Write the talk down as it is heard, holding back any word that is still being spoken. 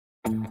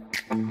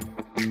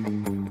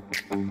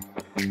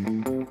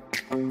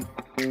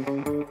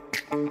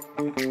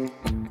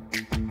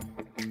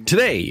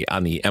Today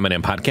on the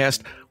M&amp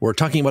podcast, we're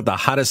talking about the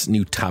hottest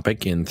new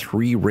topic in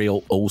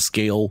 3-rail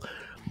O-scale,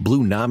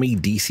 Blunami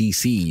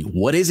DCC.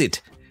 What is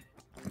it?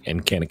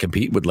 And can it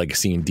compete with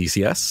Legacy and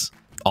DCS?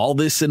 All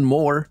this and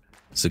more.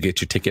 So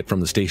get your ticket from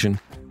the station,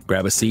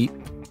 grab a seat,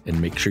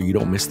 and make sure you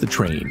don't miss the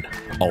train.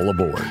 All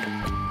aboard.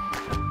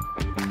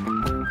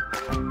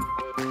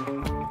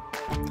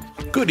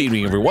 Good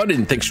evening, everyone,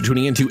 and thanks for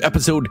tuning in to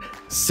episode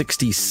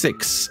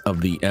 66 of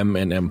the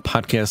M&amp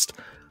podcast.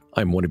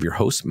 I'm one of your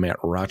hosts, Matt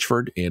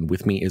Rochford, and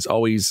with me, as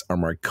always, are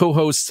my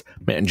co-hosts,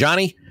 Matt and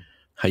Johnny.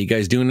 How you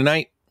guys doing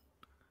tonight?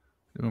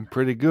 Doing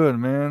pretty good,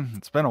 man.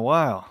 It's been a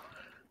while.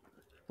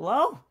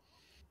 Hello?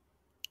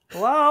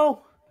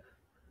 Hello?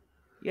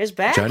 You guys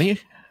back? Johnny,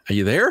 are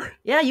you there?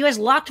 Yeah, you guys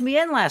locked me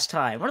in last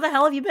time. Where the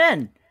hell have you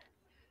been?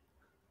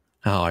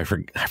 Oh, I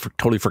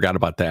totally forgot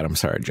about that. I'm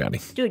sorry, Johnny.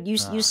 Dude, you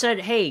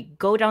said, hey,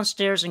 go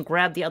downstairs and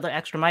grab the other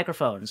extra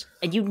microphones,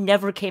 and you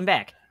never came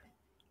back.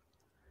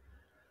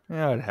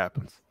 Yeah, it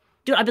happens.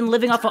 Dude, I've been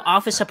living off of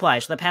office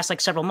supplies for the past,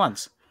 several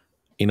months.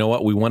 You know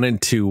what? We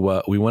wanted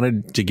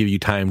to give you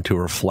time to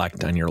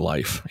reflect on your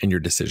life and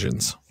your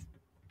decisions.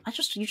 You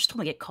just told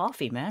me to get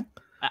coffee, man.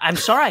 I'm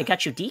sorry I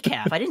got you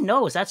decaf. I didn't know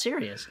it was that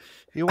serious.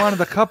 You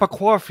wanted a cup of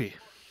coffee.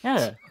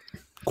 Yeah.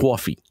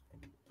 Coffee.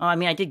 Oh, I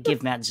mean, I did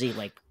give Matt Z,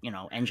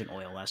 engine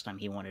oil last time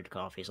he wanted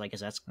coffee. So I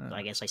guess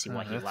I see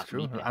why he locked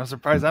me in. I'm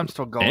surprised I'm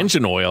still going.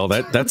 Engine oil?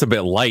 That's a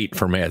bit light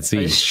for Matt Z.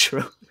 It's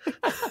true.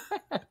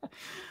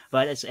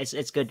 But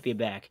it's good to be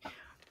back.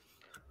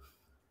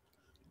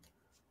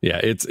 Yeah,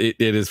 it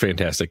is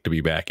fantastic to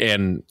be back.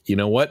 And you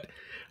know what?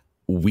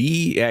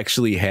 We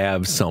actually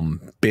have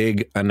some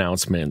big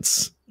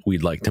announcements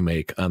we'd like to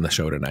make on the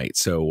show tonight.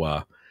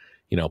 So,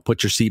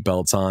 put your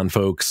seatbelts on,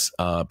 folks,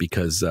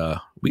 because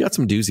we got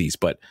some doozies.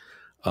 But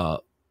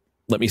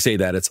let me say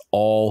that it's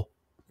all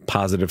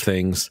positive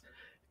things.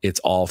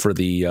 It's all for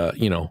the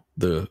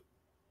the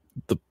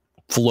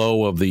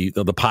flow of the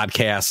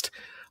podcast.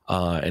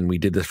 And we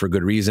did this for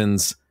good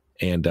reasons,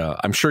 and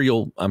I'm sure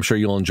you'll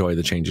enjoy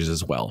the changes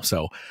as well.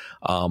 So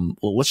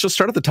let's just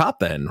start at the top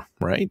then,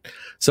 right?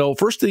 So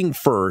first thing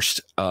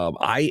first,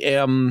 I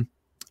am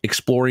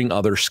exploring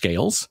other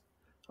scales.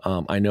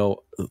 I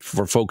know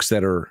for folks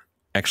that are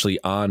actually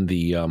on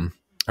the, or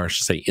I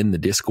should say in the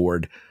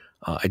Discord,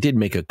 I did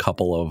make a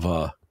couple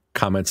of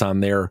comments on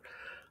there,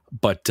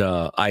 but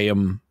I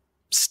am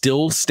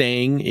still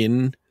staying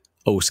in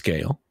O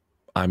scale.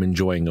 I'm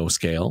enjoying O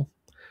scale.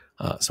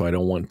 So I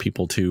don't want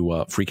people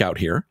to freak out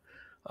here.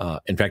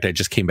 In fact, I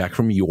just came back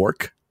from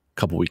York a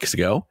couple weeks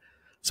ago.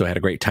 So I had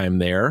a great time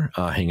there,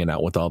 hanging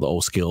out with all the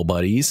O-scale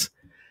buddies.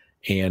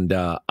 And,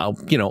 I'm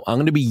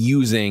going to be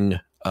using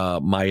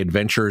my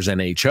adventures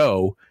in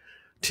HO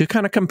to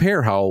kind of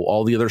compare how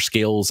all the other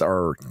scales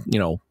are,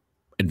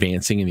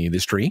 advancing in the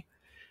industry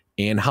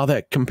and how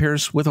that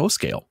compares with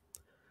O-scale.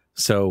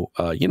 So,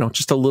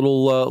 just a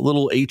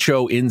little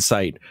HO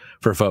insight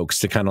for folks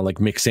to kind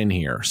of mix in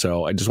here.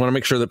 So I just want to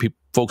make sure that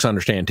folks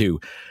understand too,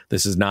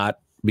 this is not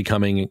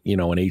becoming,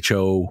 an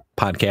HO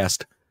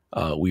podcast.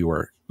 We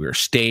were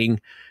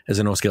staying as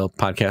an O-scale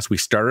podcast. We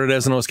started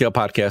as an O-scale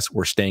podcast.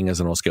 We're staying as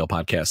an O-scale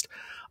podcast.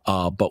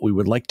 But we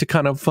would like to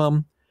kind of,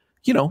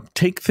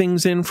 take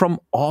things in from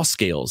all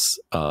scales.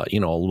 A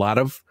lot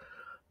of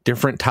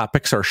different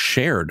topics are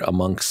shared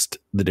amongst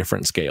the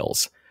different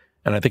scales.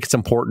 And I think it's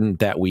important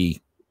that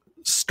we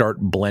start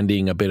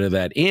blending a bit of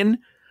that in,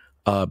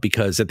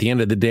 because at the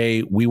end of the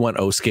day, we want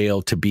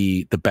O-scale to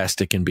be the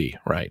best it can be,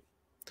 right?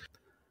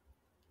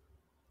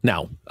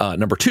 Now,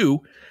 number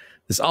two,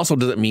 this also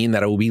doesn't mean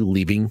that I will be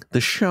leaving the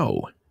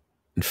show.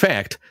 In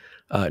fact,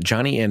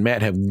 Johnny and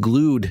Matt have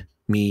glued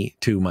me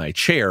to my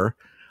chair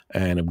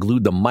and have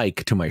glued the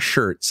mic to my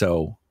shirt,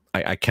 so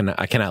I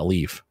cannot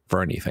leave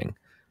for anything.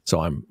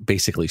 So I'm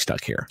basically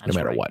stuck here, no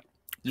matter what.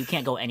 You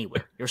can't go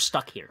anywhere. You're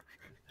stuck here.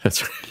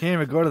 That's right.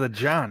 Can't even go to the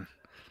John.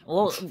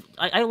 Well,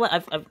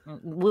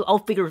 we'll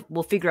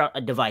figure out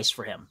a device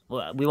for him.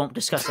 We won't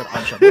discuss that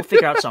on show. We'll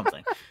figure out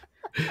something.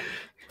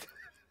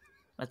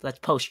 That's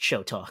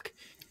post-show talk.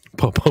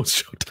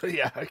 Post-show talk.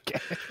 Yeah, okay.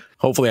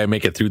 Hopefully I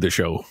make it through the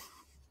show.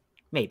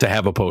 Maybe. To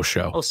have a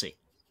post-show. We'll see.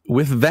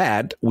 With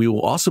that, we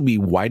will also be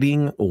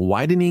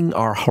widening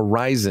our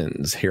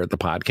horizons here at the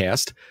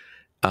podcast.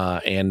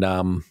 And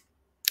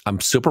I'm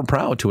super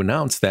proud to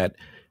announce that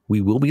we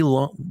will be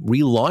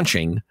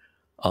relaunching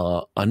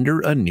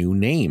under a new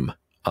name.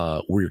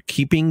 We're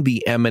keeping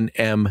the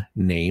M&M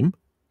name,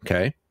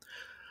 okay?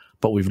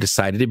 But we've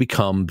decided to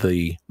become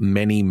the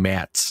Many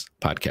Matts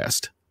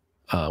podcast.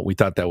 We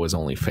thought that was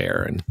only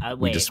fair, and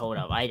hold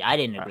up. I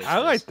didn't agree. I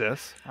like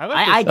this.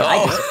 I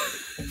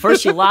did.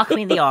 First, you locked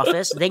me in the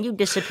office, then you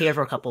disappeared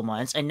for a couple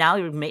months, and now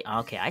you're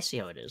okay. I see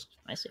how it is.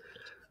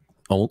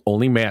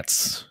 Only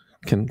Matts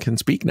can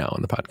speak now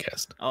on the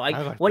podcast. Oh,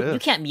 you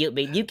can't mute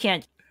me. You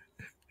can't.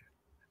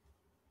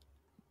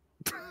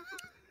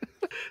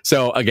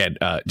 So again,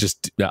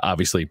 just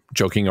obviously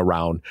joking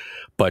around,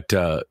 but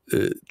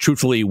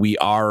truthfully, we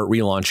are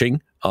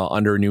relaunching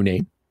under a new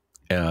name,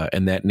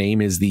 and that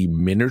name is the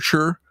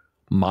Miniature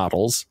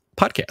Models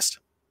Podcast.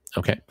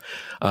 Okay.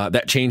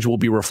 That change will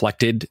be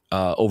reflected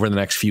over the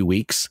next few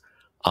weeks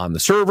on the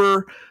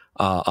server,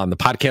 on the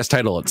podcast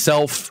title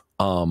itself.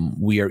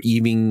 We are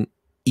even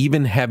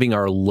having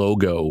our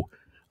logo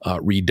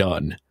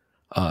redone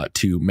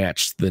to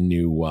match the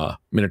new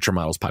Miniature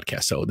Models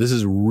podcast. So this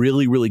is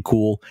really, really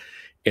cool.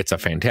 It's a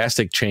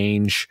fantastic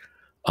change.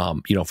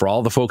 For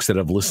all the folks that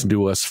have listened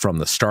to us from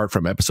the start,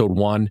 from episode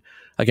 1,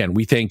 again,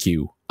 we thank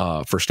you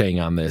for staying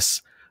on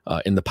this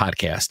in the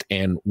podcast.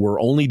 And we're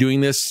only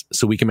doing this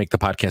so we can make the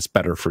podcast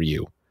better for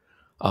you.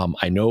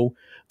 I know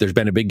there's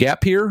been a big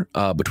gap here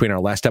between our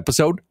last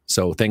episode.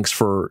 So thanks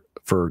for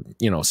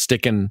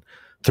sticking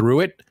through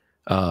it.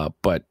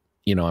 But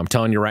I'm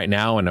telling you right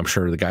now, and I'm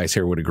sure the guys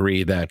here would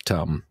agree that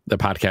the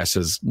podcast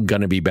is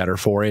going to be better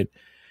for it.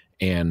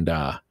 And,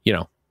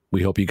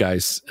 we hope you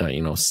guys,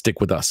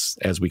 stick with us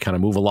as we kind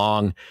of move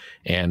along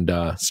and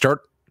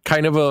start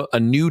kind of a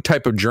new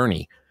type of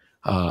journey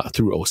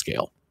through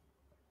O-Scale.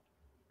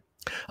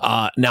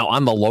 Now,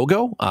 on the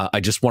logo, I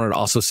just wanted to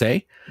also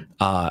say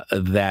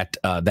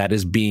that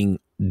is being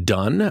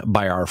done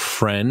by our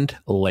friend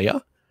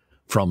Leia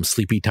from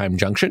Sleepy Time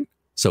Junction.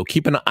 So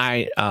keep an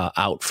eye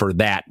out for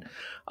that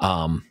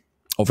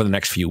over the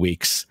next few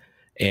weeks.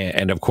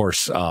 And of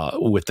course,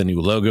 with the new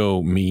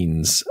logo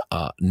means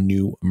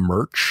new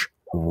merch,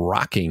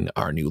 rocking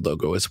our new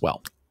logo as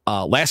well.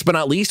 Last but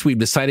not least, we've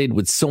decided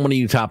with so many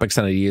new topics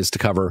and ideas to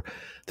cover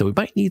that we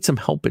might need some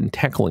help in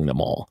tackling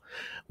them all.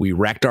 We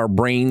racked our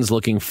brains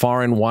looking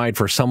far and wide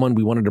for someone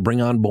we wanted to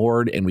bring on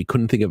board, and we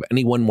couldn't think of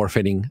anyone more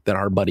fitting than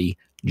our buddy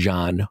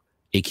John,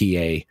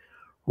 aka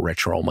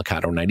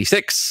RetroMikado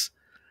 96.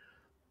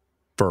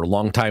 For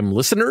longtime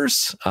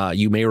listeners,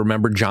 you may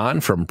remember John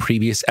from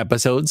previous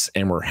episodes,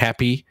 and we're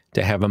happy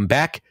to have him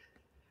back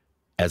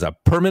as a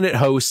permanent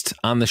host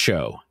on the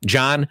show.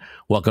 John,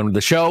 welcome to the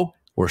show.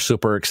 We're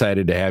super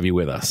excited to have you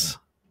with us.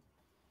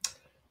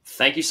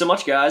 Thank you so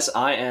much, guys.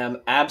 I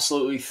am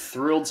absolutely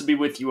thrilled to be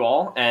with you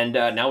all. And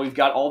now we've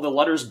got all the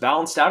letters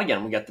balanced out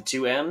again. We got the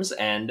 2 M's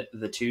and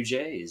the 2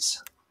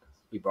 J's.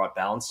 We brought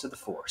balance to the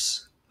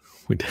force.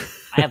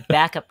 I have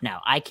backup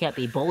now. I can't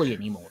be bullied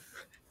anymore.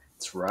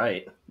 That's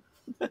right.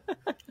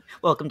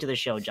 Welcome to the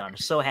show, John.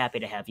 So happy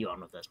to have you on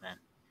with us, man.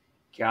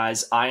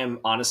 Guys, I am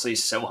honestly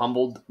so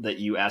humbled that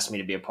you asked me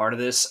to be a part of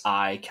this.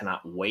 I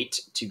cannot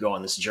wait to go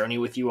on this journey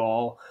with you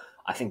all.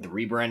 I think the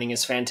rebranding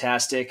is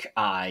fantastic.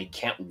 I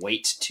can't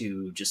wait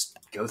to just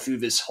go through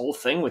this whole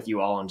thing with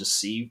you all and just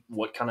see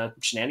what kind of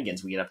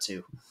shenanigans we get up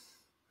to.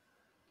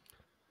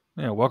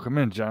 Yeah, welcome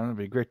in, John. It'd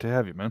be great to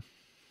have you, man.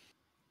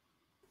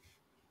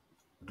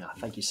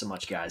 Thank you so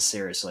much, guys.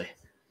 Seriously.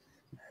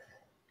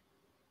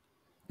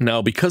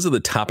 Now, because of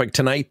the topic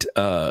tonight,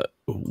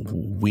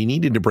 we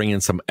needed to bring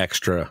in some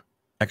extra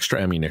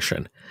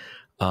ammunition.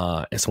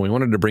 And so we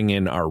wanted to bring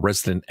in our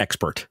resident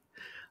expert.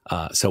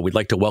 So we'd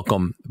like to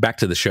welcome back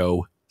to the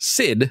show,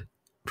 Sid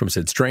from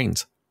Sid's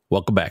Trainz.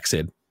 Welcome back,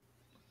 Sid.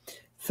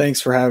 Thanks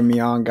for having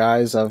me on,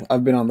 guys.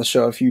 I've been on the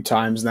show a few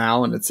times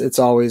now, and it's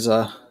always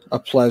a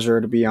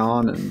pleasure to be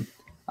on. And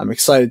I'm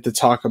excited to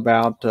talk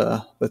about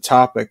the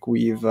topic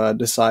we've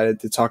decided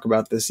to talk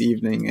about this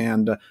evening.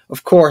 And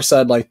of course,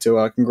 I'd like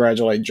to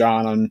congratulate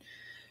John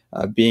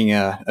on being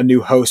a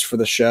new host for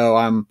the show.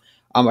 I'm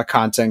a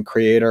content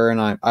creator,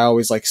 and I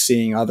always like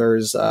seeing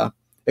others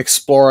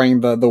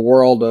exploring the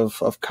world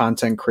of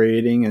content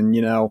creating,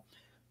 and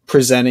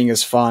presenting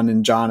is fun,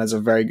 and John is a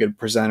very good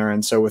presenter.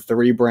 And so with the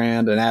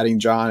rebrand and adding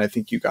John, I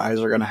think you guys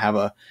are going to have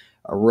a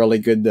really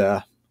good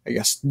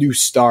new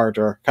start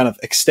or kind of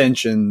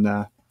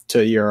extension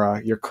to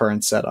your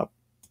current setup.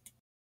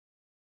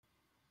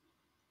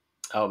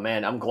 Oh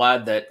man, I'm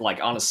glad that,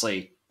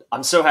 honestly,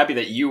 I'm so happy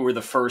that you were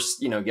the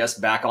first, guest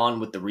back on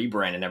with the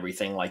rebrand and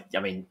everything.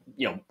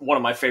 One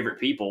of my favorite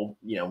people,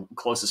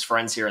 closest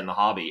friends here in the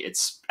hobby.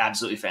 It's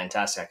absolutely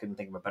fantastic. I couldn't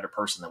think of a better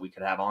person that we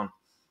could have on.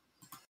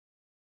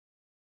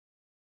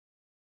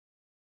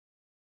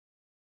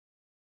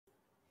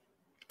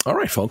 All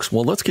right, folks.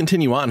 Well, let's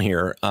continue on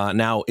here.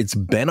 Now, it's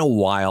been a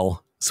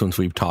while since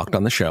we've talked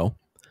on the show,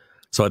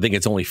 so I think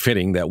it's only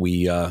fitting that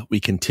we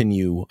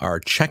continue our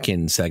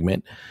check-in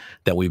segment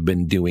that we've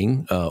been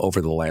doing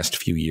over the last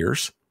few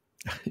years.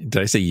 Did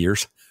I say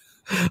years?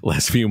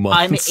 Last few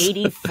months. I'm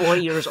 84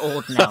 years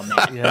old now,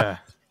 man. Yeah.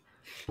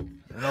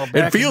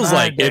 It feels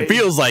like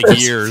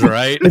years,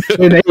 right?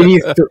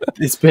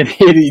 It's been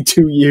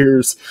 82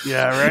 years.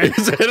 Yeah, right.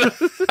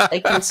 I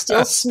can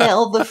still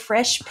smell the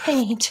fresh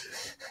paint.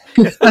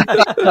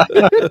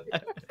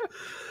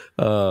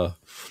 All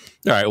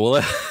right.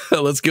 Well,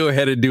 let's go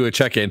ahead and do a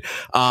check-in.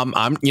 I'm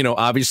going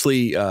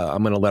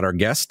to let our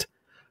guest,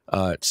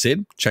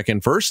 Sid, check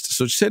in first.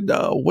 So, Sid,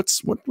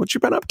 what's you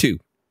been up to?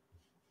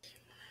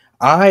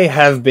 I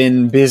have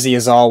been busy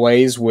as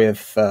always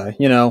with, I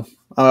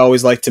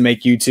always like to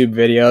make YouTube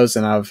videos,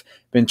 and I've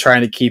been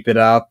trying to keep it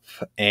up,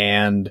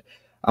 and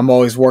I'm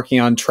always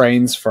working on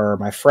trains for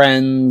my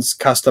friends,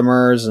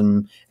 customers,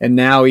 and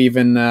now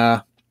even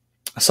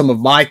some of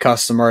my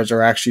customers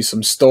are actually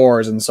some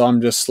stores, and so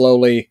I'm just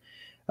slowly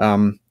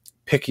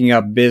picking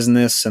up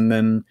business. And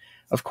then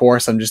of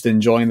course, I'm just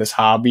enjoying this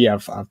hobby.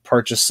 I've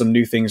purchased some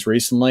new things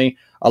recently.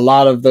 A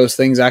lot of those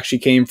things actually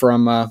came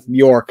from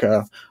York.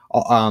 A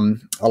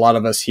lot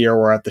of us here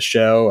were at the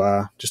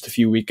show just a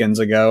few weekends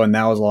ago, and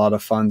that was a lot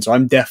of fun. So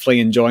I'm definitely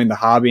enjoying the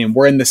hobby, and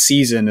we're in the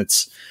season.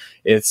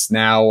 It's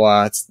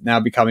now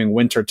becoming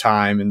winter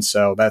time, and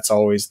so that's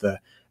always the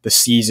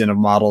season of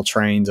model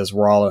trains as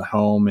we're all at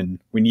home, and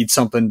we need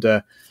something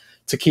to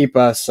keep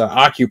us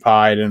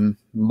occupied, and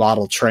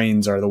model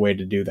trains are the way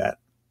to do that.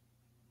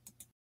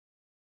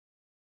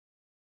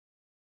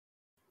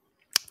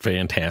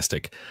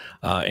 Fantastic.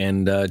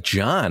 And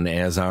John,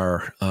 as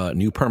our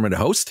new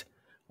permanent host,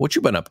 what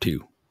you been up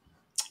to?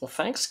 Well,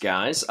 thanks,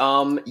 guys.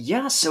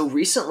 Yeah, so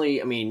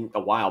recently, I mean,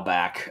 a while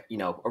back,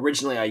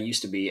 originally I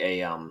used to be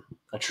a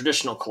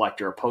traditional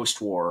collector, a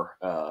post-war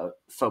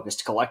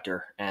focused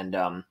collector, and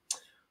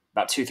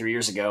about 2-3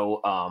 years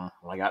ago,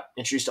 when I got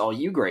introduced to all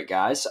you great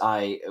guys,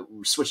 I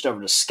switched over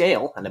to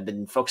scale, and I've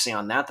been focusing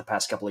on that the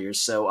past couple of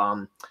years.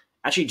 So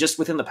actually, just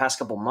within the past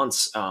couple of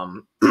months,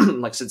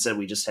 like Sid said,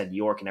 we just had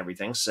York and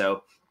everything.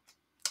 So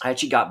I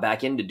actually got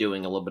back into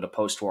doing a little bit of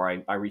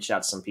post-war. I reached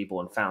out to some people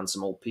and found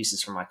some old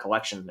pieces from my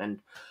collection, and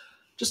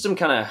just am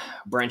kind of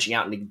branching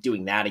out and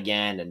doing that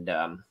again.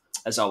 And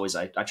as always,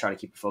 I try to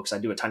keep it focused. I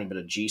do a tiny bit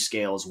of G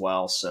scale as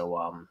well.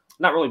 So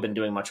not really been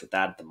doing much with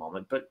that at the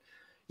moment, but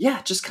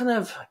yeah, just kind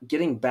of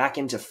getting back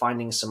into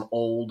finding some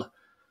old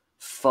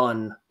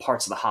fun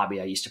parts of the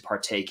hobby I used to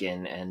partake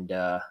in. And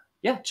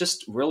yeah,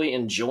 just really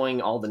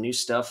enjoying all the new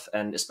stuff,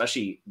 and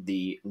especially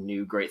the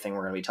new great thing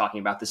we're going to be talking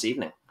about this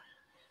evening.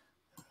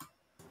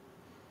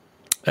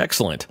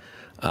 Excellent.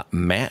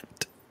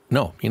 Matt,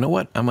 no, you know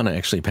what? I'm going to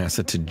actually pass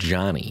it to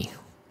Johnny.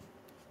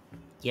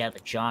 Yeah, the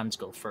Johns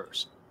go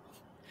first.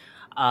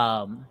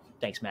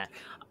 Thanks, Matt.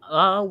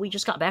 We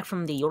just got back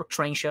from the York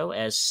Train Show,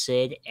 as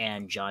Sid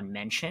and John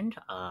mentioned.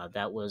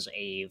 That was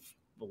a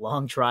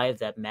long drive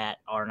that Matt,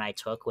 R, and I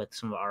took with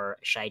some of our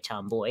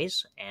Chi-Town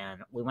boys,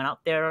 and we went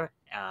out there,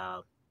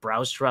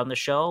 browsed around the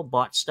show,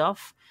 bought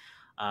stuff.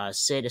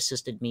 Sid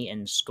assisted me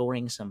in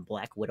scoring some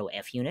Black Widow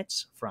F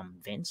units from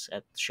Vince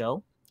at the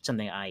show,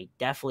 something I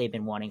definitely have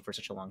been wanting for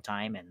such a long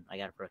time, and I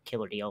got it for a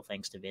killer deal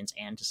thanks to Vince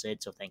and to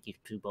Sid, so thank you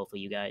to both of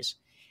you guys.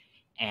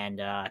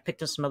 And I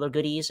picked up some other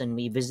goodies, and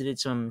we visited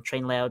some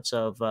train layouts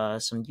of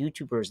some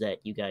YouTubers that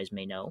you guys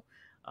may know.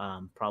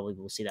 Probably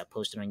will see that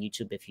posted on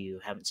YouTube if you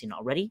haven't seen it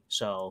already.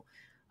 So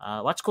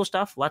lots of cool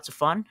stuff, lots of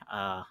fun.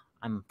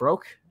 I'm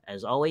broke,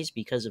 as always,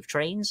 because of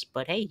trains.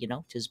 But hey,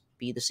 'tis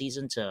be the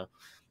season to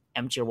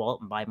empty your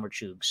wallet and buy more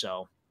tubes.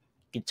 So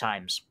good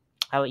times.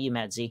 How about you,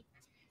 Matt Z?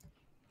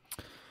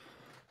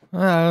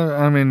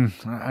 I mean,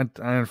 I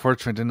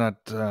unfortunately did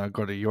not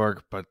go to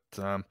York, but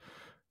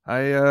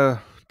I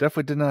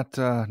definitely did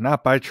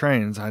not buy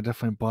trains. I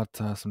definitely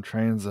bought some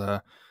trains.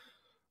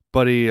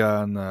 Buddy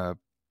on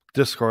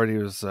Discord, he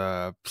was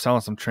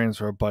selling some trains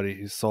for a buddy.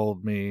 He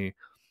sold me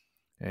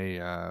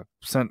a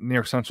New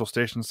York Central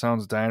Station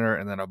Sounds Diner,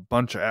 and then a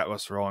bunch of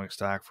Atlas rolling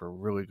stock for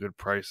really good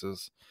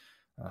prices.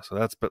 So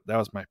that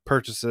was my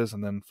purchases.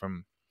 And then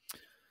from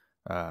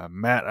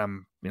Matt,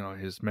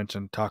 he's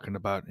mentioned talking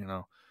about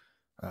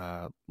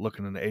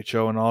looking into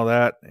HO and all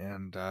that,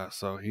 and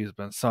so he's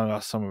been selling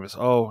us some of his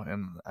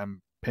and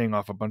I'm paying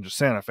off a bunch of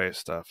Santa Fe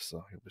stuff,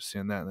 so you'll be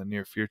seeing that in the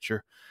near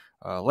future.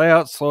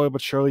 Layout slowly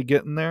but surely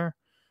getting there,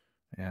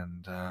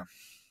 and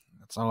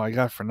that's all I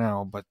got for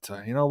now. But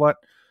you know what?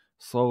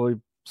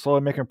 Slowly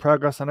making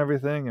progress on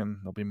everything, and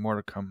there'll be more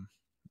to come,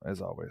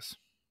 as always.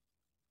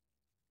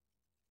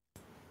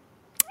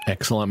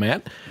 Excellent,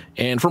 Matt.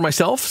 And for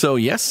myself, so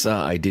yes,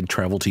 I did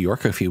travel to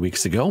York a few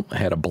weeks ago. I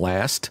had a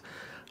blast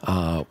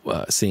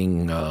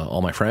seeing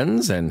all my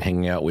friends and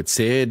hanging out with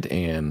Sid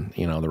and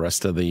the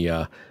rest of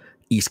the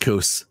East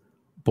Coast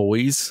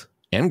boys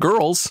and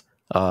girls.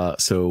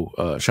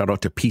 So shout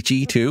out to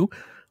Peachy too.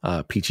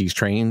 Peachy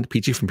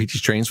from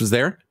Peachy's Trains was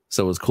there,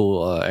 so it was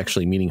cool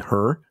actually meeting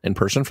her in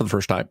person for the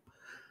first time.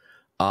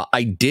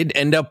 I did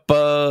end up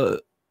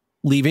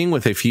leaving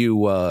with a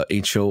few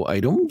HO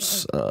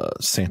items,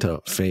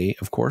 Santa Fe,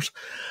 of course.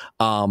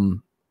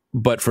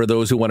 But for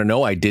those who want to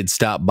know, I did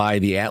stop by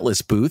the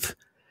Atlas booth.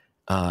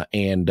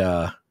 And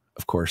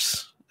of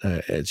course,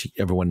 as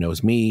everyone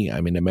knows me,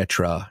 I'm into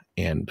Metra,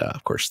 and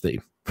of course they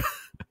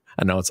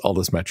announce all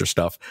this Metra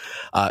stuff.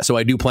 So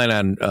I do plan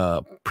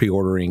on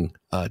pre-ordering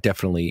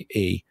definitely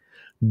a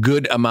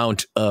good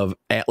amount of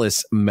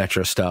Atlas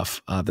Metra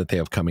stuff that they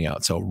have coming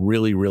out. So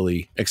really,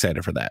 really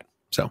excited for that.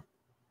 So,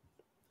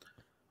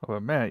 well,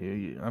 Matt,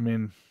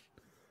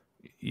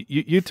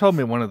 you told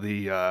me one of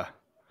the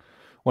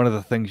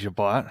things you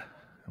bought.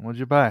 What did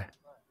you buy?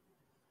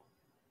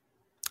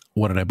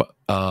 What did I buy?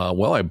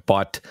 Well, I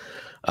bought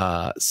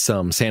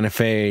some Santa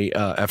Fe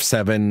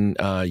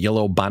F7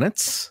 yellow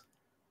bonnets.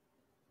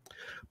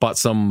 Bought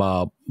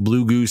some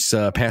Blue Goose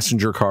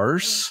passenger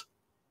cars.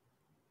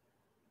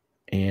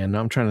 And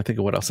I'm trying to think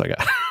of what else I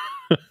got.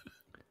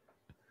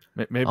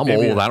 Maybe, I'm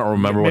old. I don't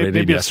remember what I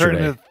did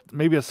yesterday.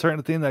 Maybe a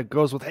certain thing that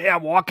goes with, hey,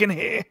 I'm walking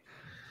here.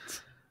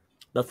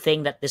 The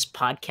thing that this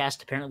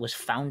podcast apparently was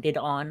founded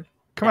on.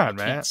 Come that on,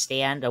 I can't man.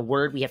 stand, a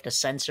word we have to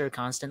censor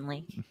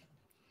constantly.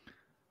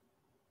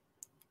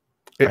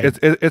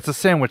 It's a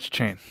sandwich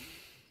chain.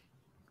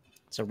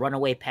 It's a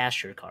runaway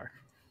pasture car.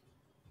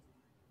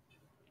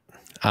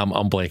 I'm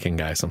blanking,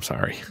 guys. I'm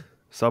sorry.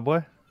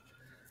 Subway?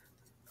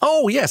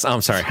 Oh, yes.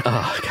 I'm sorry.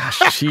 Oh, gosh.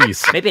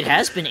 Jeez. Maybe it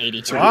has been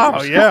 82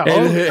 Wow, years. yeah.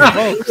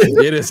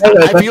 It is.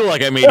 I feel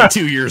like I'm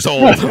 82 years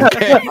old.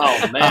 Okay.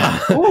 Oh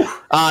man.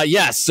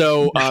 Yeah.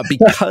 So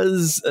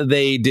because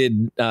they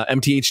did,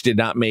 MTH did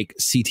not make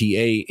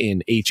CTA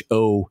in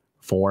HO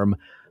form.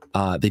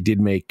 They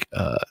did make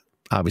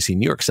obviously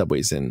New York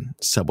subways in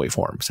subway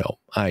form. So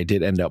I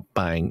did end up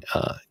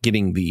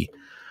getting the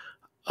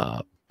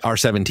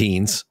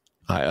R17s.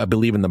 I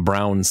believe in the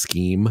brown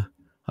scheme.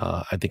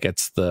 I think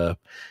it's the,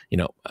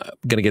 I'm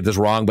going to get this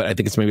wrong, but I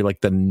think it's maybe like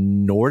the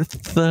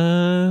North.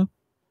 I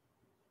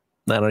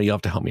don't know. You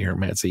have to help me here,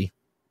 Matsy.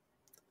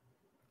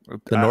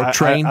 The North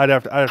train. I'd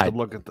have to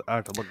look at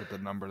the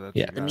number. That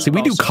yeah. See,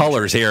 we do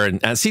colors here, and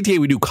at CTA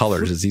we do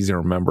colors. It's easy to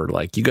remember.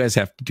 Like you guys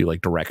have to do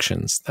like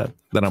directions. That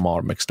I'm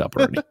all mixed up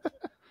already.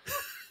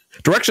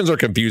 Directions are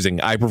confusing.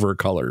 I prefer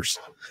colors.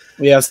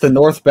 Yeah, it's the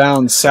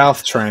northbound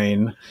south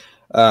train.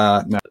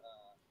 No.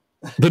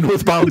 The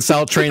northbound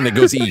south train that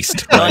goes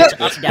east. No, it's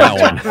up,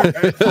 down.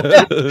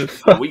 That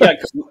one.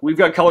 We've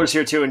got colors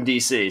here too in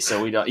DC,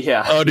 so we don't.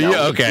 Yeah. Oh, do you?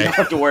 Okay. You don't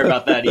have to worry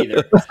about that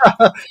either.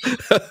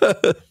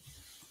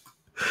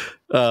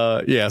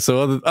 Yeah.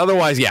 So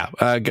otherwise, yeah,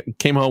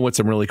 came home with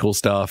some really cool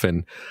stuff,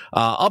 and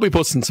I'll be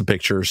posting some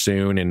pictures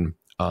soon, and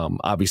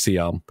obviously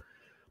I'll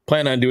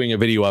plan on doing a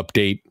video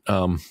update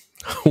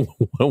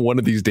one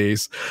of these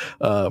days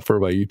for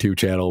my YouTube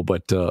channel.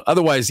 But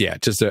otherwise, yeah,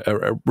 just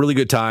a really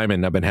good time,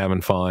 and I've been having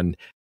fun.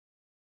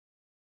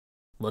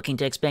 Looking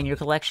to expand your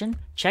collection?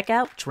 Check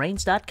out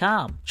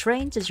Trainz.com.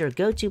 Trainz is your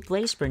go-to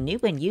place for new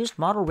and used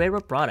model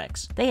railroad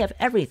products. They have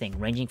everything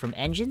ranging from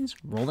engines,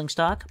 rolling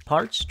stock,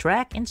 parts,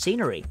 track, and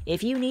scenery.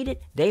 If you need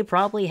it, they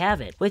probably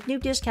have it. With new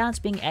discounts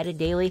being added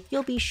daily,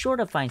 you'll be sure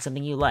to find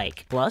something you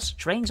like. Plus,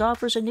 Trainz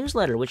offers a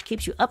newsletter which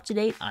keeps you up to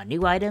date on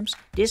new items,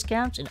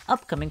 discounts, and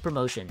upcoming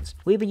promotions.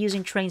 We've been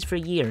using Trainz for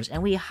years,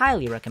 and we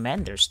highly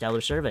recommend their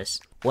stellar service.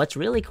 What's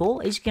really cool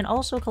is you can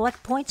also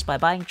collect points by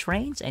buying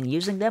Trainz and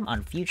using them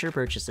on future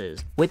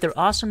purchases. With their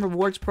awesome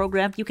rewards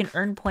program, you can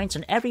earn points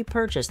on every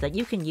purchase that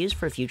you can use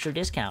for future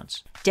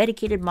discounts.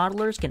 Dedicated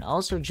modelers can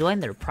also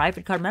join their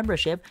private card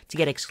membership to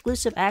get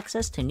exclusive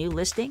access to new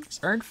listings,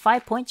 earn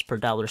 5 points per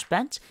dollar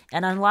spent,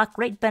 and unlock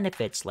great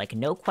benefits like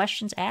no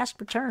questions asked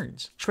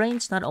returns.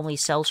 Trainz not only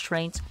sells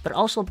trains, but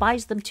also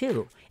buys them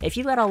too. If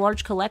you got a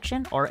large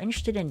collection or are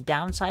interested in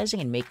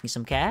downsizing and making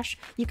some cash,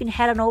 you can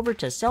head on over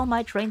to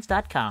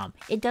sellmytrains.com.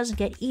 It doesn't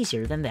get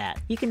easier than that.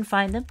 You can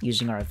find them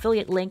using our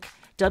affiliate link,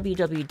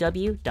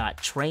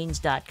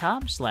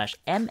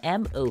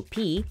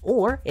 www.trainz.com/MMOP,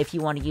 or if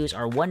you want to use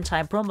our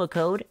one-time promo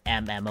code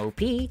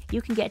MMOP,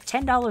 you can get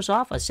 $10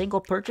 off a single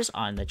purchase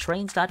on the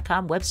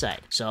Trainz.com website.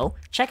 So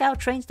check out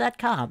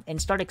Trainz.com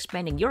and start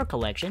expanding your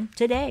collection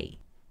today.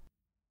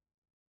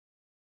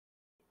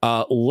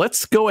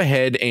 Let's go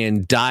ahead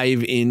and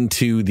dive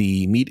into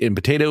the meat and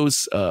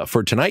potatoes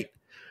for tonight.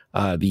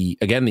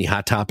 The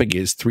hot topic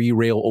is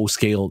 3-rail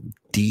O-scale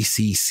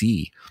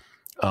DCC,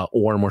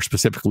 or more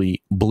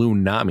specifically,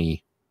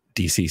 Blunami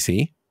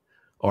DCC,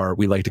 or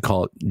we like to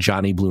call it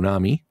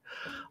JohnnyBlunami.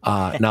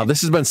 Now, this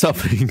has been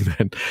something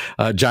that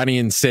Johnny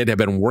and Sid have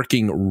been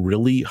working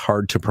really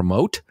hard to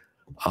promote.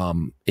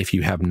 If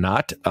you have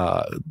not,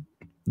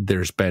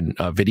 there's been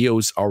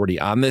videos already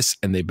on this,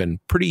 and they've been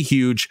pretty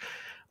huge.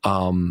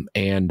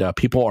 And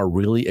people are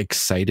really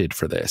excited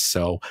for this.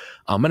 So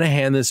I'm going to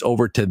hand this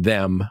over to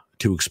them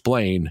to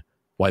explain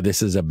why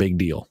this is a big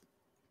deal.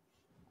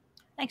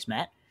 Thanks,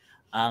 Matt.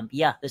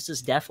 Yeah, this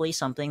is definitely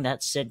something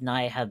that Sid and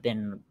I have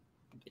been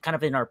kind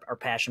of in our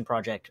passion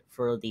project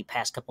for the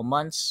past couple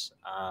months.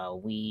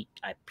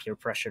 I peer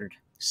pressured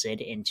Sid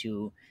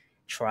into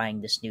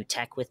trying this new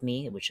tech with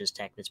me, which is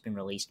tech that's been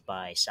released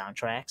by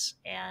Soundtracks,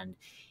 and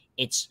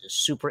it's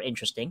super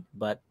interesting.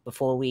 But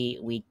before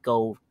we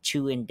go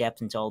too in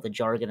depth into all the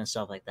jargon and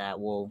stuff like that,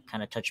 we'll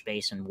kind of touch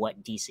base on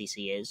what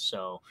DCC is.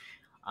 So,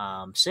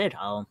 Sid,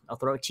 I'll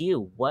throw it to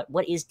you.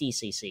 What is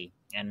DCC,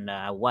 and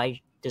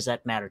why does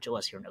that matter to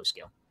us here in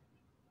O-Scale?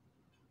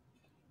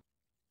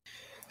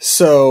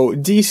 So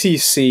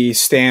DCC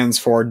stands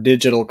for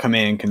Digital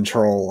Command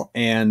Control,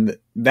 and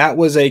that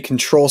was a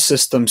control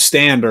system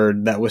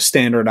standard that was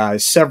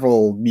standardized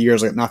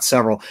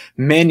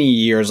many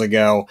years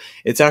ago.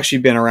 It's actually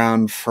been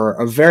around for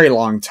a very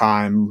long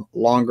time,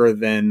 longer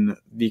than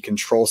the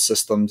control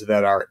systems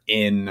that are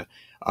in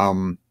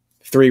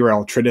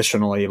 3-rail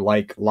traditionally,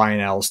 like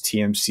Lionel's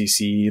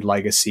TMCC,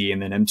 Legacy,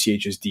 and then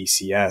MTH's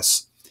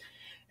DCS.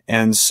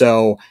 And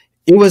so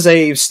it was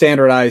a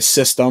standardized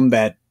system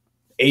that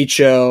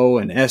HO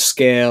and S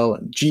scale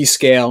and G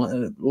scale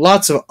and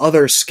lots of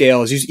other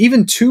scales use.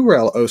 Even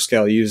 2-rail O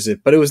scale uses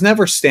it, but it was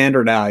never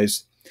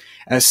standardized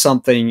as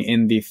something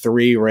in the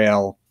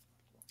 3-rail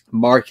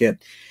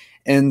market.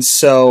 And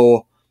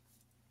so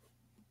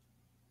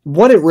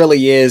what it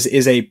really is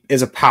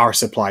a power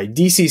supply.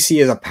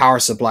 DCC is a power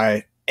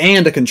supply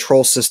and a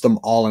control system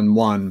all in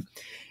one.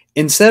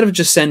 Instead of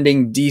just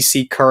sending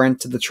DC current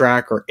to the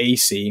track or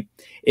AC,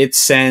 it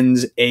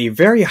sends a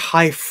very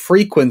high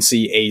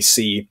frequency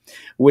AC,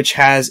 which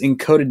has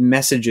encoded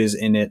messages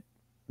in it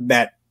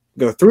that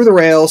go through the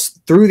rails,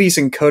 through these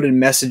encoded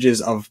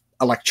messages of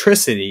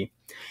electricity,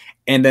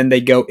 and then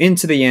they go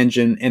into the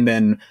engine, and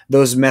then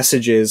those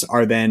messages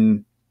are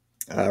then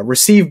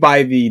received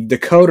by the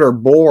decoder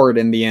board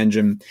in the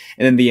engine,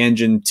 and then the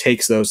engine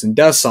takes those and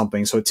does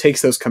something. So it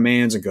takes those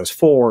commands and goes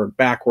forward,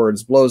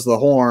 backwards, blows the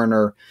horn,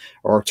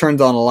 or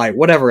turns on a light,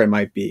 whatever it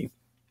might be.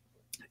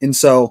 And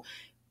so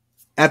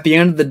at the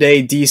end of the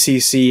day,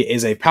 DCC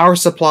is a power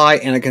supply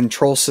and a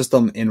control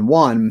system in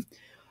one.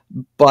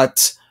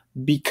 But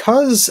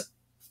because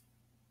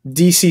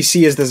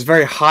DCC is this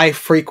very high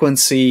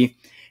frequency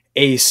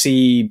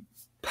AC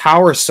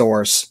power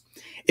source,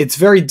 it's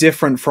very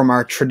different from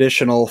our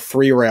traditional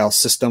 3-rail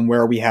system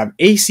where we have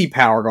AC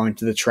power going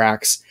to the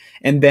tracks,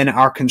 and then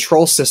our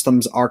control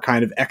systems are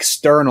kind of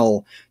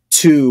external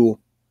to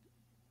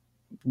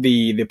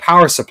the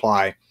power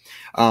supply.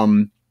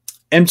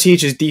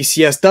 MTH's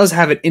DCS does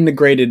have it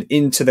integrated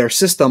into their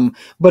system,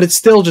 but it's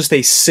still just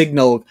a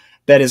signal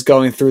that is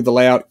going through the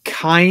layout,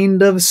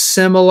 kind of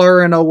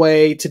similar in a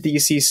way to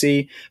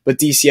DCC, but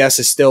DCS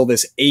is still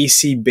this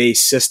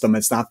AC-based system.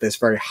 It's not this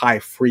very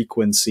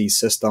high-frequency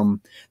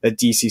system that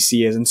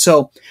DCC is. And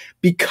so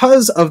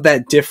because of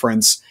that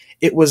difference,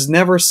 it was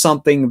never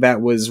something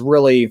that was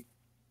really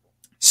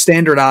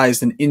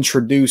standardized and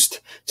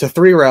introduced to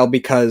 3-rail,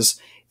 because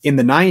in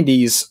the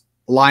 90s,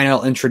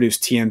 Lionel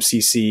introduced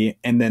TMCC,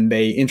 and then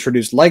they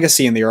introduced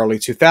Legacy in the early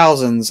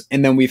 2000s,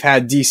 and then we've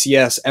had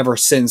DCS ever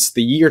since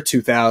the year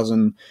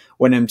 2000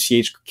 when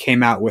MTH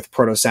came out with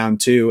Proto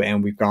Sound 2,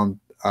 and we've gone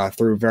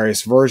through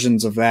various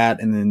versions of that,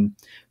 and then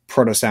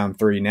Proto Sound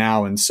 3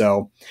 now. And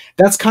so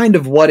that's kind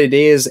of what it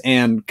is,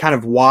 and kind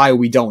of why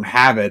we don't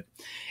have it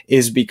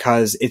is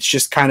because it's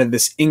just kind of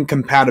this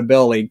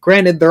incompatibility.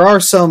 Granted, there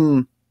are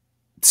some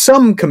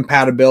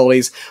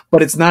compatibilities,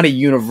 but it's not a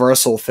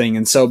universal thing.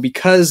 And so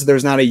because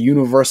there's not a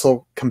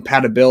universal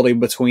compatibility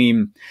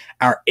between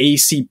our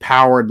AC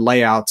powered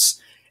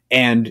layouts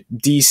and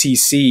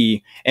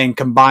DCC, and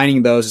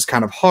combining those is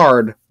kind of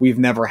hard, we've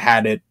never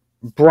had it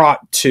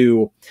brought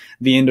to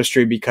the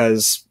industry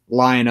because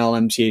Lionel,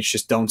 MTH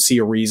just don't see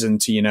a reason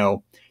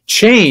to,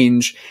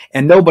 change,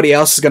 and nobody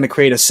else is going to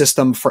create a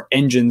system for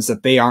engines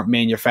that they aren't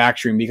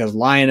manufacturing, because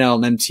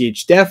Lionel and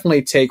MTH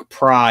definitely take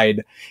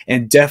pride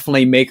and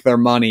definitely make their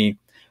money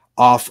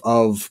off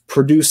of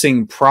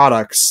producing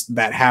products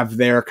that have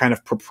their kind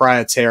of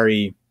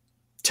proprietary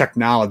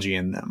technology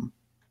in them.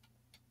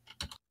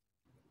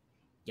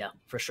 Yeah,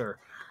 for sure.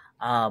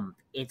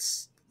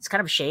 It's kind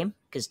of a shame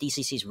because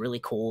DCC is really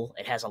cool.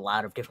 It has a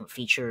lot of different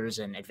features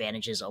and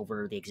advantages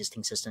over the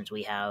existing systems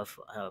we have,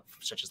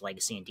 such as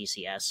Legacy and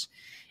DCS.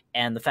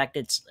 And the fact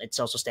that it's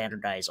also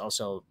standardized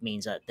also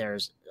means that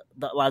there's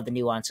a lot of the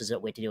nuances that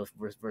we have to deal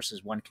with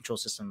versus one control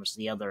system versus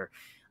the other.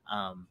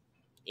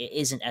 It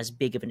isn't as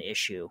big of an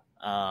issue.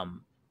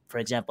 For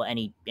example,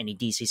 any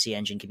DCC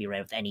engine can be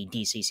ran with any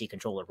DCC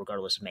controller,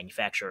 regardless of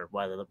manufacturer.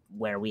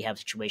 Where we have a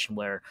situation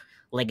where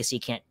Legacy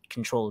can't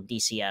control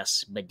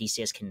DCS, but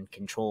DCS can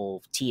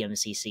control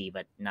TMCC,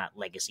 but not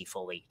Legacy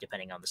fully,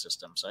 depending on the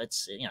system. So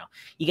it's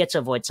you get to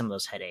avoid some of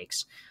those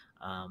headaches.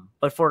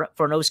 But for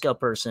an O-scale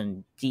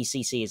person,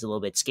 DCC is a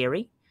little bit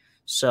scary.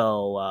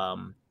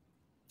 So,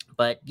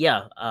 but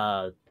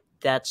yeah,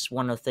 that's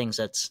one of the things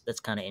that's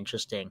kind of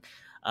interesting.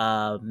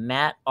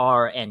 Matt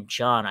R and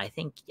John, I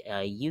think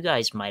you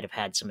guys might have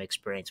had some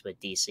experience with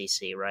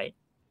DCC, right?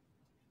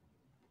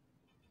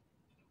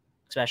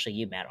 Especially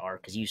you, Matt R,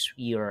 because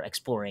you're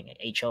exploring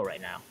HO right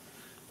now.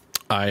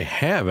 I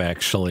have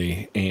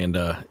actually, and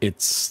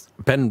it's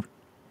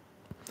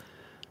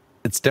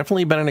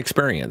definitely been an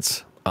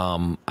experience.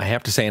 I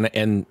have to say,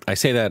 and I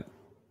say that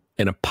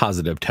in a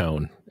positive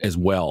tone as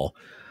well.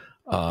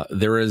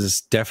 There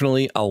is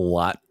definitely a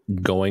lot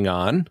going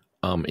on.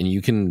 And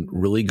you can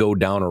really go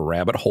down a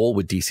rabbit hole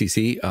with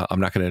DCC. I'm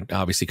not going to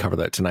obviously cover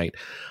that tonight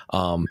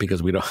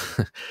because we don't,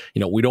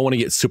 we don't want to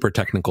get super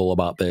technical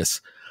about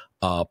this.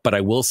 But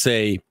I will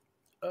say,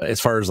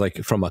 as far as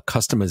like from a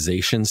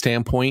customization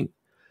standpoint,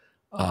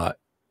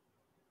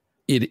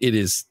 it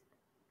is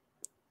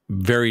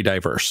very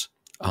diverse.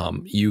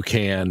 You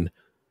can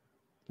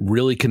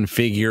really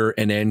configure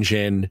an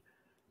engine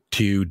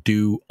to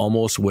do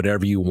almost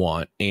whatever you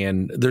want,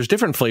 and there's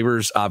different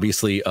flavors,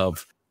 obviously,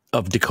 of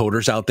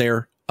decoders out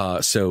there.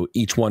 So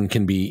each one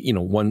can be,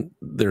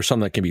 there's some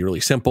that can be really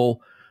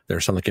simple.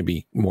 There's some that can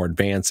be more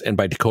advanced. And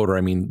by decoder,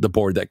 I mean the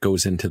board that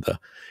goes into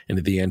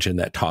the engine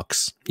that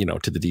talks, to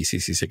the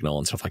DCC signal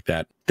and stuff like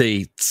that.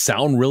 They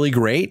sound really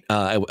great.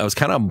 I was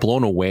kind of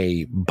blown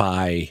away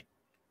by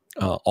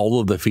all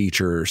of the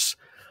features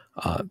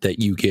that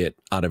you get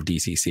out of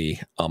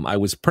DCC. I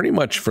was pretty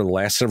much for the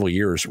last several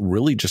years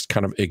really just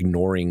kind of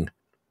ignoring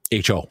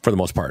HO for the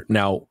most part.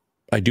 Now,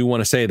 I do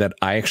want to say that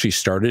I actually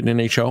started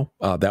in HO.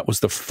 That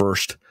was the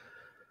first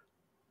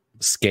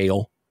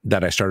scale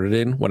that I started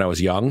in when I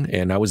was young,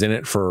 and I was in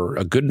it for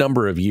a good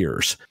number of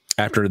years.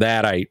 After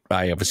that, I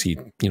obviously,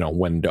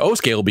 went into O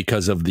scale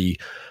because of the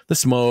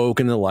smoke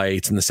and the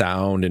lights and the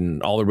sound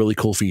and all the really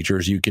cool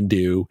features you can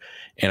do.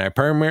 And I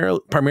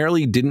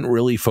primarily didn't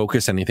really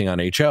focus anything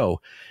on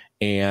HO.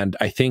 And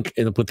I think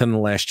within the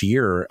last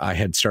year, I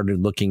had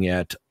started looking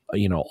at,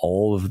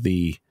 all of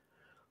the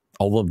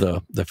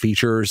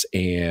features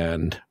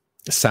and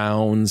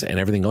sounds and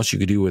everything else you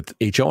could do with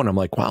HO. And I'm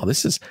like, wow,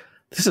 this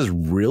has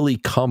really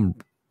come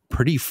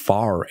pretty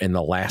far in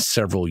the last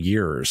several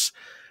years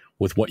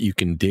with what you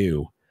can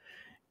do.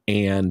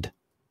 And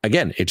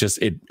again,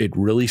 it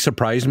really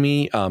surprised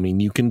me. I mean,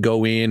 you can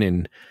go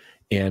in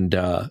and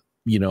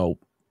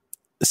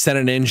set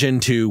an engine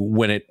to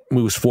when it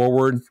moves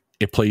forward,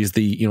 it plays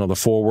the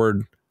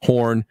forward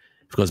horn.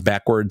 If it goes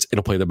backwards,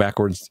 it'll play the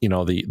backwards,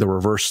 the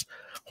reverse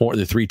horn,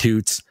 the 3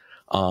 toots.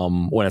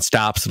 When it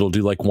stops, it'll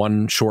do like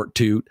 1 short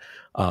toot,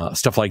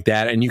 stuff like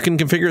that. And you can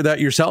configure that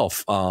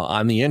yourself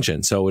on the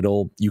engine.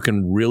 So you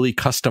can really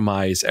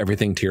customize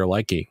everything to your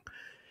liking.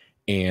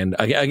 And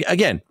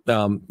again,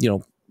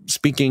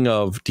 speaking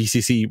of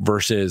DCC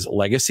versus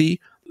legacy,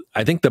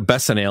 I think the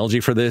best analogy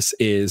for this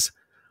is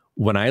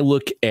when I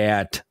look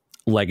at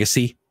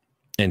legacy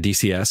and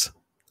DCS,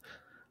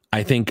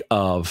 I think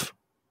of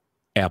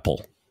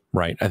Apple,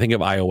 right? I think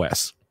of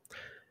iOS.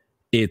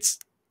 It's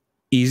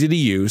easy to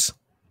use.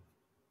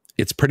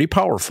 It's pretty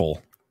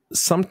powerful.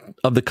 Some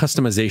of the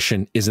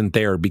customization isn't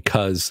there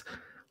because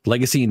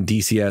legacy and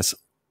DCS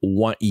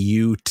want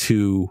you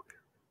to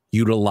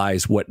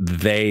utilize what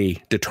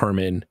they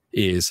determine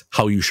is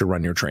how you should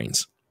run your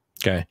trains.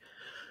 Okay.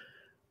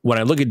 When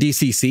I look at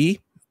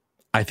DCC,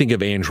 I think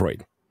of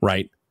Android,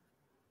 right?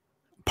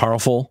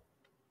 Powerful,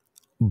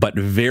 but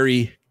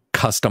very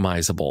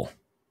customizable,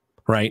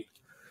 right?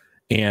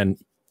 And,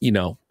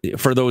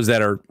 for those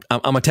that are,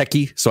 I'm a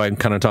techie, so I'm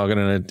kind of talking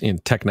in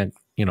kind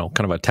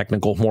of a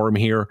technical forum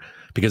here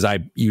because I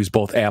use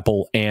both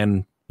Apple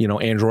and,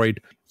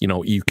 Android.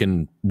 You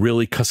can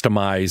really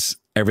customize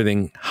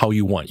everything how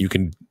you want. You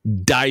can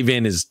dive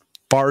in as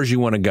far as you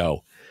want to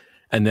go.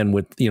 And then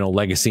with,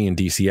 legacy and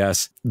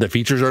DCS, the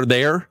features are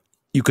there.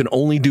 You can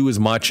only do as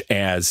much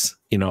as,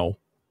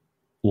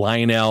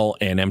 Lionel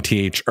and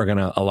MTH are going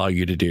to allow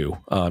you to do.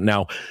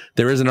 Now,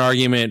 there is an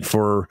argument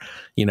for,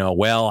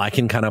 I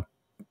can kind of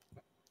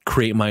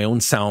create my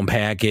own sound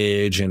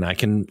package and I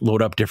can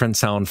load up different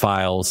sound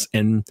files,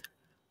 and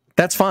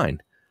that's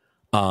fine.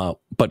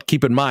 But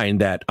keep in mind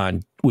that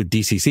with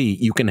DCC,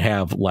 you can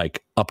have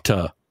like up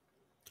to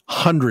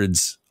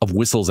hundreds of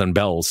whistles and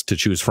bells to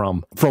choose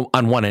from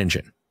on one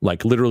engine,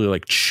 like literally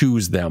like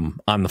choose them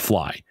on the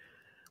fly.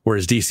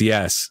 Whereas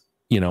DCS,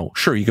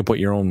 sure, you could put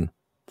your own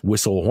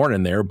whistle horn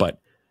in there,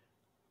 but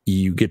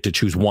you get to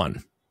choose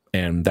one,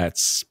 and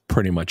that's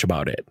pretty much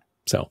about it.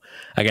 So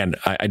again,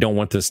 I don't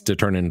want this to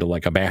turn into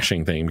like a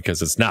bashing thing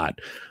because it's not.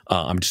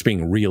 I'm just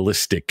being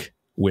realistic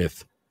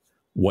with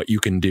what you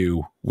can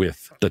do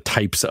with the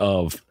types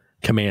of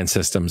command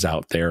systems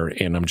out there.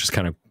 And I'm just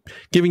kind of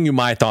giving you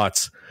my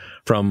thoughts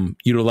from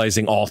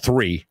utilizing all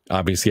three.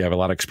 Obviously, I have a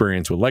lot of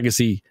experience with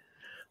Legacy,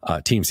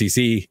 Team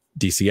CC,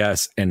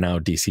 DCS, and now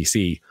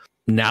DCC.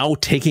 Now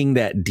taking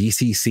that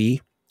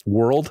DCC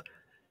world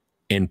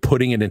and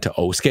putting it into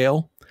O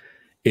scale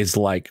is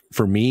like,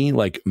 for me,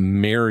 like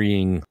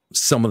marrying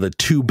some of the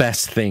two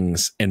best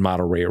things in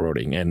model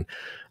railroading. And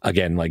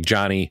again, like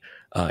Johnny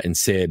and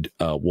Sid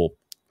will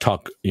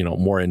talk,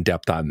 more in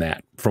depth on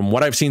that. From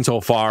what I've seen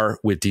so far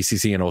with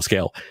DCC and O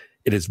scale,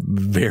 it is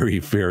very,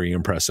 very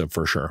impressive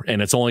for sure.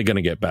 And it's only going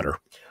to get better.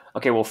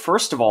 Okay, well,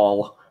 first of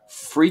all,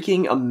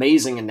 freaking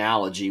amazing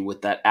analogy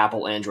with that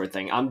Apple Android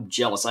thing. I'm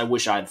jealous. I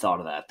wish I had thought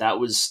of that. That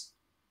was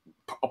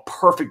a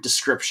perfect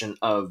description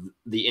of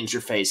the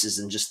interfaces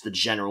and just the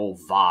general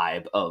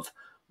vibe of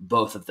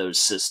both of those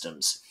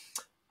systems.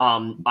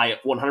 I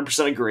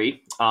 100%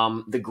 agree.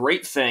 The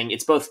great thing,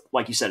 it's both,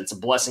 like you said, it's a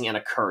blessing and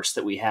a curse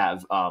that we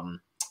have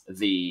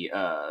the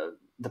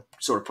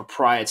sort of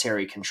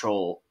proprietary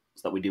control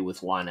that we do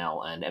with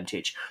Lionel and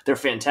MTH. They're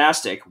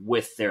fantastic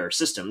with their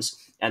systems,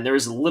 and there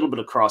is a little bit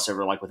of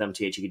crossover, like with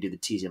MTH, you can do the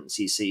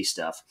TCC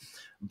stuff.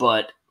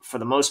 But for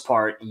the most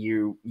part,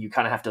 you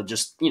kind of have to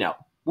just,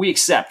 we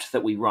accept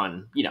that we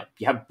run, you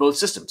have both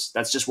systems.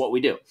 That's just what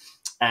we do.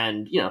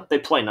 And, they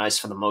play nice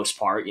for the most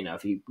part,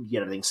 if you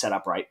get everything set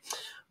up right.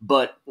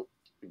 But a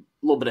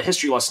little bit of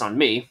history lesson on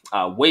me,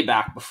 way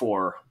back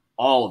before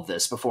all of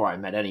this, before I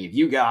met any of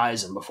you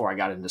guys and before I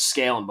got into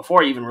scale and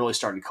before I even really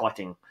started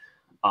collecting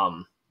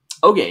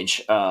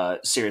O-Gauge,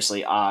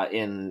 seriously,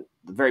 in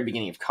the very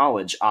beginning of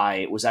college,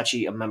 I was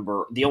actually a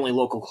member, the only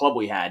local club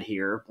we had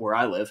here where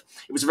I live.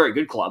 It was a very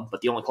good club,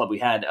 but the only club we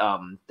had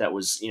that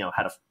was,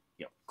 had a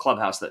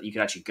clubhouse that you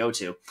could actually go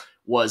to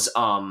was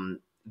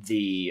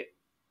the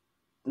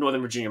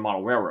Northern Virginia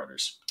Model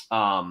Railroaders,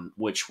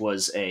 which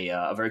was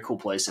a very cool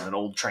place in an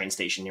old train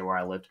station near where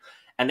I lived.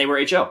 And they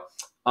were HO.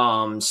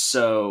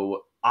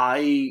 So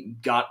I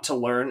got to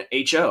learn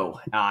HO.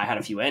 I had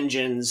a few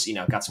engines,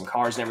 got some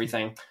cars and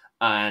everything.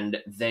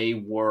 And they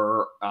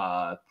were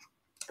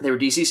they were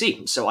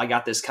DCC. So I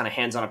got this kind of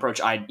hands-on approach.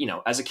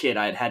 As a kid,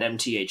 I had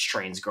MTH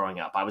Trainz growing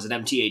up. I was an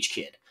MTH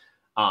kid.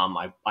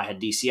 I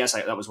had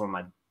DCS. That was one of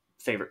my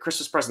favorite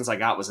Christmas presents I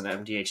got was an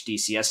MTH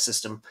DCS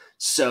system.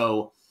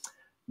 So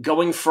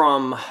going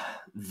from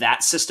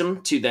that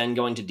system to then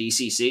going to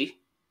DCC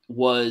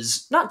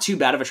was not too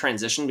bad of a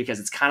transition because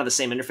it's kind of the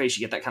same interface.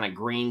 You get that kind of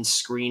green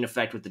screen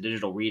effect with the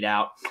digital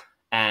readout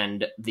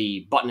and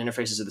the button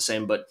interfaces are the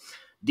same. But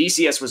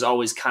DCS was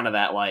always kind of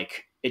that,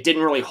 like, it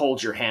didn't really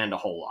hold your hand a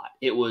whole lot.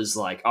 It was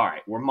like, all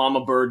right, we're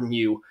mama birding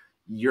you.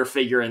 You're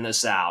figuring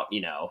this out.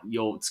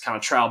 It's kind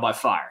of trial by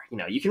fire.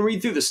 You can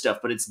read through this stuff,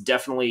 but it's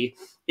definitely,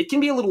 it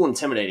can be a little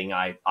intimidating.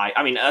 I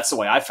mean, that's the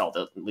way I felt,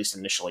 at least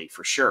initially,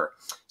 for sure.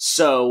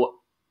 So,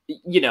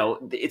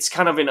 it's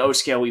kind of in O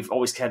scale. We've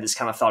always had this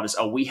kind of thought is,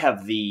 we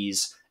have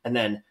these, and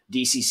then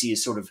DCC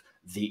is sort of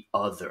the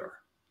other.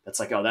 That's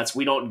like,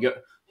 we don't go,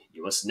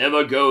 you must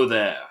never go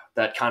there.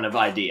 That kind of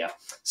idea.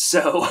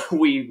 So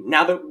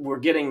now that we're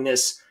getting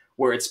this,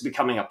 where it's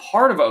becoming a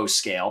part of O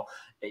scale,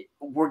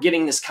 we're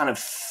getting this kind of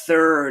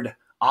third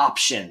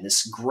option,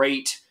 this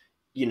great,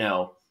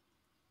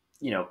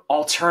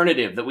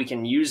 alternative that we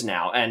can use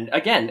now. And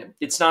again,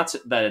 it's not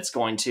that it's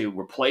going to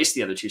replace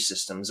the other two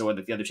systems or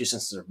that the other two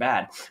systems are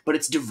bad, but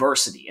it's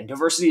diversity, and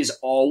diversity is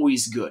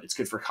always good. It's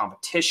good for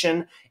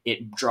competition.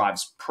 It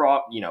drives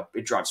product,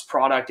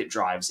 it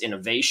drives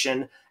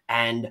innovation,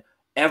 and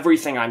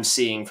everything I'm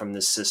seeing from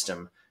this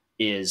system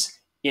is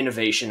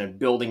innovation and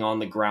building on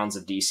the grounds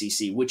of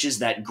DCC, which is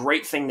that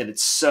great thing that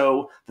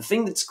the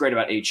thing that's great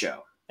about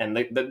HO and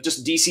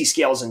just DC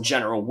scales in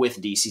general with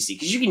DCC,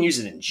 because you can use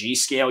it in G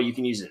scale, you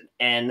can use it in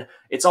N,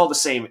 it's all the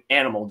same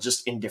animal,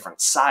 just in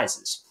different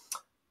sizes.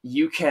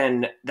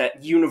 That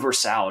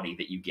universality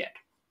that you get,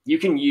 you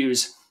can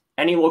use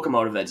any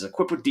locomotive that is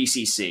equipped with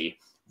DCC,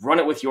 run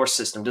it with your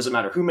system, doesn't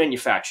matter who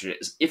manufactured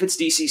it. If it's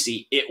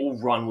DCC, it will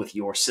run with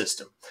your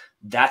system.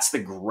 That's the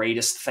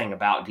greatest thing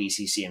about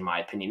DCC, in my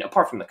opinion,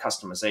 apart from the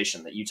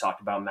customization that you talked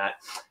about, Matt,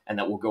 and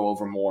that we'll go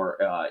over more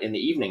in the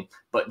evening.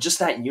 But just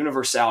that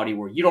universality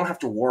where you don't have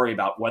to worry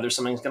about whether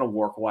something's going to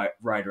work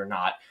right or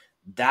not.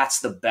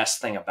 That's the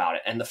best thing about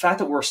it. And the fact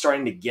that we're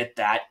starting to get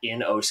that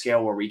in O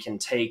scale, where we can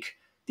take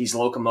these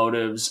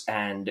locomotives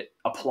and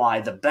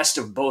apply the best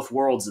of both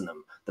worlds in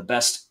them, the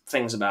best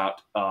things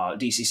about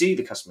DCC,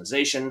 the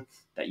customization,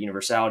 that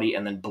universality,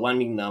 and then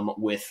blending them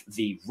with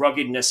the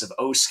ruggedness of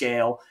O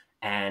scale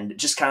and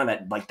just kind of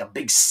that, like, the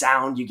big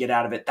sound you get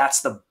out of it.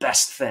 That's the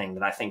best thing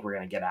that I think we're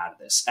going to get out of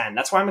this. And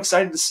that's why I'm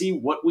excited to see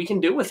what we can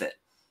do with it.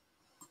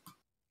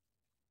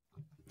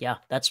 Yeah,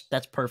 that's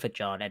perfect,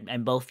 John.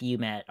 And both you,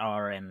 Matt,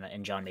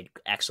 and John made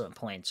excellent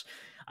points.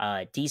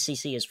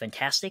 DCC is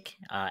fantastic.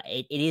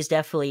 It is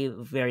definitely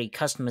very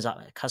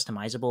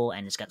customizable,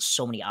 and it's got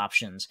so many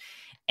options.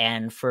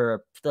 And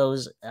for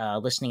those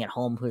listening at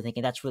home who are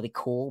thinking that's really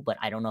cool, but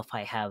I don't know if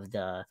I have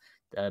the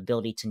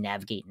ability to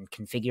navigate and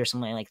configure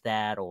something like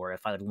that, or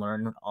if I would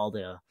learn all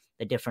the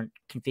different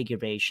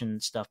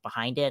configuration stuff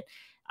behind it,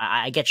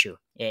 I get you.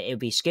 It would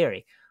be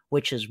scary,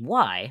 which is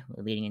why,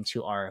 leading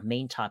into our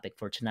main topic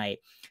for tonight,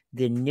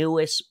 the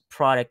newest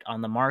product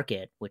on the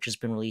market, which has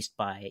been released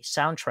by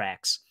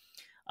Soundtracks,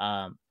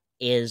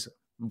 is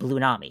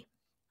Blunami.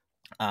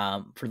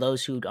 For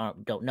those who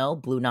don't know,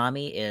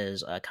 Blunami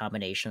is a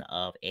combination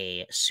of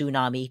a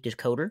Tsunami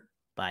decoder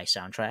by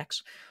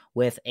Soundtracks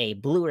with a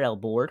Blu-ray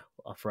board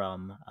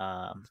from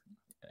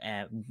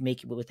has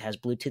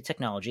Bluetooth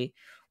technology,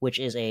 which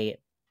is a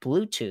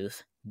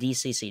Bluetooth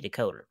DCC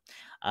decoder.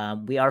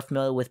 We are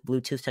familiar with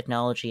Bluetooth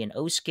technology in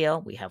O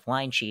scale. We have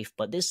Line Chief,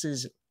 but this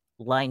is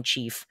Line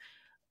Chief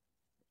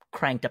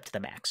cranked up to the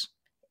max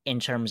in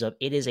terms of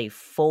it is a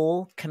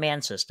full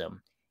command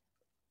system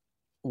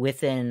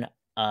within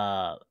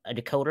a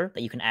decoder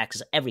that you can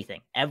access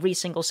everything, every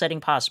single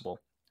setting possible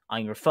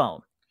on your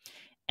phone.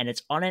 And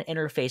it's on an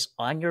interface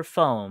on your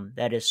phone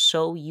that is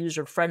so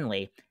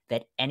user-friendly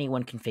that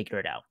anyone can figure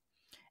it out.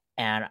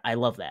 And I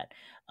love that.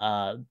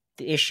 The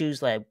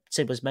issues like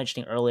Sid was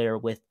mentioning earlier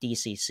with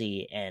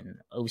DCC and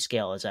O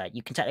scale is that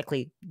you can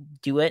technically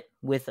do it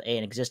with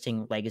an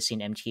existing legacy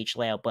and MTH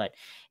layout, but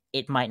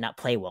it might not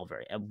play well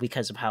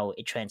because of how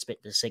it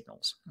transmits the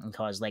signals and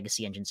cause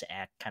legacy engines to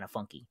act kind of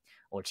funky,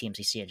 or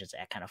TMCC engines to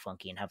act kind of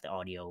funky and have the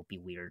audio be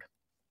weird.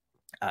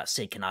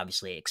 Sid can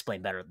obviously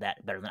explain better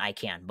than I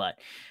can, but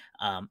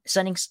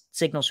sending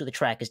signals through the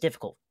track is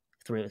difficult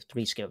through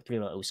 3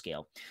 O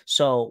scale.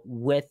 So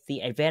with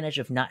the advantage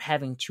of not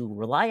having to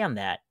rely on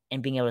that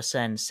and being able to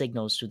send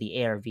signals through the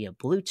air via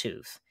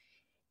Bluetooth,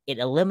 it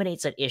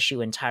eliminates that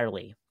issue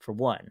entirely, for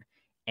one.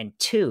 And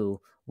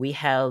two, we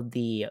have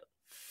the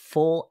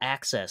full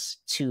access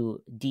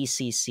to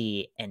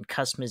DCC and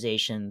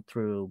customization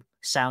through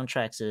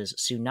Soundtracks'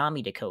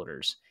 Tsunami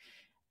decoders,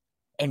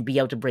 and be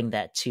able to bring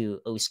that to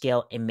O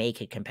scale and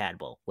make it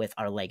compatible with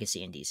our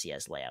legacy and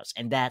DCS layouts.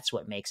 And that's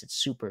what makes it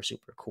super,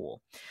 super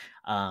cool.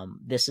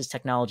 This is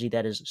technology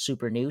that is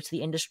super new to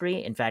the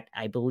industry. In fact,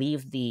 I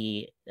believe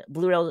the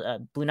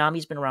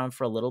Blunami's been around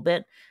for a little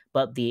bit,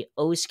 but the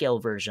O scale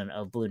version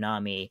of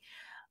Blunami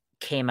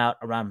came out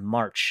around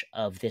March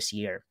of this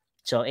year.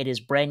 So it is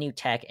brand new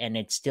tech, and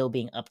it's still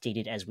being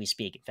updated as we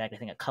speak. In fact, I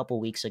think a couple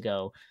weeks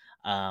ago,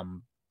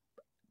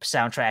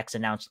 Soundtracks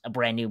announced a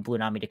brand new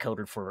Blunami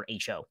decoder for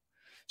HO.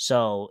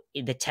 So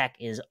the tech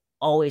is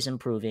always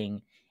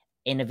improving,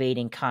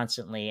 innovating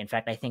constantly. In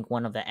fact, I think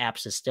one of the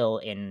apps is still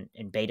in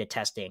beta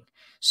testing.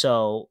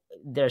 So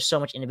there's so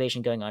much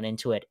innovation going on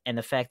into it. And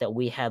the fact that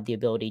we have the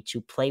ability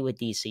to play with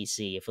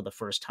DCC for the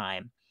first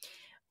time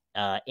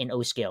in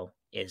O-Scale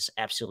is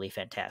absolutely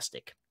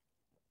fantastic.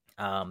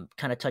 Kind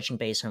of touching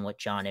base on what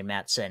John and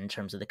Matt said in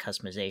terms of the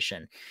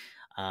customization.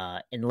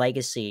 In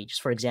Legacy,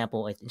 just for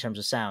example, in terms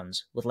of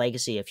sounds, with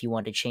Legacy, if you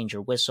want to change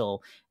your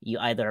whistle, you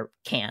either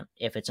can't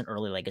if it's an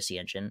early Legacy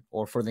engine,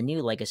 or for the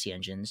new Legacy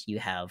engines, you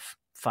have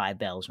 5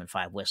 bells and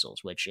 5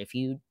 whistles, which if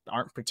you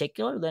aren't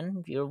particular,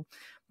 then you'll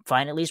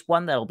find at least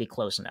one that'll be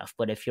close enough.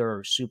 But if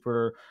you're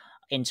super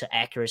into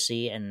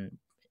accuracy and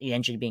the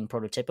engine being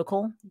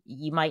prototypical,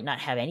 you might not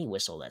have any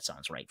whistle that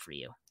sounds right for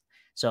you.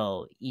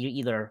 So you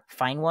either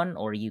find one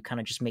or you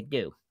kind of just make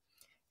do.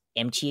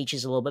 MTH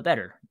is a little bit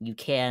better. You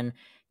can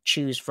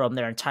choose from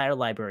their entire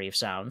library of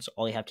sounds.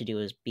 All you have to do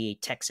is be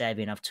tech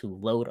savvy enough to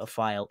load a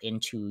file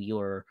into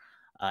your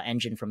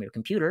engine from your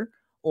computer,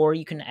 or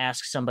you can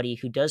ask somebody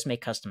who does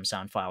make custom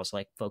sound files,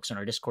 like folks in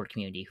our Discord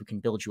community who can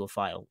build you a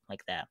file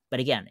like that. But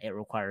again, it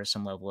requires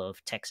some level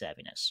of tech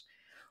savviness.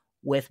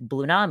 With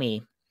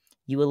Blunami,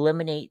 you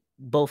eliminate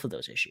both of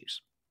those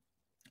issues.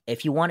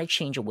 If you want to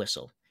change a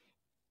whistle,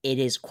 it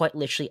is quite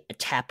literally a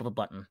tap of a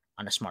button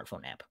on a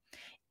smartphone app.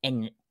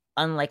 And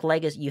unlike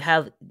Legacy, you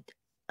have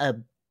a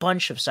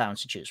bunch of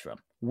sounds to choose from.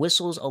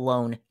 Whistles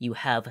alone, you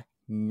have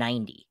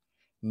 90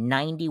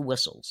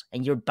 whistles,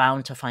 and you're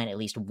bound to find at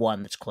least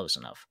one that's close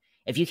enough.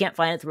 If you can't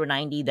find it through a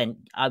 90, then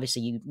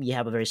obviously you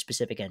have a very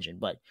specific engine,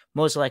 but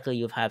most likely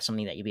you'll have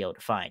something that you'll be able to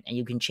find, and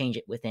you can change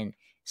it within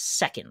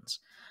seconds.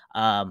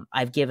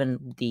 I've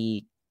given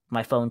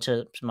my phone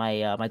to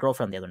my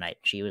girlfriend the other night.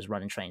 She was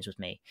running Trainz with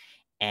me,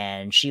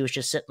 and she was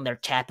just sitting there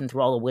tapping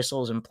through all the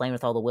whistles and playing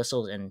with all the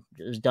whistles, and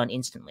it was done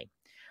instantly.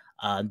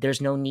 There's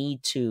no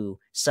need to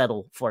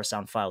settle for a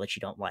sound file that you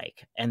don't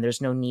like. And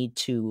there's no need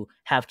to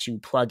have to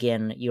plug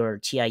in your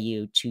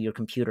TIU to your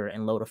computer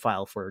and load a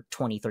file for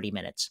 20, 30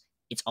 minutes.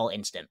 It's all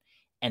instant.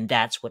 And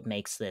that's what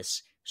makes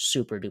this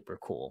super duper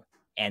cool.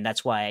 And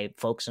that's why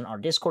folks in our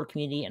Discord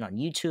community and on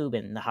YouTube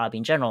and the hobby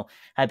in general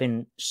have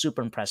been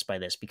super impressed by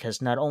this,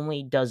 because not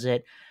only does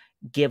it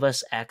give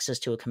us access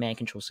to a command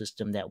control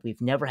system that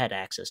we've never had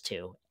access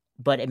to,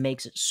 but it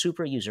makes it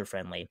super user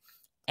friendly.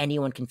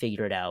 Anyone can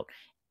figure it out.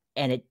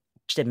 And it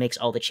makes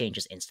all the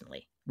changes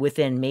instantly.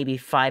 Within maybe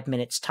 5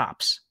 minutes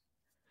tops,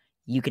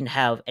 you can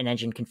have an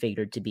engine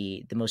configured to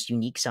be the most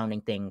unique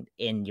sounding thing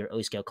in your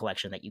O-Scale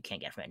collection that you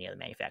can't get from any other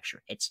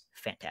manufacturer. It's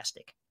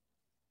fantastic.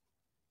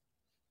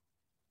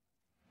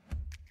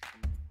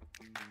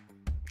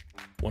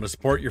 Want to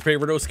support your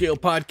favorite O-Scale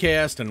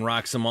podcast and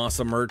rock some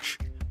awesome merch?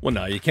 Well,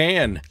 now you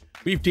can.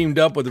 We've teamed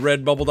up with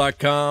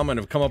Redbubble.com and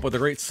have come up with a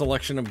great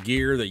selection of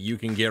gear that you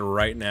can get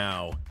right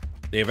now.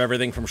 They have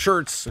everything from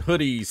shirts,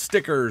 hoodies,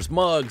 stickers,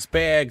 mugs,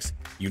 bags,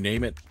 you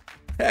name it.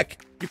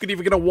 Heck, you could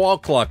even get a wall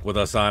clock with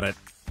us on it.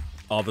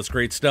 All this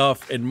great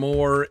stuff and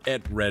more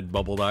at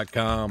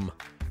redbubble.com.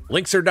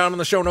 Links are down in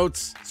the show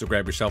notes, so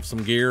grab yourself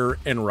some gear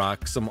and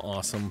rock some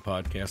awesome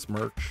podcast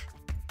merch.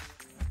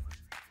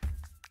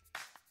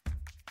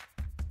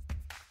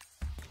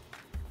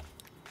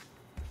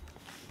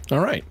 All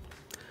right.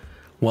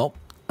 Well,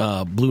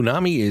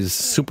 Blunami is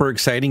super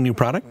exciting new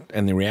product,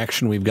 and the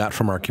reaction we've got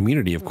from our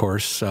community, of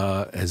course,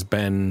 has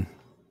been,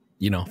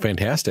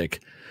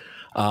 fantastic.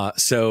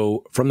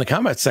 So from the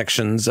comment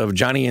sections of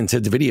Johnny and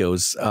Sid's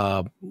videos,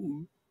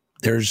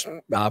 there's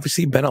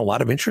obviously been a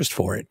lot of interest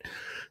for it.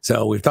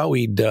 So we thought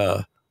we'd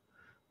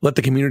let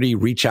the community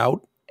reach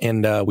out,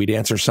 and we'd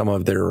answer some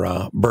of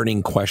their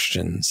burning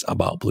questions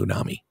about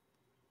Blunami.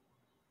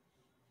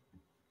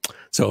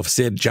 So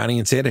if Johnny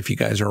and Sid, if you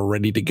guys are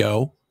ready to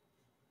go.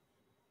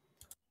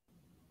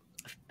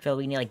 I feel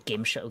we need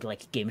game show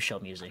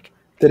music.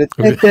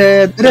 Honestly.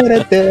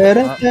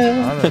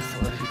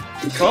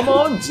 Come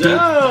on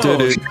down.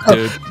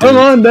 Come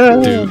on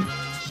down.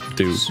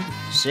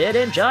 Sid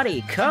and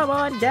Johnny, come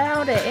on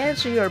down to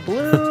answer your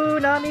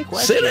Blunami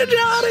questions. Sid and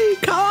Johnny,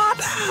 come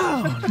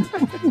on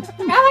down.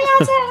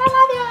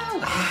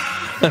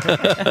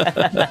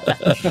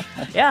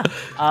 Yeah.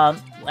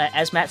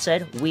 As Matt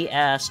said, we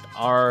asked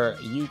our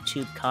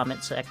YouTube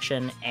comment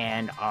section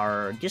and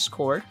our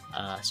Discord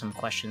some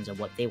questions of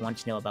what they want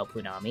to know about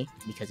Blunami,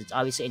 because it's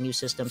obviously a new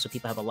system, so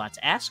people have a lot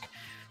to ask.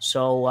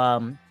 So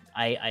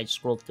I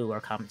scrolled through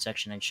our comment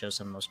section and showed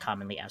some of the most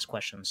commonly asked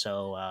questions.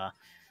 So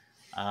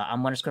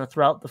I'm just going to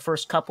throw out the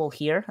first couple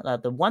here.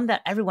 The one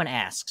that everyone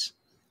asks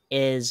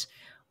is,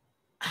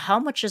 how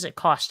much does it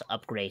cost to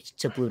upgrade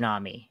to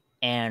Blunami?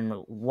 And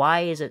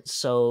why is it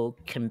so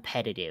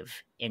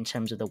competitive in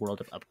terms of the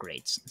world of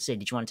upgrades? Sid,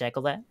 did you want to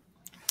tackle that?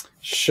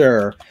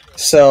 Sure.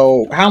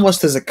 So how much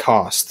does it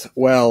cost?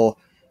 Well,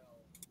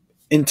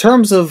 in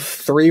terms of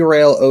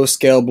 3-rail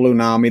O-Scale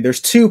Blunami,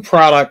 there's 2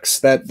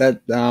 products that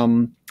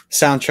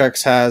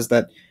Soundtracks has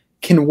that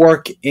can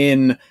work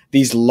in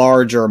these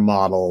larger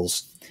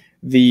models.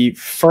 The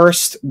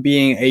first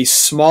being a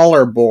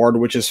smaller board,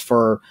 which is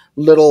for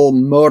little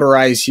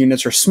motorized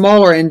units or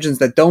smaller engines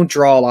that don't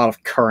draw a lot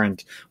of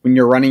current. When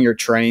you're running your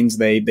trains,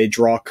 they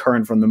draw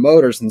current from the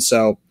motors, and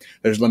so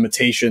there's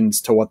limitations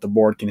to what the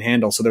board can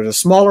handle. So there's a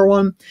smaller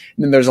one,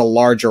 and then there's a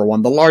larger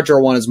one. The larger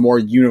one is more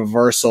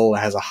universal. It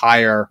has a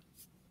higher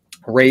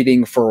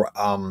rating for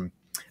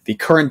the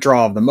current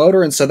draw of the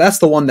motor, and so that's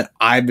the one that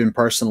I've been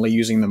personally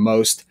using the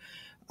most.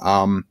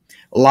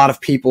 A lot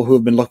of people who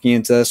have been looking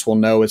into this will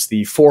know it's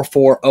the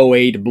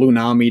 4408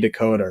 Blunami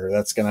decoder.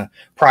 That's going to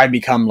probably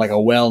become like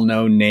a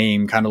well-known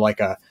name, kind of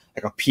like a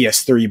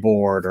PS3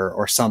 board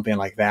or something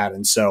like that.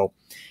 And so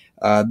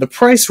the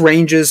price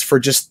ranges for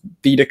just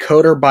the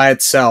decoder by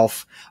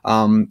itself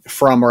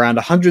from around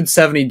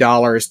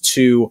 $170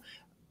 to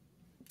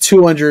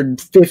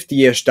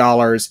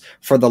 $250-ish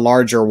for the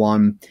larger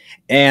one.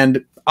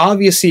 And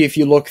obviously, if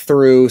you look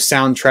through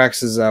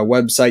Soundtrax's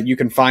website, you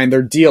can find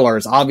their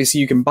dealers.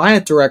 Obviously, you can buy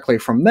it directly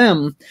from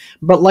them,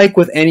 but like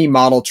with any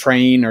model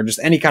train or just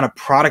any kind of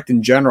product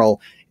in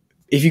general,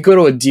 if you go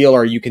to a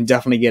dealer, you can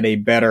definitely get a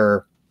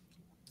better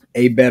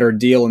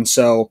deal. And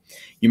so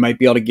you might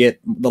be able to get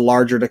the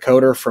larger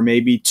decoder for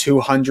maybe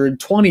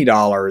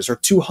 $220 or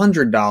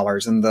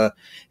 $200,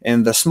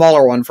 and the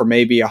smaller one for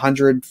maybe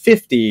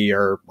 $150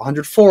 or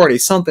 $140,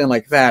 something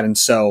like that. And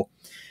so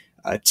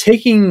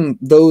taking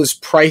those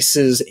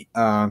prices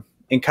and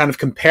kind of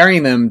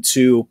comparing them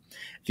to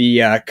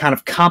the kind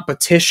of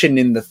competition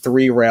in the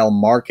 3-rail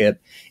market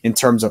in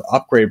terms of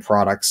upgrade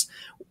products,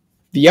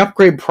 the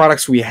upgrade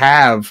products we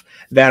have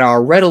that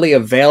are readily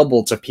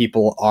available to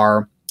people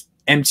are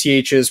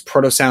MTH's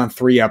ProtoSound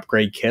 3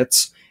 upgrade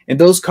kits, and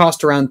those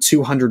cost around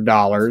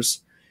 $200.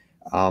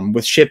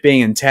 With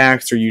shipping and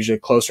tax, they're usually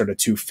closer to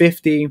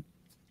 $250.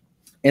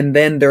 And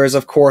then there is,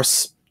 of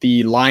course,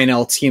 the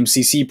Lionel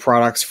TMCC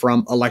products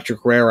from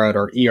Electric Railroad,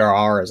 or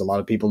ERR, as a lot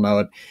of people know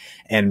it.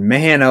 And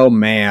man, oh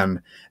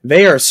man,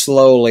 they are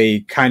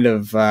slowly kind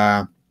of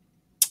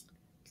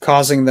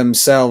causing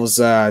themselves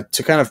to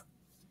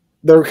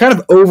they're kind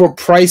of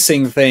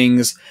overpricing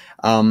things,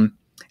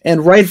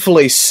 and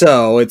rightfully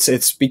so.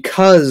 It's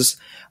because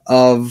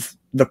of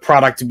the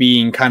product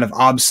being kind of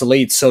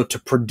obsolete. So to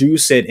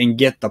produce it and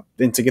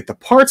to get the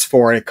parts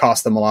for it, it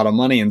costs them a lot of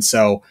money. And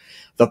so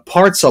the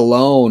parts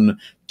alone,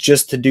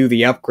 just to do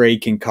the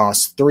upgrade, can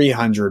cost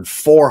 $300,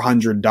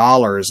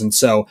 $400. And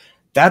so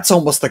that's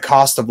almost the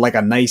cost of like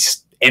a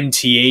nice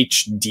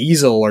MTH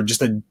diesel or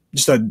just an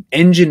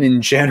engine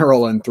in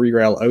general in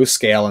 3-rail O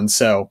scale. And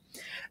so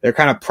they're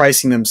kind of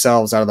pricing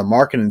themselves out of the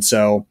market. And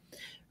so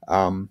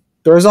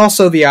there's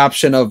also the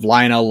option of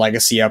Lionel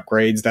Legacy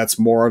upgrades. That's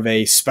more of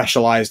a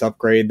specialized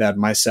upgrade that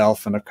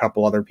myself and a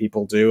couple other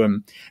people do.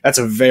 And that's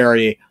a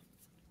very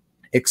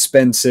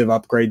expensive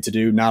upgrade to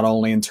do, not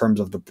only in terms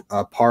of the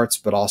parts,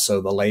 but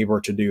also the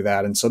labor to do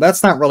that. And so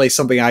that's not really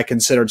something I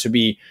consider to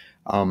be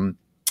kind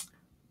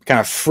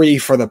of free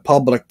for the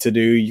public to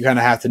do. You kind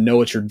of have to know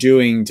what you're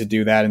doing to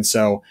do that. And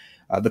so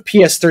the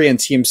PS3 and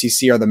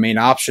TMCC are the main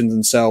options.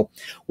 And so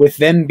with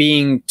them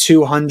being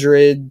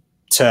 $200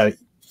 to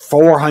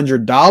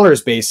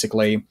 $400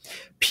 basically,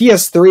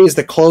 PS3 is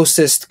the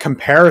closest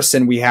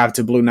comparison we have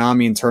to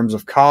Blunami in terms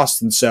of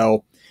cost. And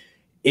so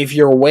if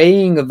you're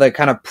weighing the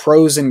kind of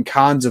pros and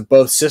cons of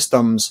both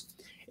systems,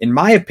 in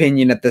my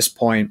opinion at this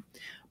point,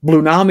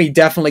 Blunami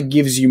definitely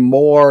gives you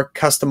more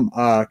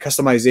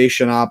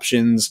customization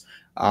options,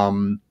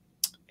 and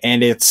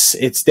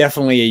it's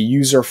definitely a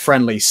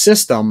user-friendly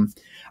system.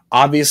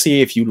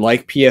 Obviously, if you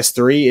like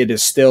PS3, it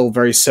is still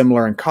very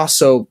similar in cost,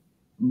 so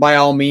by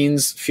all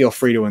means, feel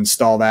free to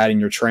install that in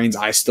your trains.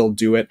 I still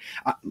do it.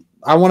 I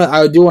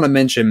do want to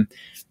mention,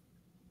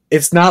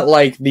 it's not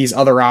like these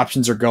other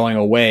options are going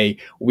away.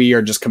 We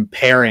are just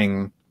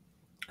comparing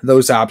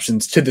those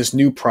options to this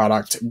new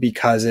product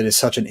because it is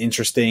such an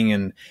interesting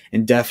and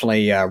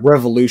definitely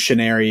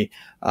revolutionary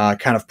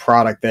kind of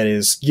product that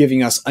is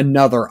giving us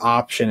another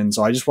option. And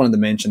so I just wanted to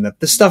mention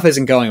that this stuff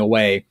isn't going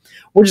away.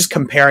 We're just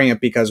comparing it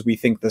because we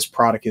think this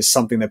product is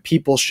something that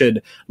people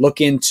should look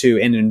into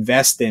and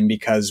invest in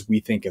because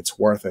we think it's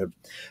worth it.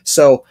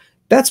 So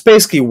that's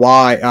basically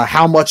why,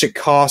 how much it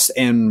costs,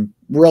 and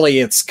really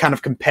its kind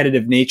of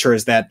competitive nature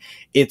is that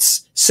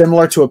it's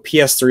similar to a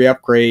PS3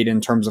 upgrade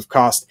in terms of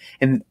cost,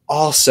 and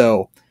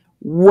also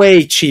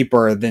way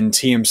cheaper than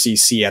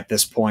TMCC at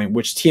this point,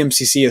 which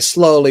TMCC is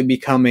slowly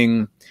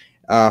becoming,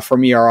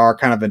 from ERR,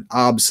 kind of an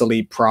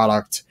obsolete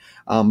product.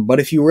 But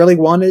if you really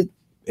want it,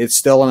 it's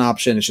still an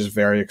option. It's just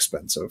very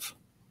expensive.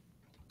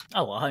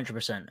 Oh,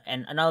 100%.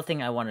 And another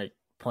thing I want to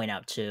point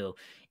out too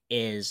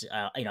is,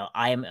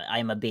 I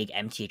am a big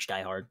MTH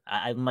diehard.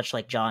 I much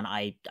like John,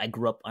 I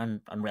grew up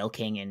on Rail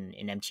King and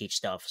MTH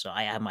stuff, so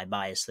I have my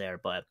bias there.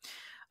 But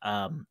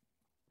part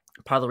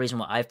of the reason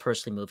why I've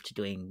personally moved to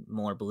doing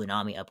more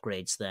Blunami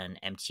upgrades than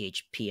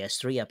MTH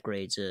PS3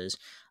 upgrades is,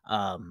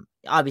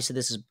 obviously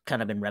this has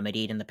kind of been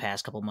remedied in the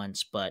past couple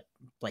months, but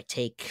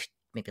take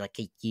maybe like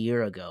a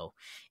year ago,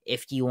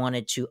 if you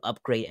wanted to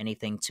upgrade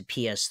anything to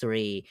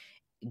PS3,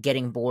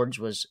 getting boards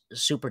was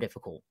super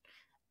difficult.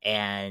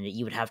 and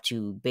you would have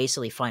to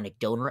basically find a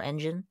donor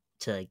engine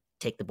to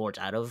take the boards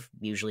out of.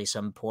 Usually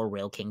some poor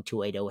Rail King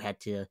 280 had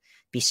to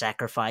be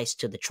sacrificed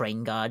to the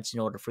train gods in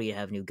order for you to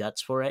have new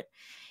guts for it.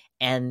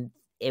 And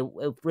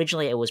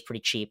originally it was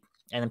pretty cheap,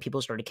 and then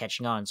people started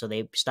catching on, so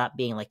they stopped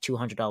being like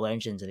 $200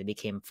 engines and they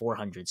became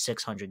 $400,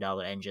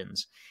 $600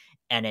 engines,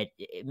 and it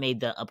made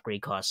the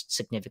upgrade cost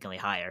significantly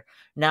higher.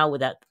 Now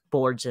with that,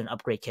 boards and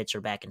upgrade kits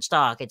are back in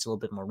stock, it's a little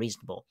bit more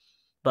reasonable.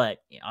 But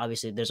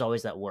obviously there's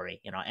always that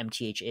worry.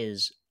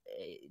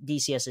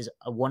 DCS is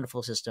a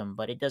wonderful system,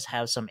 but it does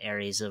have some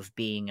areas of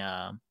being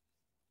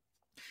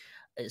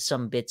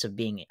some bits of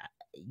being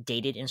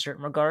dated in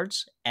certain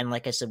regards. And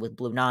like I said, with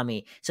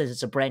Blunami, since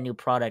it's a brand new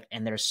product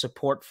and there's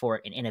support for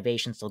it and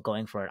innovation still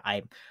going for it,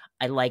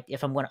 I like,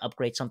 if I'm going to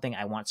upgrade something,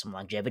 I want some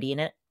longevity in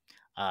it.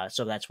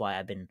 So that's why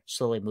I've been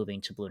slowly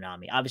moving to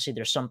Blunami. Obviously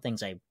there's some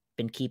things I've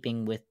been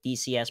keeping with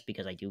DCS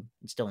because I do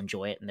still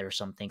enjoy it, and there are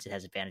some things it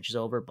has advantages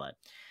over, but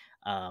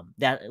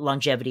that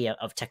longevity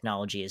of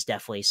technology is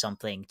definitely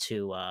something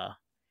to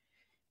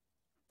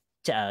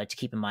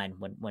keep in mind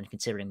when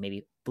considering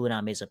maybe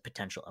Blunami as a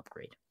potential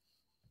upgrade.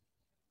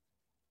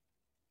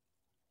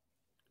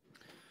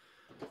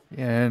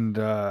 Yeah, and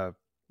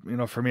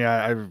for me,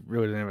 I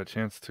really didn't have a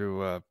chance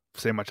to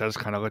say much. I just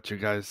kind of let you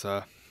guys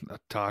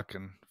talk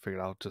and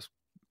figured I'll just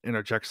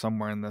interject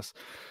somewhere in this.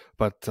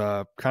 But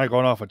kind of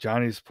going off of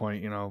Johnny's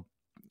point,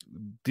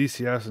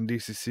 DCS and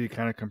DCC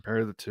kind of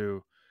compare the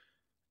two.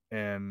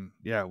 And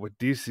yeah, with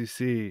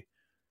DCC,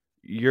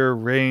 your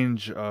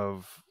range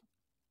of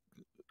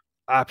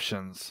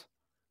options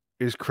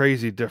is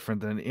crazy different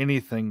than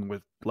anything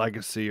with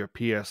Legacy or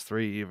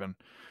PS3 even.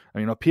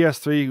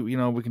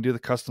 PS3, we can do the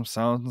custom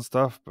sounds and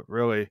stuff, but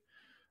really,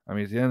 at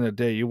the end of the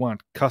day, you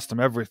want custom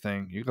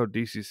everything, you go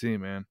DCC,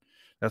 man.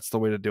 That's the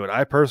way to do it.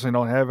 I personally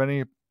don't have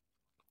any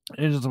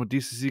engines with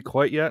DCC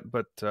quite yet,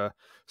 but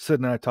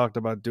Sid and I talked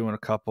about doing a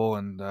couple,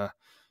 and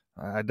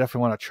I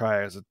definitely want to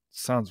try it, as it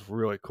sounds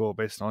really cool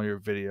based on all your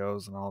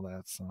videos and all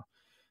that. So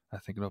I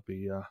think it'll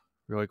be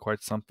really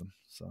quite something.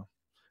 So,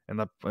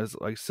 and as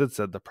like Sid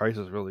said, the price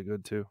is really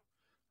good too,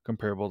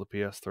 comparable to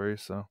PS3.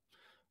 So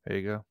there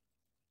you go.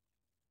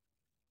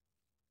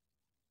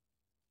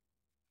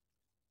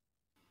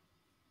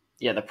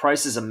 Yeah, the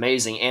price is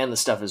amazing, and the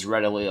stuff is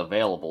readily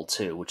available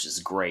too, which is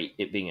great,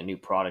 it being a new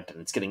product, and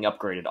it's getting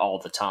upgraded all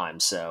the time,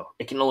 so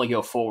it can only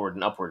go forward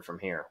and upward from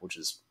here, which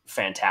is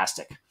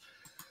fantastic.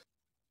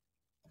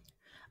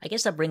 I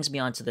guess that brings me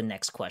on to the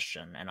next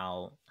question, and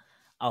I'll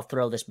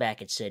throw this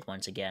back at Sid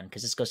once again,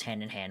 because this goes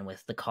hand in hand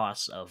with the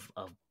costs of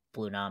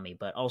Blunami,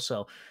 but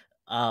also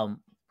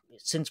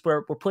since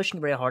we're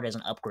pushing very hard as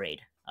an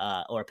upgrade,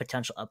 or a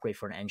potential upgrade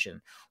for an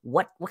engine,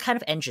 what kind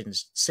of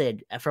engines,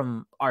 Sid,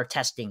 from our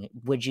testing,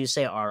 would you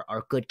say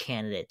are good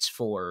candidates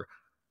for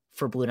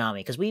Blunami?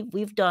 Because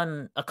we've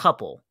done a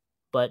couple,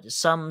 but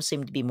some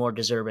seem to be more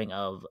deserving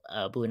of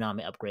a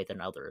Blunami upgrade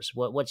than others.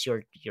 What's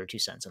your 2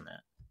 cents on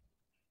that?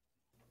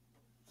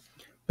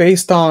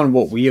 Based on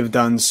what we have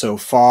done so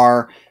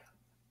far,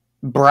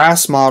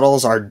 brass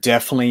models are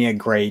definitely a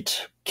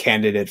great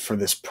candidate for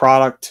this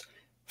product.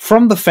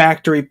 From the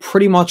factory,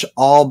 pretty much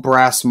all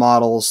brass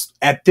models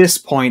at this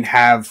point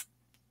have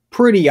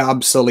pretty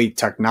obsolete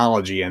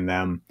technology in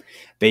them.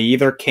 They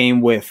either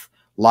came with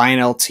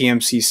Lionel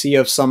TMCC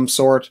of some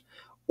sort,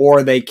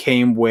 or they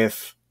came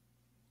with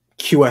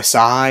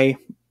QSI,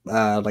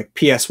 like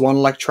PS1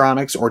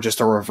 electronics, or just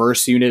a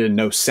reverse unit and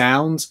no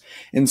sounds.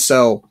 And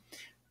so,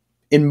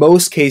 in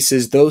most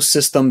cases, those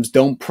systems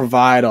don't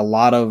provide a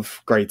lot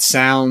of great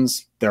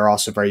sounds. They're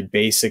also very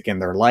basic in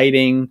their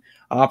lighting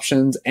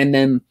options. And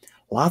then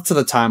lots of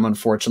the time,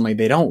 unfortunately,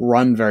 they don't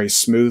run very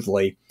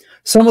smoothly.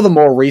 Some of the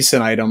more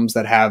recent items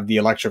that have the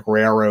Electric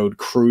Railroad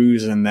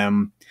crews in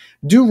them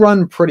do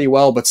run pretty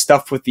well, but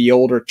stuff with the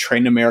older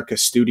Train America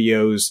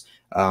Studios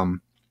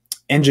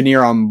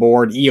engineer on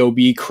board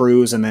EOB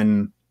crews, and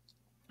then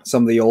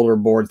some of the older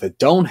boards that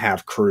don't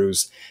have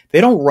crews, they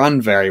don't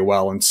run very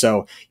well. And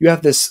so you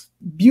have this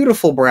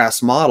beautiful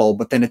brass model,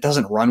 but then it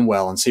doesn't run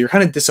well. And so you're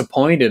kind of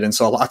disappointed. And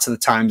so lots of the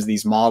times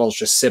these models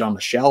just sit on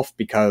the shelf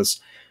because,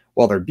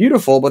 well, they're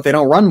beautiful, but they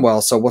don't run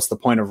well. So what's the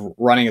point of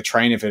running a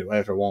train if it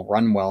won't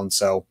run well? And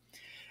so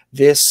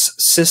this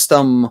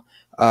system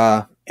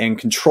and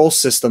control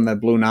system that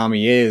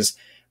Blunami is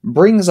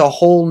brings a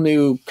whole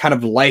new kind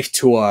of life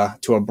to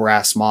a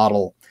brass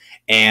model,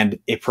 and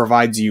it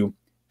provides you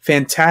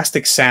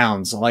fantastic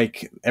sounds.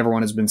 Like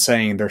everyone has been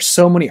saying, there's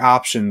so many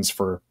options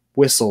for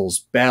whistles,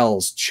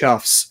 bells,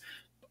 chuffs,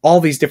 all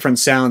these different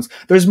sounds.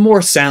 There's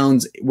more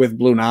sounds with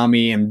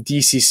Blunami and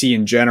DCC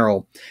in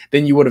general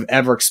than you would have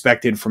ever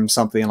expected from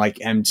something like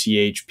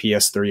MTH,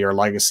 PS3, or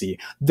Legacy.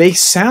 They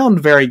sound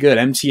very good.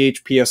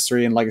 MTH,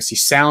 PS3, and Legacy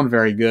sound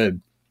very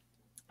good.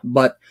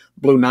 But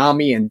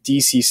Blunami and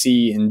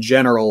DCC in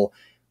general,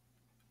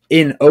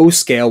 in O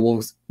scale,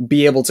 will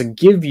be able to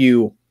give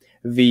you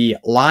the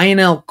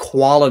Lionel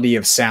quality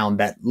of sound,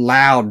 that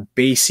loud,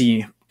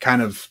 bassy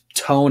kind of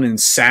tone and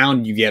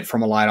sound you get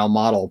from a Lionel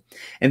model.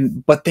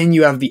 But then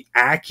you have the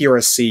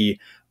accuracy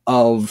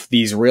of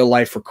these real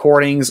life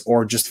recordings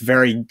or just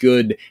very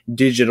good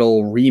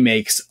digital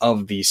remakes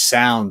of these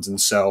sounds. And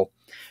so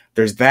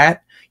there's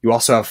that. You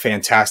also have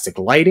fantastic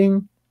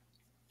lighting.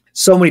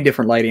 So many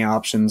different lighting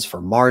options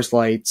for Mars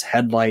lights,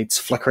 headlights,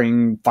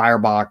 flickering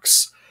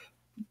firebox.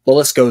 The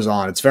list goes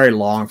on. It's very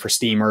long for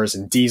steamers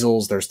and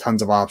diesels. There's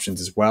tons of options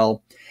as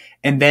well.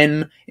 And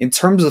then in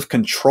terms of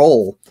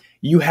control,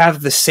 you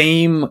have the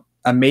same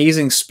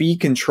amazing speed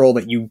control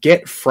that you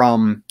get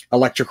from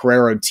Electric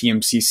Railroad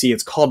TMCC.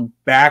 It's called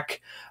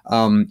back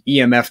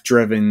EMF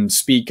driven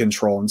speed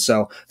control. And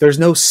so there's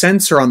no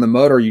sensor on the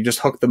motor. You just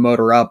hook the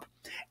motor up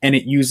and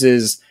it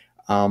uses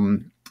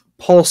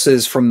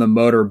pulses from the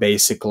motor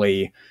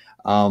basically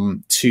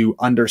to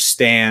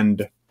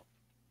understand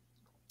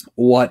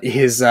what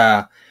is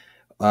going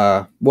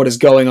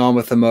on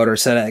with the motor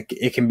so that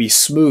it can be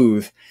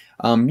smooth.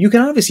 You can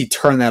obviously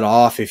turn that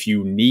off if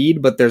you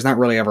need, but there's not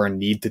really ever a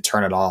need to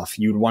turn it off.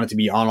 You'd want it to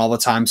be on all the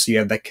time so you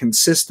have that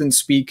consistent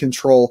speed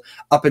control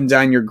up and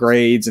down your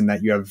grades and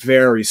that you have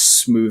very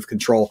smooth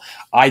control.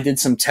 I did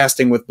some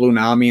testing with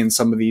Blunami and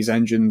some of these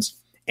engines,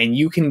 and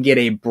you can get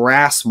a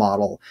brass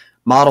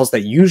models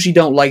that usually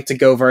don't like to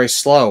go very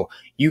slow.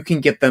 You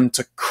can get them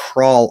to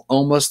crawl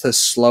almost as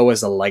slow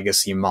as a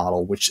legacy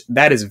model, which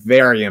that is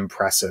very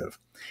impressive,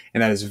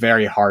 and that is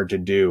very hard to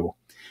do.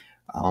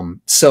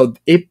 So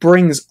it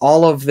brings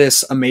all of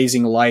this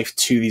amazing life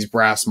to these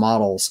brass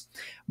models.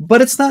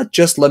 But it's not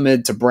just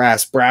limited to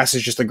brass. Brass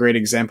is just a great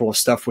example of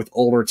stuff with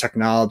older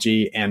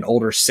technology and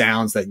older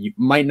sounds that you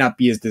might not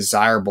be as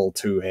desirable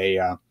to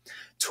a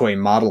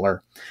modeler.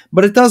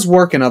 But it does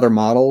work in other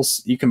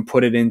models. You can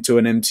put it into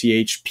an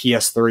MTH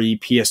PS3,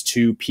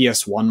 PS2,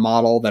 PS1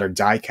 model that are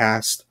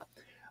die-cast.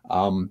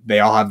 They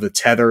all have the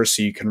tether,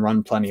 so you can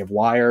run plenty of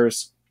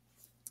wires.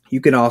 You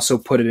can also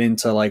put it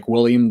into like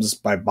Williams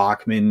by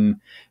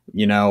Bachmann,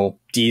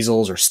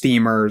 diesels or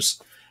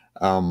steamers.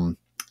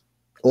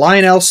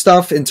 Lionel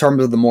stuff in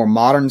terms of the more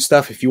modern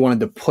stuff, if you wanted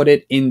to put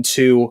it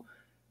into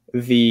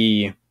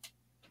the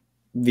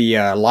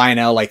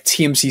Lionel, like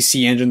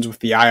TMCC engines with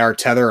the IR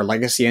tether or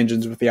legacy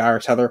engines with the IR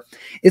tether,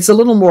 it's a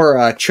little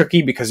more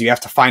tricky because you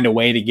have to find a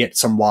way to get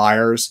some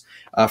wires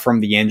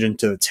from the engine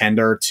to the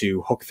tender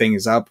to hook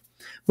things up.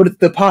 But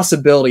the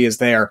possibility is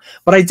there.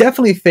 But I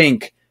definitely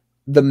think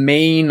the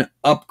main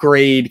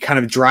upgrade kind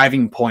of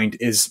driving point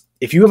is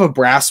if you have a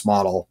brass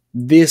model,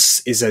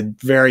 this is a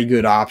very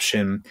good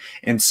option.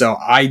 And so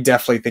I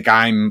definitely think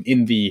I'm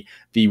in the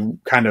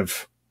kind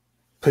of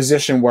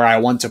position where I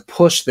want to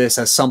push this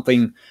as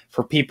something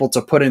for people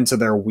to put into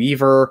their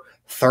Weaver,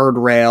 Third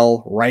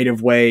Rail, Right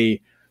of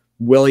Way,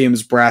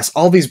 Williams Brass,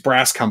 all these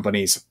brass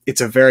companies.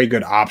 It's a very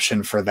good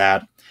option for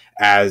that,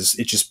 as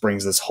it just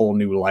brings this whole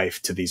new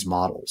life to these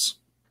models.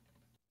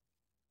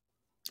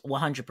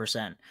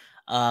 100%.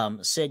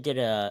 Sid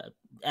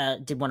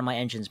did one of my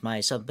engines, my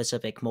Southern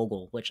Pacific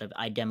Mogul, which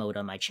I demoed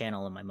on my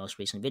channel in my most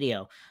recent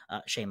video.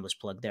 Shameless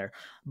plug there.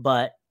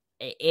 But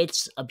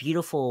it's a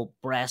beautiful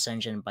brass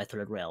engine by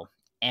Third Rail.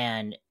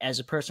 And as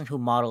a person who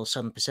models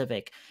Southern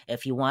Pacific,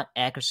 if you want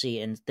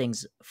accuracy and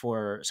things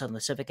for Southern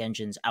Pacific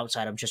engines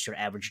outside of just your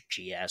average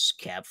GS,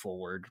 cab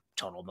forward,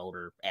 tunnel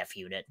motor, F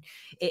unit,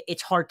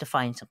 it's hard to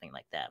find something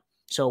like that.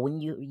 So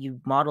when you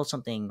model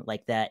something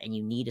like that and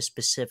you need a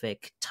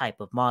specific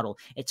type of model,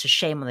 it's a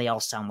shame when they all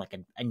sound like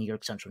a New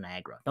York Central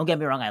Niagara. Don't get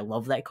me wrong, I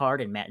love that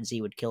card, and Matt and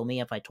Z would kill me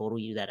if I told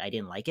you that I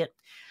didn't like it.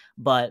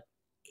 But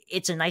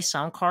it's a nice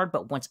sound card,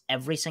 but once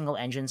every single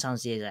engine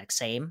sounds the exact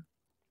same,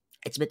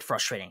 it's a bit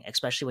frustrating,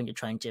 especially when you're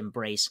trying to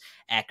embrace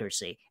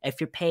accuracy.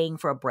 If you're paying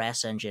for a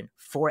brass engine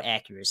for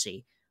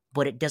accuracy,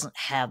 but it doesn't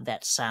have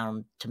that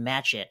sound to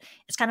match it,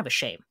 it's kind of a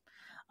shame.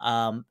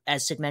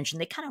 As Sid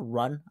mentioned, they kind of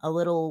run a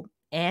little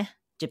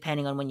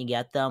depending on when you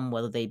get them,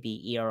 whether they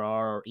be ERR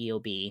or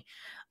EOB.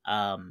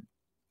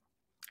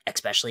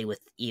 Especially with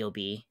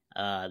EOB,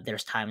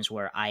 there's times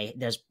where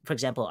for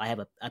example, I have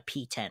a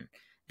P10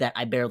 that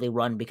I barely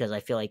run because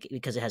I feel like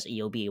because it has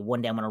EOB,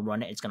 one day I'm going to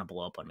run it, it's going to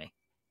blow up on me.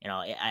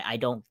 I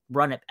don't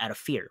run it out of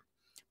fear.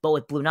 But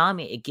with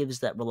Blunami, it gives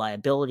that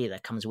reliability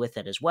that comes with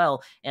it as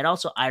well. And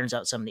also irons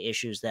out some of the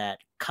issues that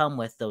come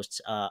with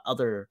those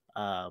other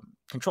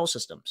control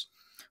systems.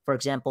 For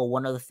example,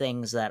 one of the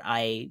things that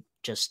I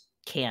just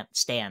can't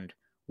stand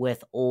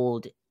with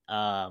old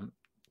Third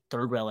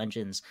Rail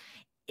engines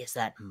is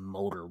that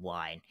motor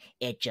whine.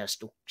 It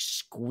just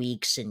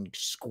squeaks and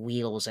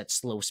squeals at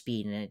slow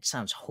speed, and it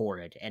sounds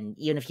horrid. And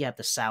even if you have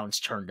the sounds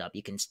turned up,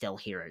 you can still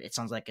hear it. It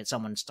sounds like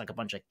someone stuck a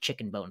bunch of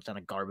chicken bones on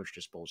a garbage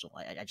disposal.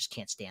 I just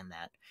can't stand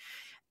that.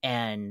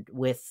 And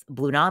with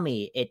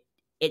Blunami, it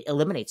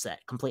eliminates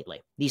that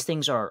completely. These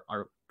things are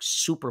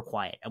super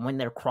quiet, and when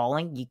they're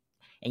crawling,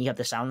 and you have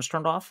the sounds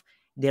turned off,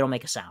 they don't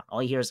make a sound.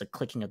 All you hear is the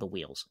clicking of the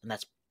wheels, and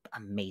that's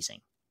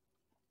amazing.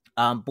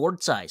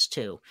 Board size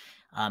too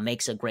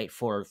makes it great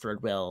for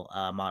Third Rail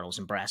models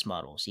and brass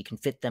models. You can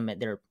fit them;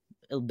 they're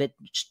a bit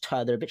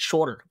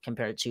shorter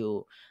compared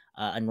to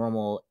a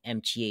normal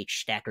MTH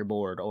stacker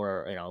board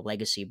or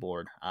legacy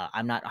board.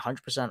 I'm not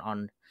 100%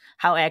 on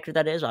how accurate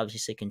that is.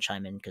 Obviously, they can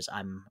chime in because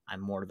I'm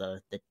more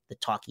the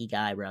talky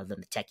guy rather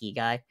than the techie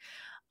guy.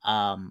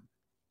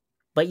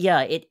 But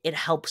yeah, it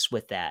helps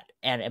with that,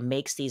 and it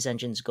makes these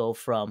engines go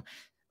from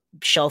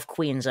shelf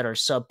queens that are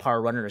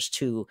subpar runners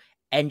to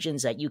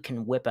engines that you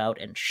can whip out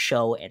and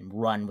show and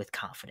run with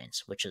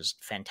confidence, which is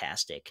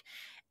fantastic.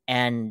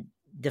 And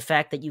the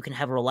fact that you can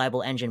have a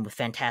reliable engine with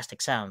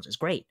fantastic sounds is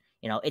great.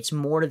 You know, it's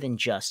more than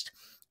just,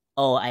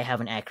 oh, I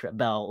have an accurate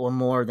bell, or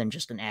more than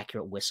just an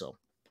accurate whistle.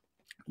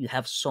 You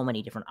have so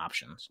many different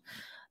options.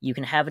 You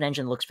can have an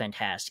engine that looks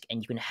fantastic,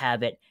 and you can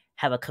have it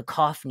have a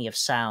cacophony of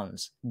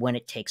sounds when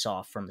it takes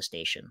off from the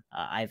station.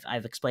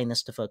 I've explained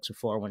this to folks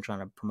before when trying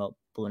to promote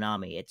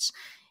Blunami. It's,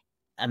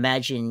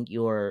 imagine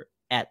you're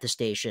at the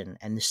station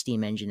and the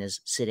steam engine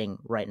is sitting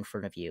right in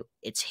front of you.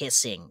 It's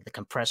hissing, the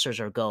compressors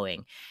are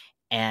going,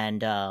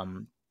 and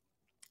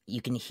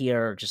you can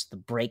hear just the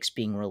brakes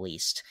being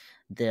released.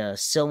 The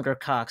cylinder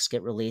cocks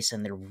get released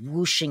and they're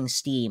whooshing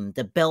steam.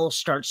 The bell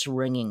starts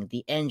ringing.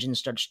 The engine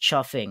starts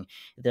chuffing.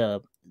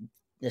 The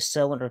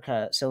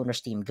cylinder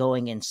steam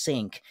going in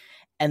sync.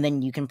 And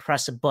then you can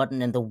press a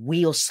button and the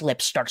wheel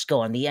slip starts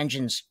going. The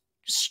engine's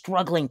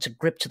struggling to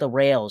grip to the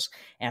rails,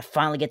 and it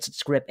finally gets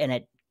its grip, and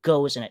it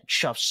goes and it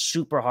chuffs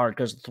super hard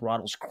because the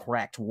throttle's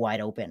cracked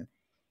wide open.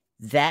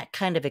 That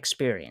kind of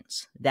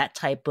experience, that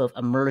type of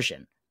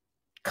immersion,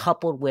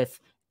 coupled with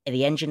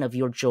the engine of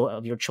your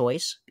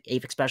choice,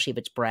 especially if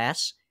it's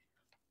brass,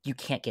 you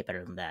can't get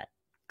better than that.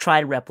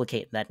 Try to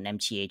replicate that in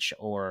MTH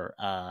or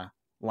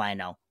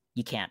Lionel.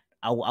 You can't.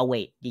 I'll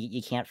wait.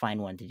 You can't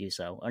find one to do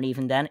so. And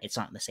even then, it's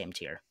not in the same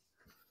tier.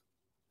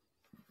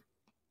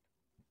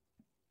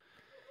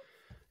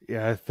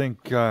 Yeah, I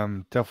think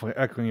definitely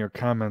echoing your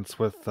comments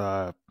with,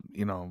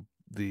 you know,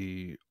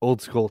 the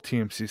old school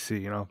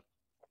TMCC, you know,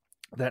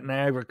 that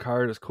Niagara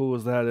card, as cool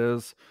as that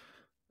is,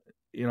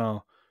 you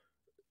know,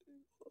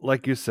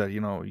 like you said, you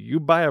know, you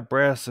buy a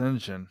brass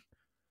engine,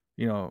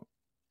 you know,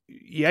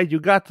 yeah, you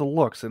got the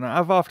looks. And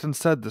I've often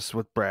said this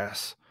with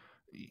brass,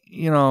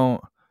 you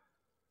know,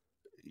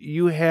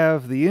 you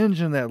have the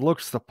engine that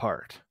looks the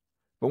part,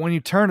 but when you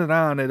turn it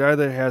on, it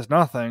either has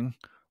nothing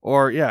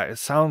or, yeah, it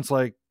sounds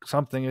like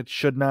something it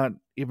should not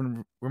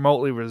even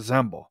remotely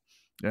resemble.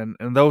 And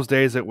in those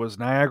days, it was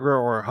Niagara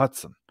or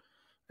Hudson.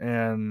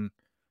 And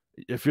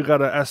if you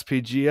got a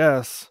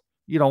SPGS,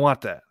 you don't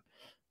want that.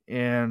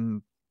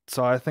 And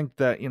so I think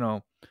that, you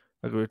know,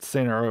 like we were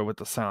saying earlier with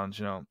the sounds,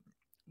 you know,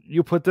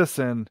 you put this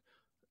in,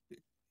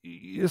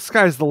 the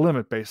sky's the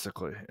limit,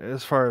 basically,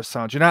 as far as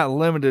sounds. You're not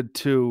limited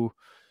to,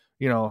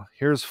 you know,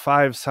 here's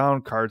 5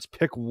 sound cards.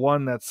 Pick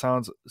one that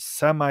sounds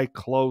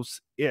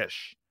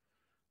semi-close-ish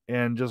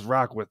and just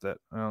rock with it.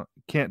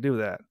 Can't do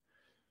that.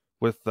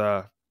 With,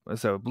 I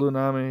said, with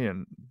Blunami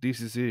and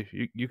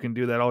DCC, you can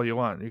do that all you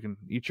want. You can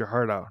eat your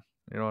heart out.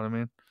 You know what I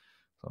mean?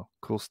 So,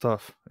 cool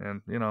stuff.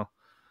 And, you know,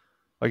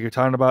 like you're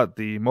talking about,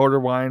 the motor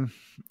whine,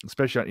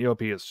 especially on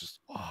EOP, is just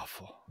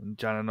awful. And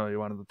John, I know you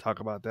wanted to talk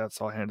about that,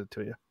 so I'll hand it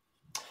to you.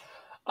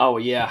 Oh,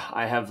 yeah.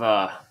 I have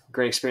a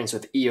great experience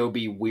with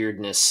EOB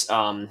weirdness.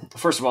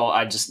 First of all,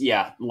 I just,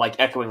 yeah, like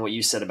echoing what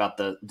you said about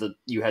the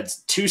you had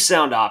 2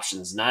 sound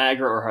options,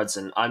 Niagara or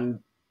Hudson.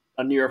 I'm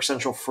a New York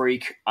Central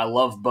freak. I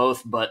love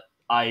both, but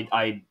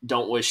I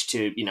don't wish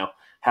to, you know,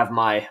 have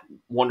my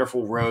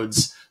wonderful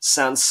roads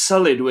sound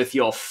sullied with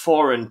your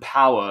foreign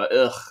power,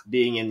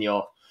 being in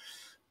your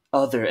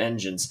other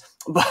engines.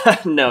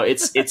 But no,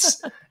 it's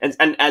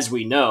and as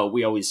we know,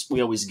 we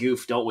always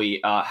goof, don't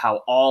we?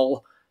 How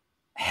all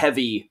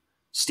heavy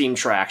steam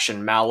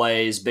traction,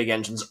 Malays, big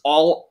engines,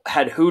 all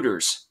had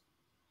hooters.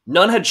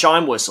 None had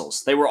chime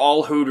whistles. They were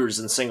all hooters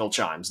and single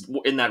chimes.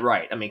 Isn't that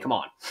right? I mean, come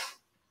on.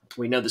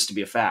 We know this to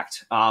be a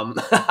fact.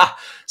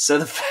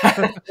 So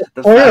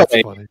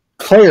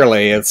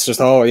clearly, it's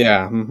just, oh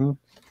yeah,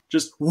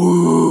 just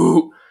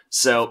woo.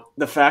 So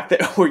the fact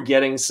that we're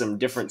getting some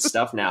different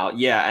stuff now,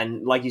 yeah,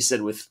 and like you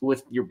said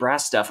with your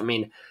brass stuff, I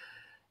mean,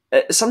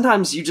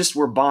 sometimes you just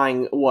were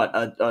buying what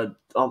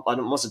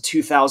almost a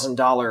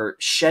 $2,000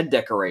 shed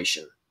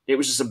decoration. It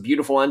was just a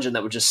beautiful engine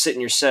that would just sit in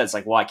your shed. It's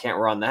like, well, I can't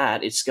run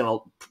that. It's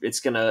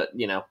gonna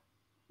you know,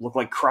 look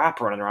like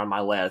crap running around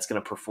my lad. It's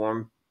gonna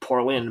perform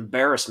poorly and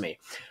embarrass me.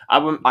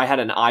 I had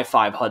an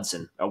i5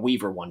 Hudson, a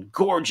Weaver one,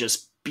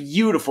 gorgeous,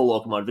 beautiful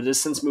locomotive. It has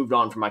since moved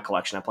on from my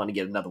collection. I plan to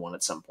get another one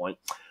at some point,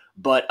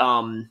 but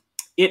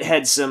it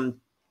had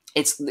some.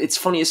 Its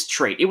funniest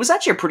trait. It was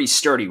actually a pretty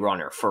sturdy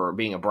runner for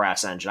being a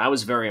brass engine. I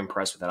was very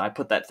impressed with it. I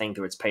put that thing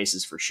through its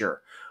paces for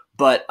sure.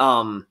 But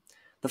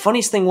the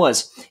funniest thing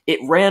was it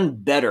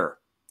ran better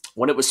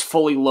when it was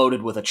fully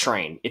loaded with a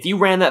train. If you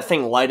ran that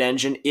thing light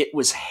engine, it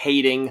was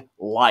hating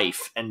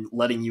life and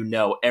letting you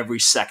know every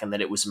second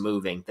that it was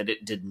moving, that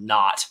it did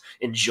not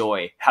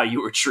enjoy how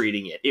you were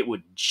treating it. It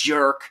would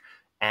jerk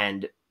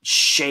and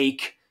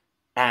shake,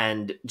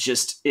 and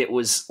just, it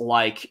was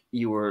like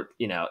you were,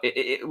 you know,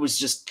 it was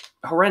just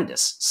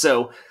horrendous.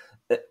 So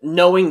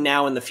knowing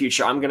now in the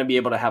future, I'm going to be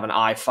able to have an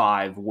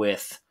i5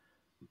 with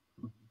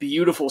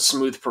beautiful,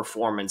 smooth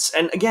performance.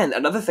 And again,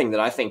 another thing that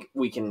I think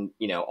we can,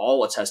 you know,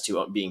 all attest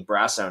to being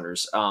brass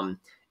owners,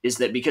 is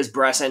that because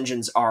brass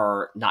engines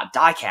are not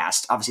die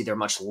cast, obviously they're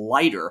much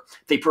lighter,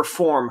 they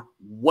perform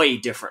way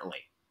differently.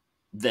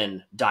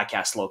 than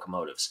die-cast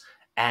locomotives.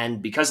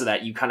 And because of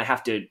that, you kind of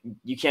have to,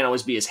 you can't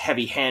always be as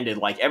heavy-handed.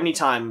 Like every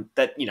time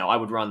that, I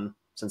would run,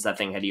 since that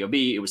thing had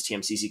EOB, it was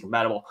TMCC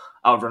compatible,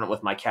 I would run it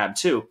with my cab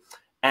too.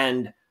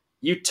 And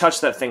you touch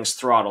that thing's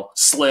throttle,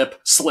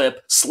 slip,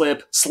 slip,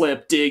 slip,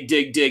 slip, dig,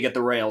 dig, dig at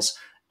the rails.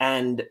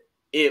 And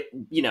it,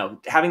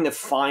 having the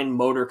fine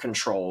motor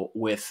control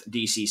with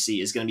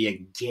DCC is going to be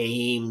a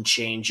game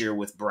changer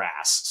with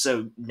brass.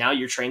 So now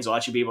your Trainz will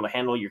actually be able to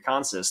handle your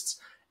consists,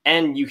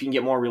 and you can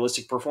get more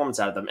realistic performance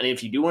out of them. And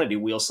if you do want to do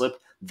wheel slip,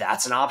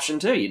 that's an option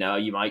too.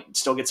 You might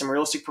still get some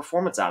realistic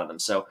performance out of them.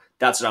 So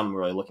that's what I'm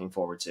really looking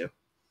forward to.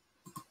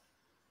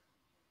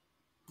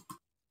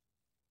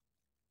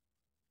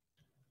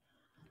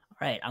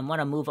 All right, I'm going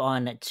to move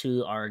on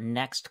to our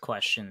next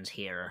questions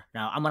here.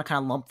 Now, I'm going to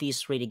kind of lump these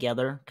three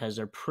together because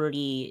they're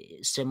pretty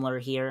similar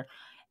here.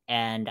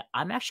 And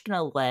I'm actually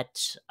going to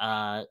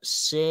let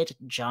Sid,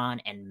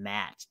 John, and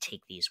Matt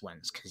take these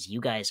ones because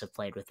you guys have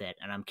played with it.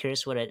 And I'm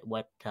curious what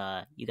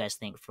you guys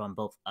think from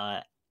both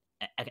an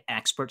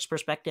expert's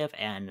perspective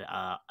and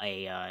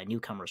a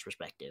newcomer's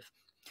perspective.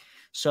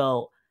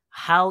 So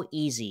how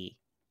easy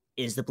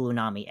is the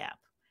Blunami app?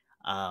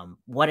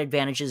 What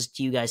advantages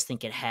do you guys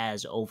think it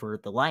has over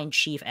the Lion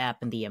Chief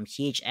app and the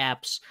MTH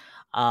apps?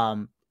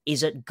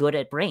 Is it good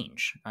at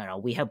range? I know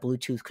we have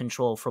Bluetooth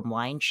control from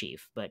Lion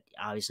Chief, but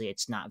obviously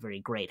it's not very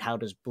great. How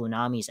does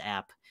Blunami's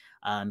app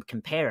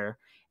compare?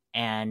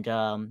 And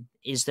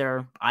is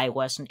there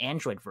iOS and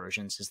Android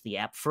versions? Is the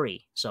app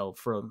free? So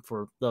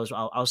for those,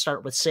 I'll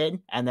start with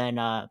Sid, and then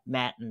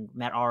Matt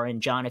R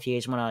and John, if you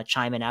guys want to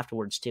chime in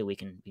afterwards too, we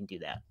can do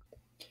that.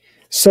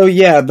 So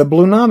yeah, the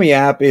Blunami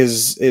app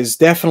is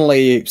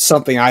definitely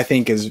something I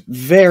think is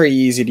very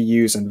easy to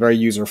use and very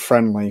user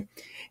friendly.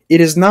 It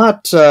is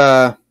not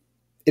clunky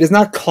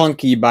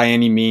by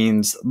any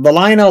means. The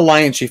Lionel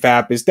Lion Chief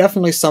app is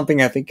definitely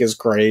something I think is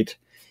great.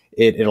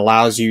 It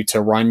allows you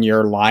to run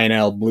your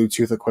Lionel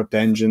Bluetooth equipped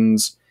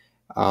engines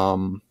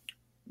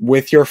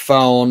with your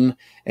phone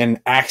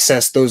and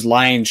access those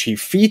Lion Chief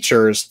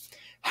features.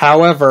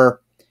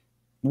 However,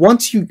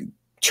 once you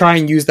try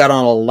and use that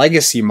on a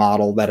legacy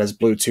model that has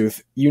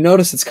Bluetooth, you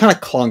notice it's kind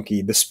of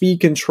clunky. The speed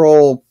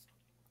control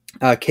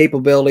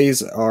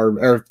capabilities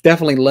are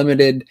definitely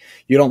limited.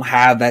 You don't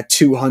have that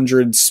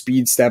 200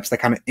 speed steps, that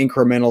kind of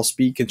incremental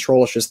speed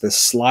control. It's just this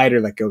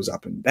slider that goes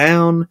up and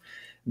down.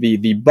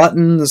 The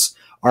buttons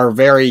are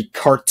very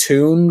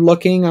cartoon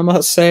looking, I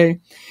must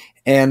say.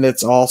 And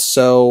it's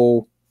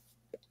also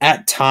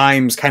at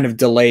times kind of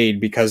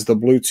delayed because the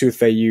Bluetooth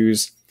they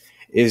use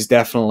is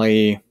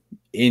definitely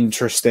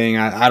interesting.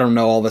 I don't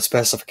know all the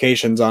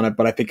specifications on it,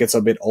 but I think it's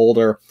a bit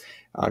older.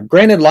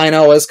 Granted,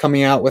 Lionel is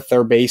coming out with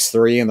their Base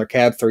 3 and their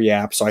Cab 3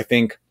 app, so I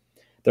think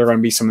there are going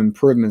to be some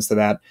improvements to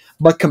that.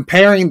 But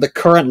comparing the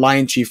current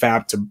Lion Chief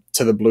app to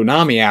the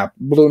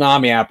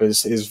Blunami app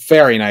is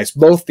very nice.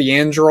 Both the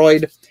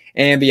Android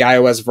and the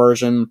iOS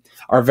version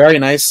are very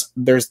nice.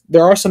 There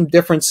are some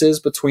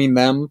differences between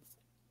them,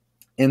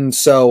 and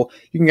so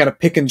you can kind of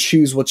pick and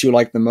choose what you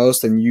like the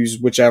most and use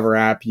whichever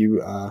app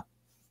you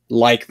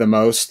like the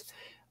most.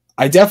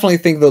 I definitely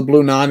think the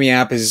Blunami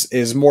app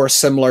is more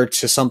similar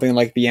to something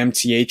like the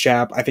MTH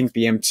app. I think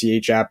the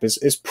MTH app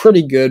is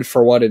pretty good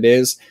for what it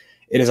is.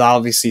 It is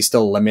obviously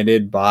still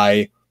limited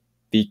by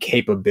the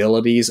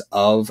capabilities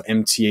of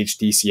MTH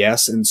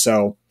DCS, and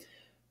so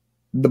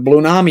the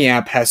Blunami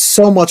app has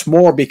so much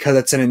more because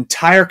it's an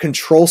entire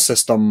control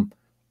system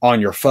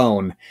on your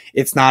phone.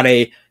 It's not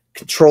a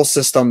control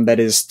system that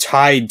is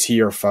tied to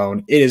your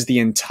phone. It is the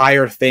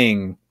entire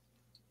thing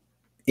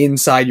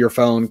inside your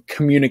phone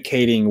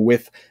communicating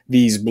with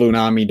these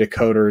Blunami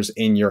decoders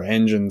in your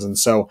engines. And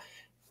so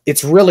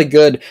it's really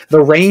good.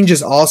 The range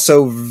is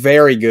also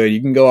very good.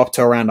 You can go up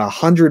to around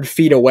 100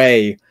 feet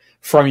away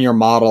from your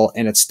model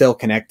and it's still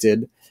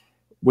connected,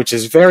 which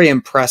is very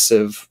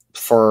impressive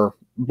for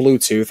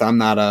Bluetooth. I'm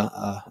not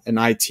an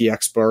IT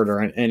expert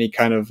or any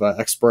kind of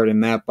expert in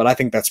that, but I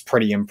think that's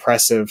pretty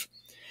impressive.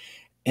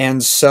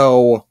 And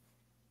so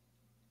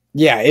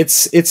yeah,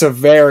 it's a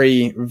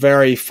very,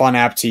 very fun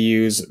app to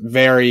use,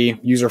 very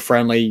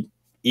user-friendly,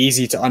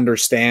 easy to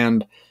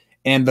understand,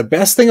 and the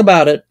best thing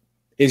about it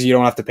is you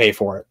don't have to pay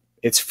for it.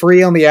 It's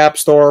free on the App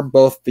Store,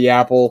 both the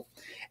Apple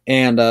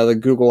and the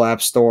Google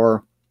App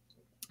Store,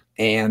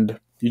 and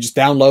you just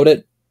download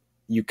it,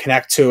 you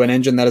connect to an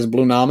engine that is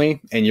Blunami,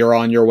 and you're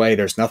on your way.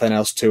 There's nothing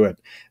else to it.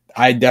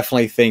 I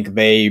definitely think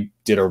they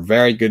did a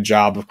very good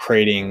job of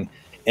creating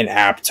an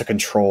app to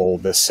control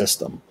this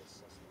system.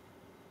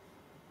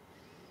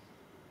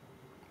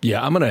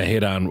 Yeah, I'm going to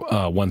hit on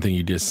one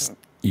thing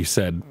you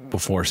said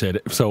before,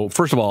 Sid. So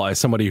first of all, as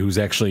somebody who's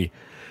actually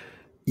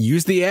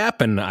used the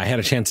app, and I had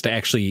a chance to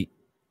actually,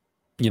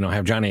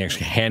 have Johnny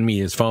actually hand me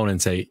his phone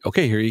and say,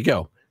 okay, here you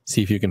go.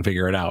 See if you can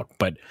figure it out.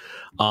 But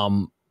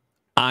on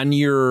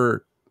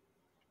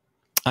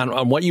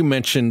what you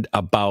mentioned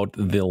about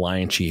the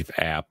Lion Chief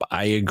app,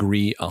 I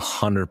agree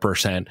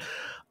 100%.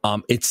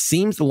 It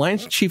seems the Lion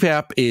Chief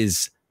app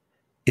is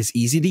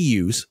easy to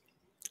use,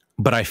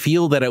 but I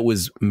feel that it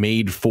was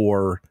made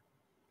for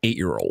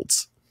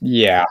 8-year-olds.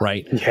 Yeah.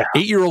 Right. Yeah.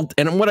 8-year-old.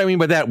 And what I mean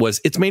by that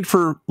was it's made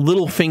for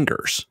little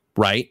fingers.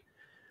 Right.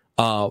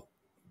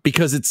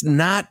 Because it's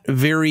not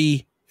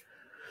very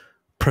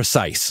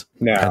precise.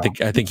 No.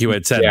 I think you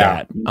had said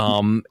that.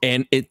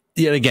 And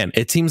again,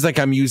 it seems like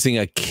I'm using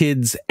a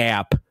kid's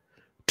app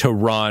to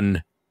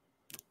run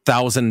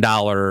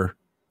 $1,000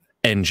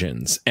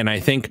 engines. And I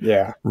think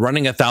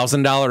running a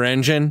 $1,000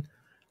 engine,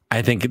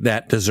 I think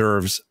that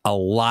deserves a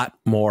lot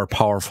more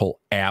powerful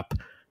app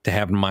to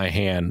have in my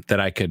hand that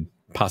I could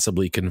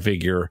possibly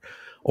configure,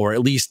 or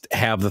at least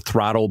have the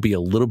throttle be a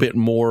little bit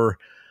more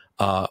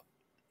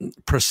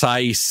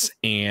precise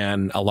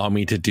and allow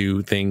me to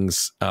do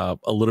things a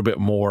little bit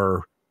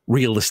more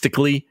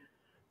realistically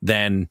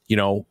than,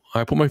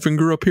 I put my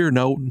finger up here.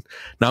 Now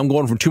I'm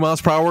going from 2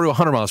 miles per hour to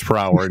 100 miles per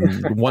hour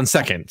in 1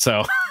 second.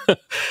 So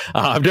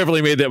I've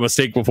definitely made that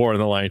mistake before in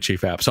the Lion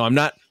Chief app. So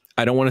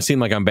I don't want to seem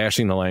like I'm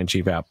bashing the Lion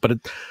Chief app, but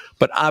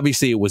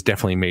obviously it was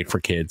definitely made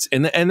for kids.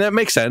 And that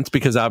makes sense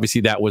because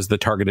obviously that was the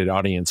targeted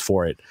audience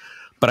for it.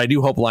 But I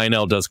do hope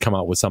Lionel does come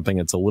out with something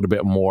that's a little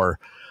bit more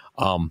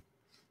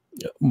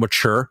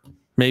mature,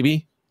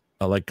 maybe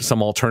like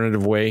some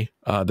alternative way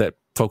that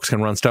folks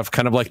can run stuff,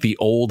 kind of like the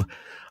old.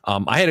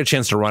 I had a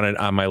chance to run it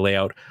on my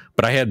layout,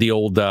 but I had the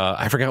old.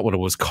 I forgot what it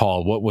was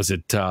called. What was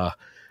it?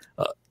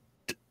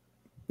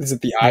 Is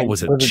it the what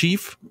was it?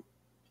 Chief?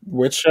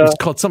 Which it was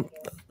called some.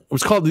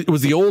 It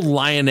was the old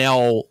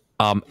Lionel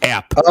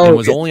app. It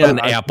was only on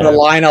Apple. The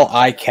Lionel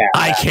iCab.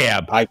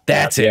 iCab.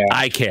 That's it.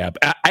 iCab.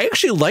 I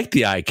actually liked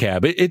the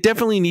iCab. It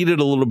definitely needed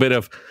a little bit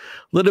of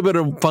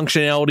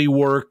functionality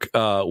work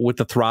with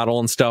the throttle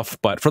and stuff,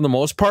 but for the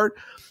most part,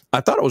 I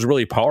thought it was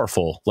really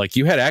powerful. Like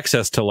you had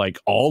access to like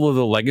all of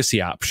the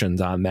legacy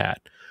options on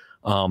that.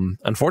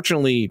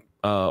 Unfortunately,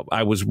 what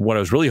I was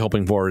really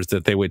hoping for is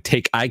that they would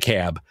take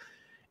iCab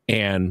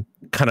and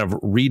kind of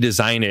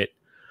redesign it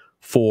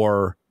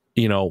for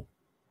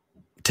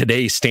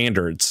today's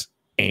standards,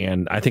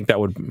 and I think that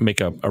would make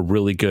a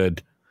really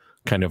good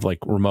kind of like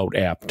remote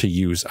app to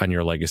use on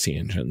your legacy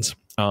engines.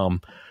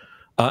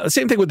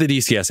 Same thing with the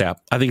DCS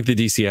app. I think the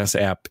DCS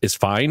app is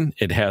fine.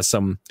 It has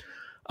some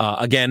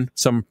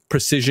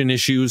precision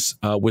issues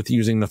with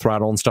using the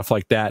throttle and stuff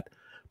like that,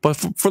 but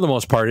for the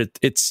most part,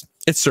 it's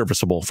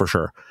serviceable for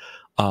sure.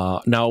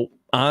 Now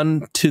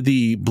on to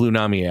the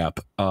Blunami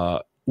app.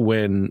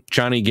 When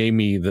Johnny gave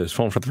me this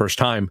phone for the first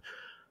time,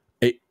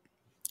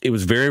 it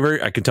was very,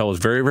 very, I could tell it was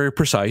very, very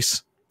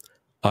precise.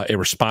 It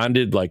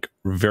responded like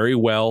very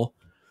well.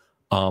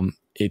 I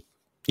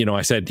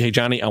said, "Hey,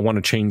 Johnny, I want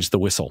to change the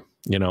whistle,"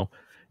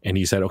 and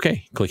he said,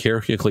 "Okay, click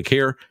here, you click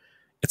here."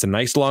 It's a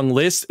nice long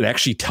list. It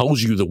actually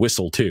tells you the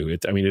whistle too.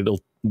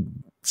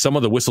 Some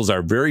of the whistles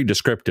are very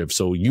descriptive.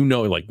 So,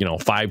 like,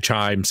 5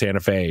 chime Santa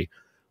Fe,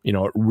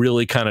 it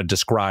really kind of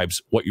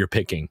describes what you're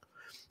picking.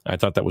 I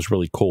thought that was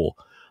really cool.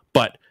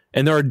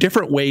 And there are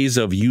different ways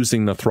of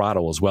using the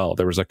throttle as well.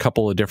 There was a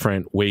couple of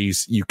different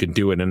ways you can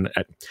do it. And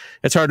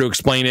it's hard to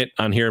explain it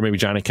on here. Maybe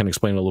Johnny can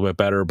explain it a little bit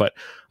better. But,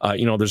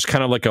 there's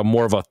kind of like a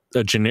more of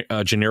a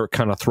generic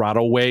kind of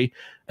throttle way.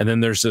 And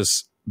then there's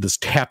this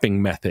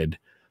tapping method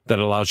that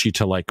allows you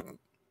to like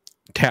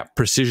tap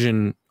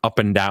precision up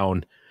and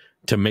down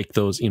to make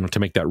those, to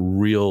make that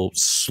real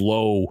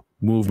slow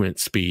movement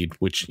speed,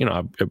 which,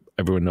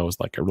 everyone knows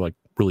like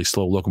really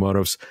slow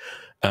locomotives.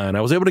 And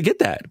I was able to get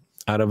that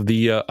out of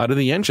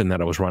the engine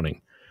that I was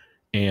running.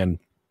 And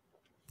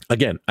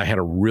again, I had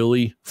a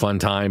really fun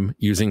time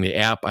using the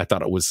app. I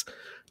thought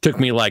took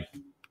me like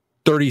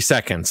 30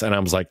 seconds and I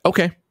was like,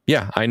 okay,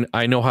 yeah,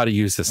 I know how to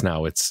use this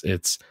now. It's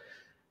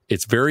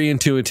very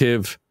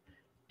intuitive,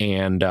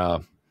 and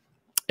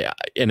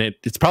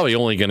it's probably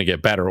only going to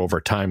get better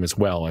over time as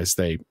well as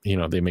they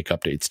make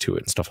updates to it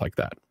and stuff like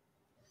that.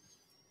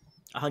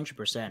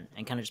 100%.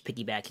 And kind of just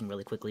piggybacking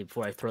really quickly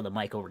before I throw the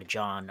mic over to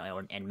John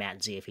and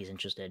Matt Z if he's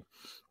interested.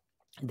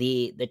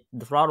 The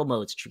throttle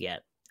modes that you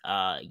get,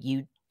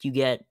 you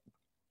get,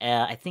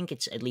 I think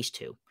it's at least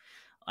 2.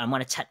 I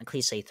want to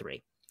technically say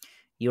 3.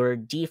 Your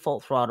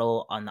default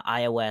throttle on the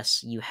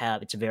iOS,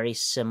 it's very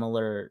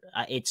similar.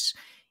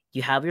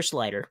 You have your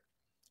slider,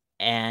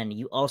 and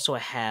you also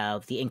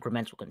have the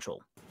incremental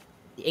control.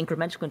 The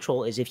incremental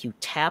control is if you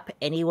tap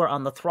anywhere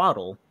on the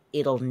throttle,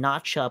 it'll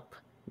notch up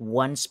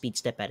 1 speed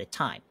step at a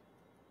time.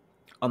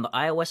 On the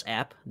iOS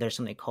app, there's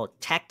something called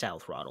tactile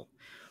throttle,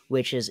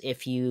 which is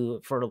if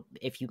you, for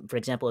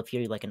example, if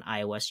you're like an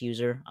iOS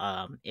user,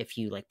 if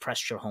you like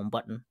pressed your home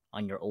button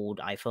on your old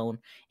iPhone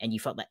and you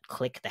felt that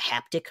click, the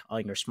haptic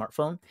on your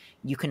smartphone,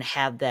 you can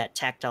have that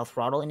tactile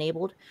throttle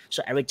enabled.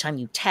 So every time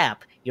you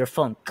tap, your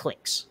phone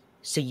clicks.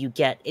 So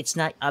it's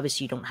not,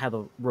 obviously you don't have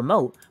a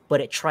remote,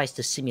 but it tries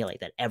to simulate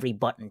that every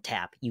button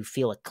tap, you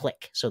feel a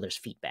click. So there's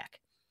feedback.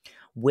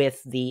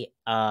 With the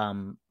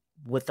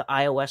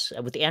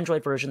iOS, with the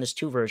Android version, there's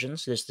 2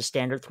 versions. There's the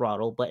standard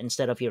throttle, but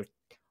instead of your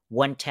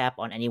 1 tap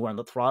on anywhere on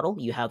the throttle,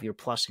 you have your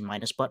plus and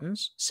minus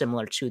buttons,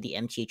 similar to the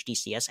MTH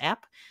DCS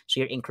app. So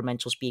your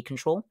incremental speed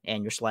control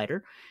and your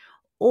slider.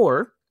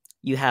 Or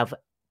you have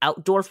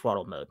outdoor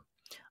throttle mode.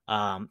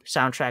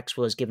 Soundtracks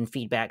was given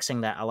feedback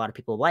saying that a lot of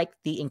people liked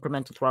the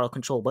incremental throttle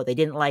control, but they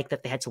didn't like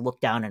that they had to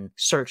look down and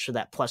search for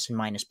that plus and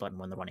minus button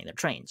when they're running their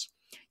trains.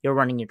 You're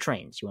running your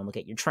trains. You want to look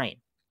at your train,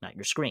 not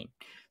your screen.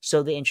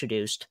 So they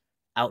introduced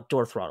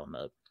outdoor throttle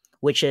mode,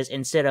 which is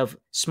instead of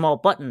small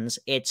buttons,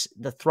 it's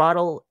the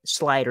throttle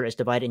slider is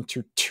divided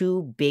into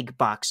two big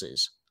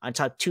boxes on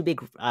top, two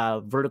big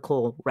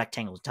vertical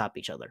rectangles on top of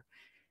each other.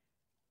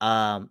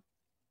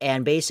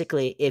 And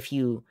basically, if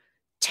you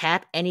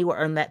tap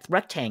anywhere on that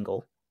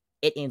rectangle,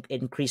 it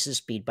increases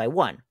speed by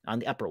 1 on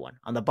the upper one.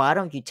 On the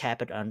bottom, you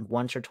tap it on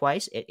once or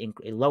twice, it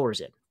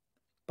lowers it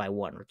by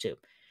 1 or 2.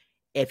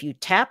 If you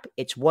tap,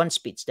 it's 1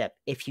 speed step.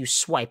 If you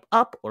swipe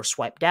up or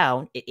swipe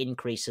down, it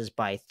increases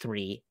by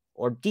 3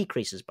 or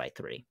decreases by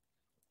 3.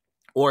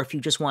 Or if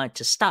you just want it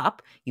to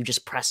stop, you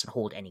just press and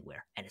hold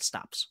anywhere and it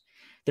stops.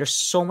 There's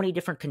so many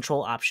different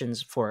control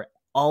options for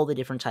all the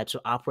different types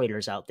of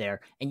operators out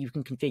there, and you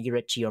can configure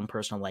it to your own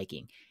personal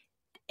liking.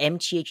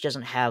 MTH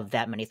doesn't have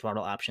that many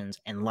throttle options,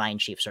 and Lion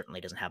Chief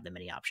certainly doesn't have that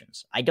many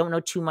options. I don't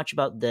know too much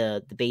about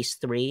the base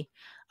 3.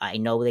 I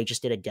know they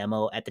just did a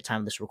demo at the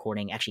time of this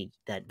recording, actually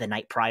the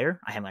night prior.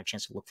 I haven't had a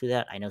chance to look through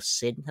that. I know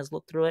Sid has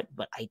looked through it,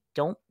 but I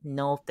don't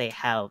know if they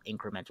have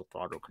incremental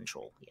throttle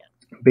control yet.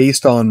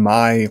 Based on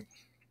my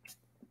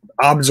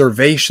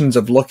observations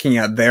of looking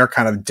at their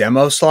kind of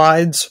demo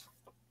slides,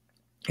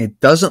 it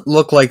doesn't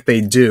look like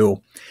they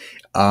do.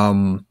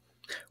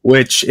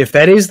 Which, if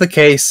that is the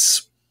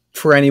case,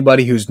 for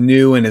anybody who's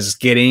new and is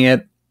getting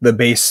it, the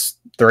base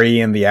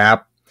 3 in the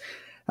app,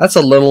 that's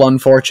a little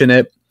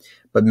unfortunate,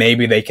 but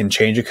maybe they can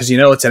change it because,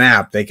 it's an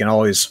app. They can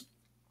always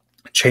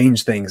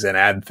change things and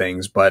add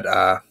things, but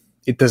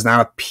it does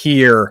not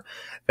appear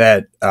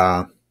that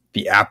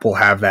the app will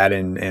have that,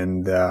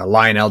 and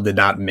Lionel did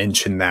not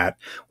mention that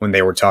when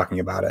they were talking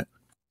about it.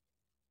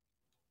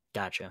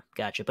 Gotcha.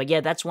 But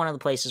yeah, that's one of the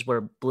places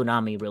where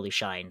Blunami really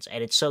shines,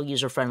 and it's so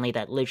user-friendly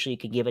that literally you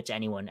could give it to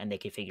anyone and they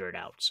could figure it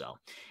out. So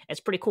it's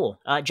pretty cool.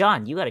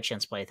 John, you got a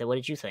chance to play with it. What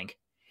did you think?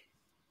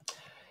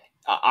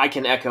 I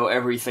can echo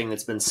everything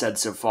that's been said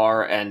so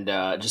far and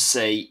just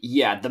say,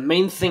 yeah, the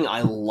main thing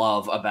I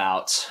love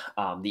about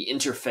the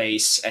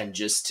interface and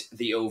just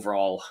the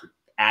overall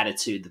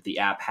attitude that the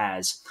app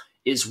has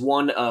is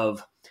one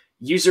of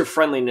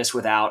user-friendliness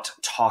without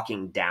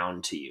talking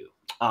down to you.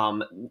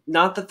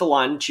 Not that the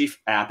Lion Chief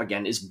app,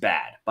 again, is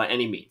bad by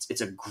any means.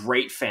 It's a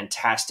great,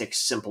 fantastic,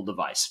 simple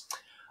device.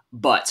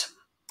 But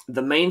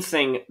the main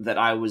thing that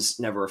I was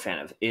never a fan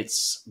of,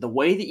 it's the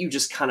way that you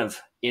just kind of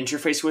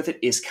interface with it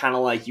is kind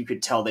of like you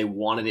could tell they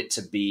wanted it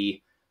to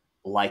be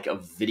like a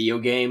video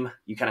game.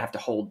 You kind of have to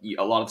hold,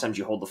 a lot of times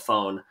you hold the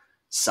phone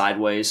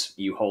sideways.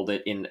 You hold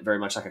it in very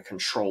much like a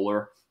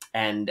controller.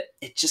 And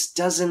it just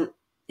doesn't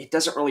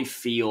really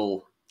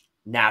feel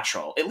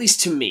natural, at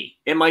least to me.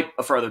 It might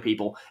for other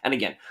people. And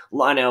again,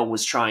 Lionel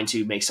was trying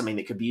to make something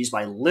that could be used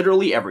by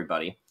literally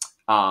everybody,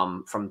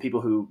 from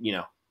people who,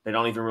 they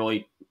don't even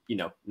really,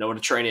 know what a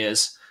train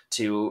is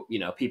to,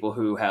 people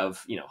who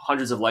have,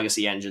 hundreds of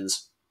legacy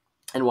engines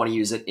and want to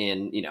use it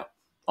in,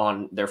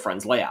 on their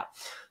friend's layout.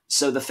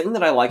 So the thing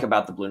that I like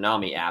about the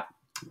Blunami app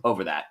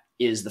over that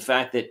is the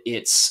fact that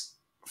it's,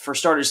 for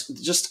starters,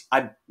 just,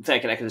 I think I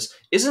can echo this,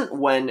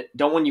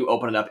 don't when you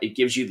open it up, it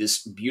gives you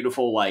this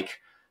beautiful, like,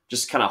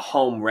 just kind of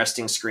home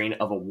resting screen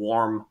of a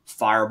warm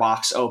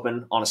firebox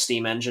open on a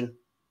steam engine.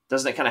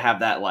 Doesn't it kind of have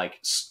that like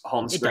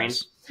home screen?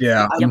 Does.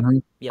 Yeah.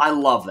 Yep. I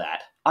love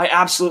that. I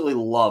absolutely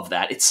love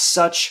that. It's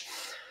such,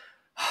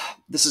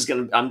 this is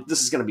going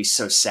to be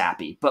so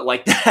sappy, but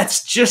like,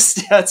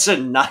 that's a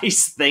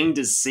nice thing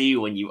to see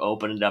when you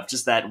open it up.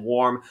 Just that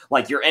warm,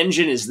 like your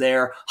engine is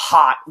there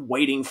hot,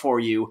 waiting for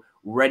you,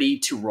 ready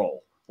to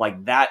roll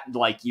like that.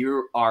 Like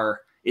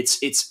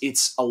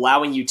it's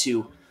allowing you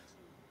to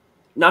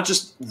not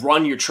just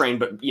run your train,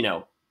 but,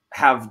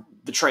 have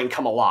the train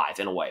come alive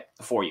in a way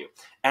for you.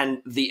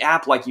 And the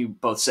app, like you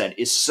both said,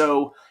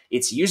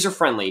 it's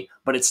user-friendly,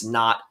 but it's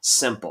not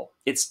simple.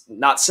 It's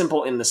not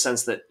simple in the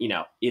sense that,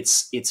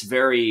 it's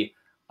very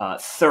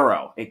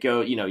thorough.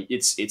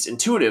 It's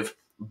intuitive,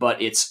 but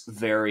it's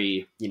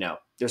very,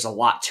 there's a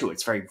lot to it.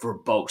 It's very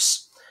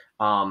verbose.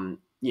 I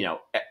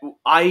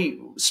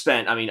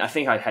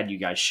think I had you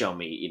guys show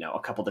me, a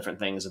couple different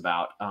things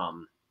about,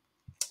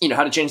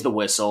 how to change the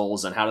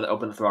whistles and how to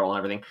open the throttle and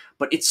everything.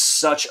 But it's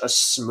such a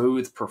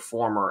smooth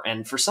performer.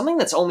 And for something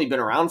that's only been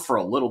around for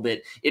a little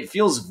bit, it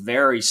feels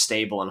very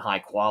stable and high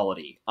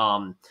quality.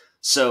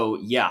 So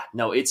yeah,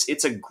 no, it's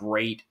a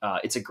great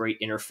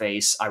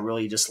interface. I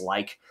really just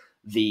like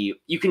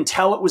you can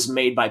tell it was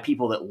made by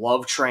people that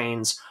love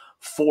trains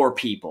for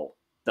people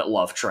that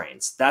love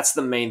trains. That's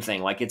the main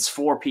thing. Like it's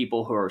for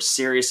people who are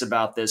serious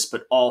about this,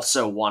 but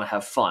also want to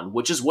have fun,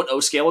 which is what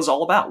O-Scale is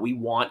all about. We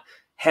want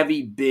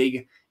heavy,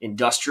 big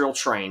industrial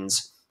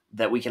trains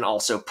that we can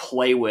also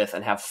play with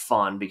and have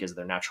fun because of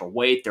their natural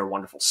weight, their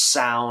wonderful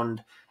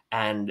sound,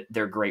 and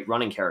their great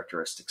running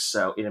characteristics.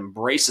 So it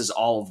embraces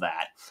all of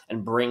that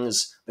and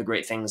brings the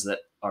great things that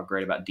are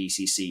great about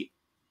DCC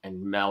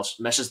and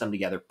meshes them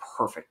together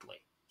perfectly.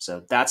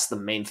 So that's the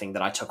main thing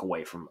that I took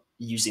away from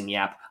using the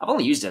app. I've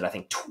only used it, I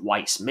think,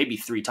 twice, maybe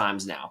 3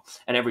 times now.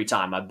 And every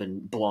time I've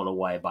been blown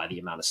away by the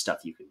amount of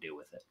stuff you can do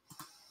with it.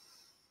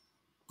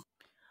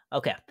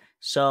 Okay,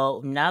 so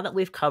now that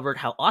we've covered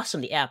how awesome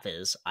the app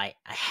is, I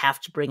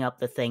have to bring up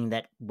the thing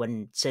that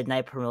when Sid and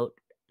I promote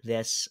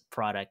this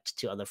product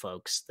to other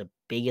folks, the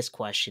biggest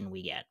question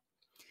we get.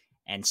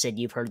 And Sid,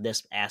 you've heard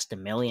this asked a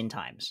million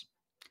times.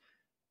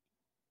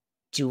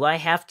 Do I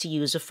have to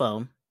use a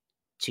phone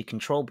to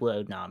control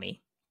Blunami?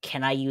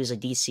 Can I use a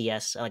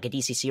DCS, like a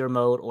DCC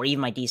remote, or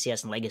even my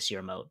DCS and Legacy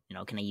remote? You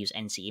know, can I use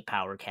NCE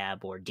Power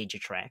Cab or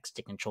Digitrax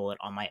to control it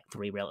on my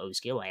 3-rail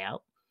O-scale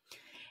layout?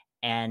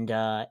 And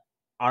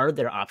are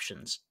there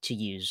options to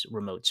use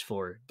remotes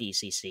for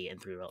DCC and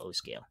 3-rail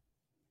O-scale?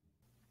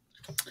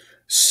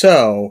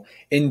 So,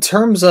 in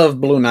terms of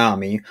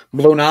Blunami,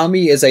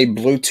 Blunami is a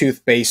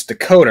Bluetooth-based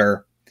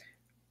decoder.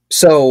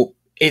 So,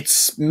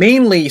 it's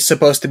mainly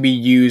supposed to be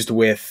used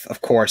with,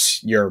 of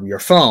course, your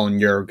phone.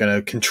 You're going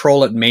to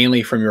control it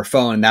mainly from your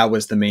phone, and that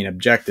was the main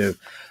objective.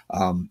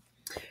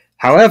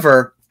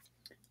 However,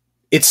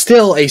 it's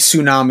still a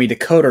Tsunami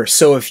decoder,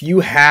 so if you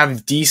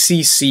have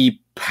DCC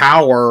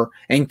power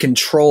and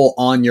control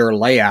on your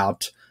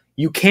layout,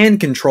 you can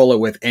control it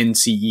with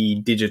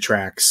NCE,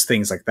 Digitrax,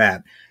 things like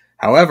that.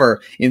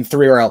 However, in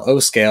 3RL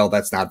O-scale,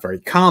 that's not very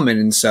common,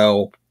 and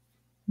so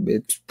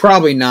it's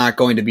probably not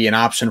going to be an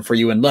option for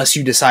you unless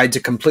you decide to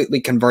completely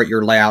convert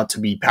your layout to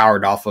be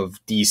powered off of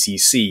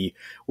DCC,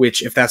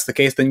 which, if that's the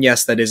case, then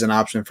yes, that is an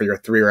option for your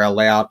 3RL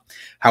layout.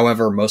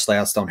 However, most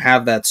layouts don't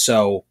have that,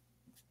 so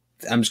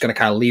I'm just going to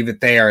kind of leave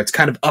it there. It's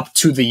kind of up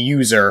to the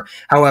user.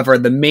 However,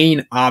 the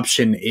main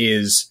option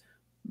is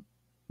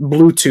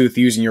Bluetooth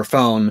using your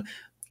phone.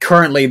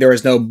 Currently, there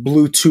is no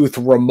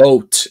Bluetooth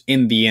remote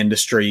in the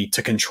industry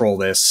to control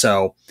this.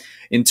 So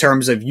in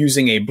terms of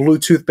using a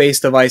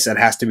Bluetooth-based device, it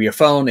has to be a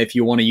phone. If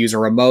you want to use a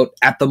remote,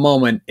 at the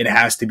moment, it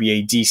has to be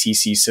a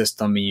DCC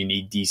system, and you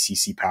need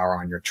DCC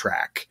power on your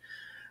track.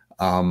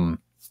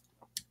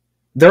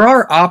 There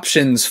are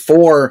options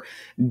for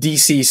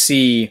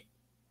DCC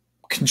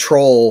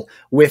control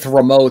with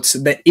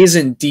remotes that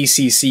isn't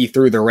DCC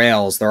through the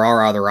rails. There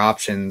are other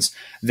options.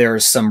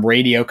 There's some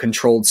radio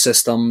controlled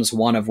systems,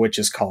 one of which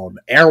is called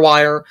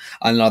AirWire,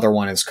 another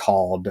one is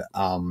called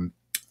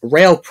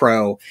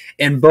RailPro,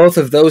 and both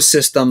of those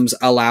systems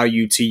allow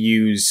you to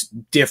use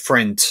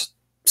different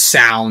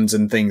sounds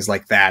and things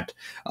like that.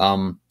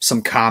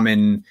 Some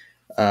common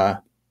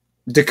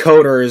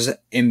decoders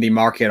in the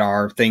market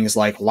are things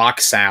like Lock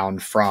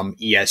Sound from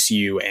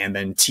ESU, and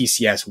then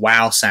TCS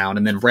Wow Sound,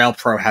 and then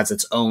RailPro has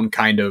its own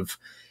kind of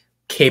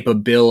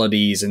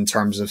capabilities in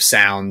terms of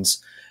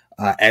sounds,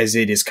 as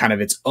it is kind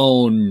of its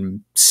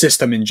own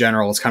system in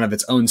general. It's kind of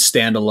its own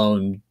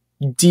standalone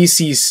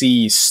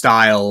DCC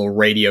style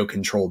radio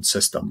controlled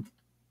system.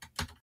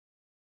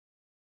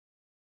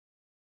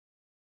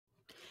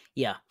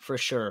 Yeah, for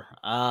sure.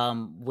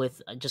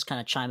 With just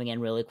kind of chiming in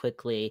really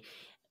quickly,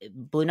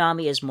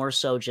 Blunami is more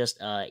so just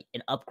an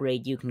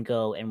upgrade you can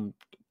go and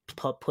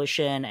push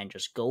in and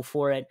just go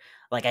for it.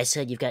 Like I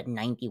said, you've got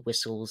 90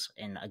 whistles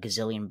and a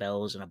gazillion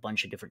bells and a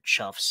bunch of different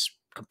chuffs,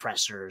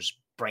 compressors,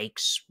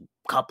 brakes,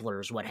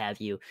 couplers, what have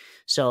you.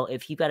 So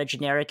if you've got a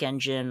generic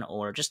engine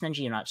or just an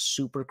engine you're not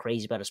super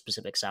crazy about a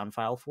specific sound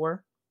file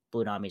for,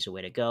 Blunami is a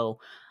way to go.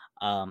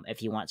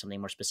 If you want something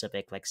more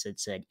specific, like Sid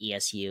said,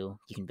 ESU, you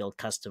can build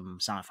custom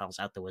sound files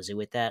out the wazoo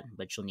with that,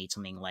 but you'll need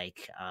something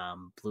like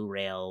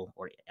Blu-rail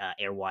or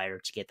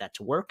AirWire to get that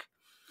to work.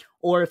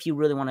 Or if you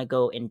really want to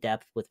go in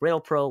depth with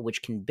RailPro,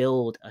 which can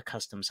build a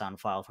custom sound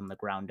file from the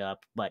ground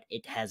up, but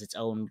it has its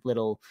own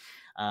little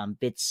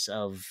bits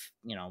of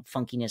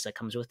funkiness that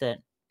comes with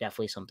it,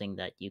 definitely something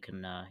that you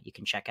can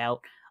check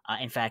out.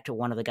 In fact,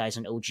 one of the guys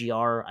on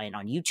OGR and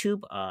on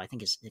YouTube, I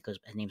think his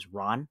name's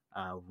Ron,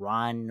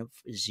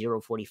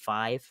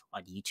 Ron045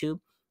 on YouTube,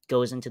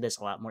 goes into this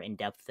a lot more in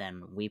depth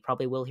than we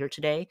probably will here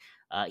today.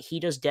 He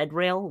does dead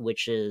rail,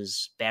 which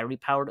is battery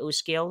powered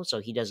O-scale, so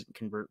he doesn't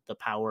convert the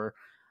power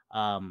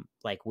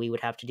like we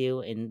would have to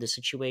do in this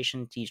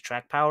situation to use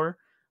track power.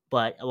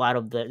 But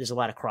there's a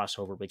lot of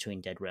crossover between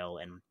dead rail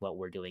and what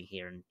we're doing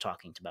here and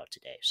talking about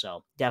today.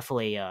 So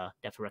definitely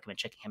recommend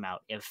checking him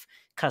out if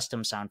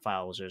custom sound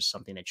files is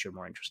something that you're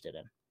more interested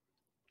in.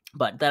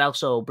 But that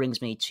also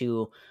brings me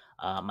to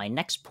my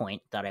next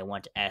point that I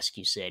want to ask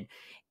you, Sid.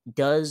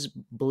 Does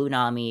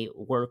Blunami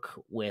work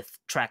with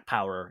track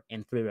power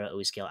and 3-rail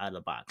O-scale out of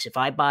the box? If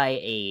I buy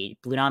a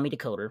Blunami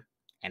decoder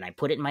and I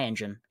put it in my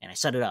engine and I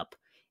set it up,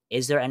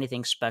 is there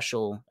anything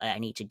special I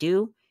need to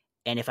do?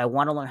 And if I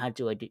want to learn how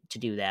to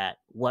do that,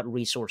 what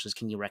resources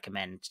can you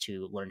recommend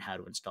to learn how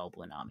to install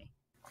Blunami?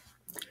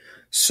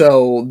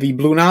 So the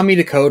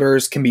Blunami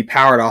decoders can be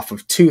powered off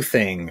of two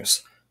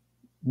things: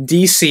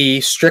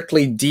 DC,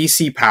 strictly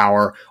DC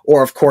power,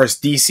 or of course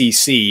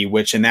DCC,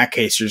 which in that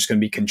case you're just going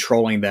to be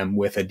controlling them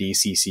with a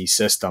DCC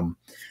system.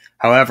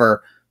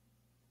 However,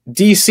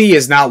 DC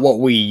is not what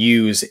we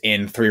use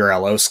in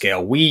 3RL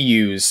O-scale. We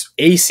use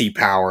AC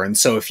power, and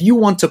so if you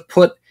want to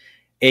put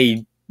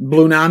a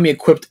Blunami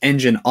equipped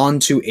engine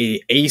onto a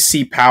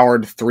AC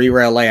powered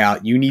 3-rail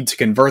layout, you need to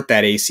convert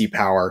that AC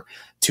power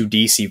to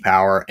DC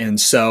power. And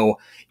so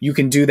you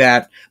can do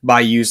that by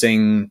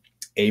using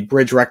a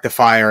bridge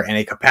rectifier and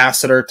a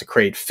capacitor to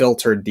create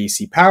filtered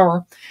DC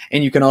power.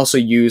 And you can also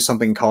use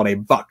something called a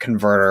buck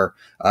converter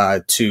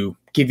to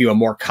give you a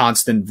more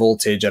constant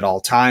voltage at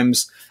all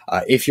times.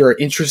 If you're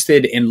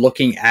interested in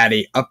looking at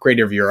an upgrade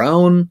of your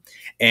own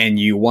and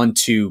you want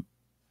to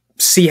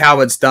see how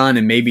it's done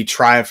and maybe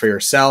try it for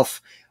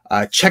yourself,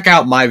 check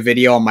out my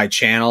video on my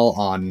channel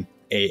on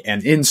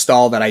an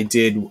install that I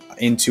did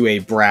into a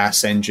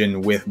brass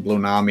engine with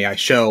Blunami. I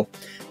show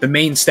the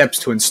main steps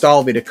to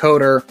install the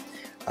decoder,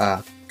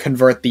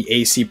 convert the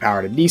AC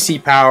power to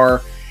DC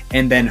power,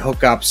 and then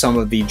hook up some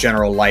of the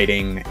general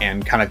lighting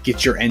and kind of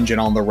get your engine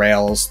on the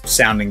rails,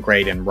 sounding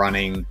great and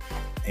running.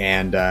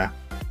 And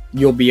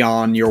you'll be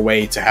on your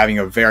way to having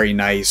a very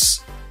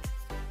nice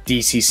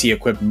DCC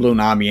equipped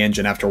Blunami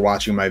engine after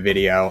watching my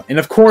video. And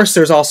of course,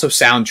 there's also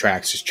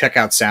soundtracks. Just check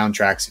out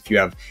soundtracks if you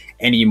have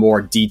any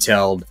more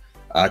detailed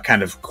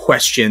kind of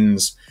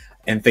questions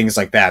and things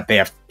like that. They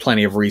have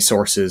plenty of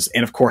resources.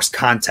 And of course,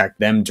 contact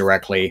them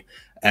directly,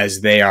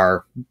 as they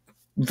are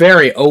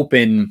very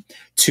open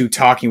to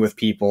talking with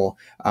people.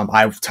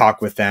 I've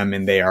talked with them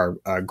and they are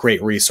a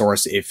great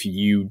resource if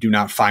you do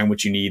not find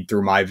what you need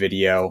through my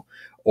video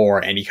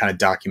or any kind of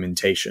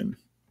documentation.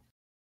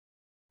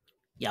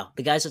 Yeah,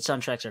 the guys at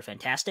Soundtracks are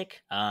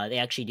fantastic. They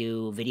actually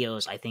do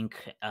videos, I think,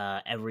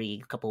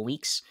 every couple of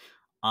weeks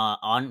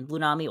on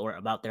Blunami or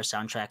about their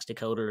Soundtracks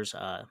decoders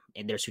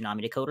and their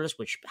Tsunami decoders,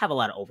 which have a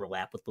lot of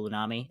overlap with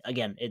Blunami.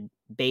 Again,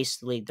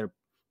 basically they're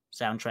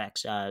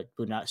Soundtracks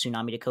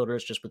Tsunami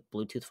decoders just with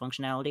Bluetooth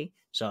functionality.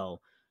 So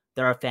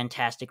they're a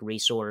fantastic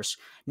resource.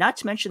 Not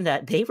to mention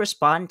that they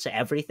respond to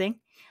everything.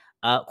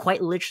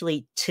 Quite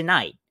literally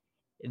tonight,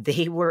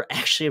 they were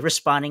actually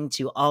responding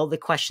to all the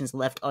questions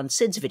left on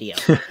Sid's video.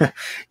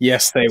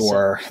 Yes, they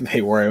were.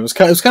 They were. It was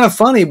kind of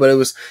funny, but it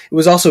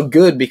was also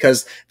good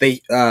because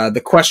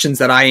the questions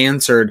that I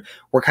answered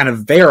were kind of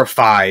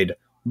verified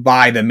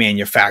by the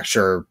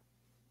manufacturer,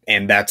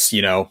 and that's,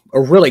 you know,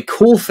 a really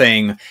cool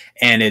thing.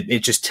 And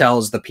it just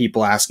tells the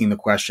people asking the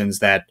questions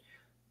that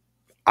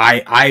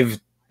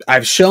I've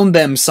shown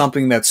them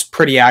something that's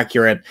pretty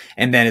accurate,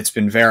 and then it's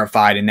been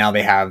verified, and now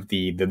they have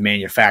the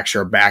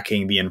manufacturer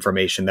backing the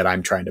information that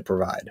I'm trying to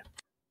provide.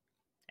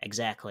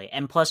 Exactly.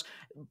 And plus,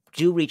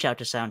 do reach out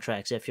to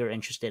Soundtracks if you're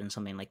interested in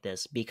something like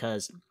this,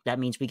 because that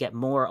means we get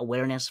more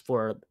awareness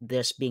for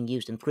this being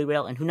used in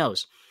 3-rail, and who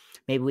knows,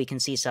 maybe we can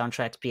see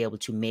Soundtracks be able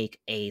to make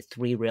a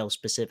 3-rail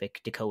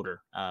specific decoder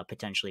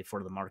potentially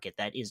for the market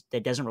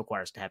that doesn't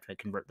require us to have to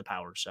convert the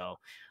power. So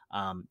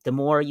the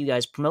more you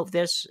guys promote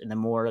this and the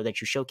more that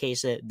you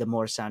showcase it, the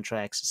more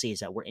Soundtracks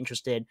sees that we're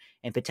interested,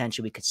 and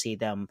potentially we could see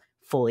them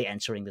fully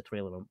entering the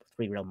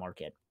 3-rail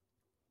market.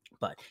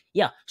 But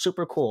yeah,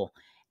 super cool.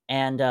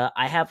 And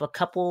I have a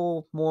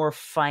couple more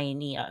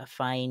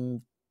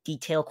fine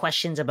detail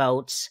questions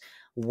about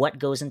what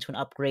goes into an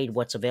upgrade,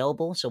 what's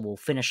available. So we'll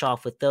finish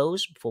off with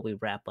those before we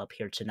wrap up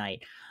here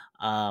tonight.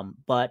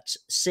 But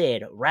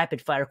Sid,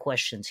 rapid fire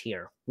questions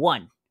here.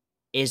 1,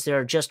 is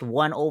there just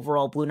one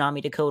overall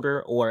Blunami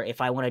decoder? Or if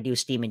I want to do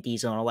steam and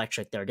diesel and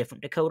electric, there are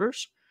different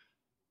decoders?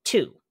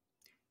 2,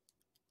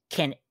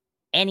 can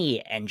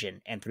any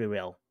engine and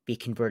 3-rail be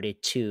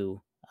converted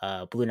to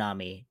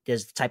Blunami?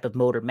 Does the type of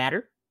motor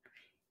matter?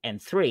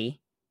 And 3,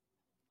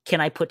 can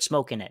I put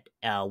smoke in it?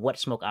 What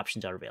smoke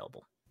options are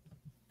available?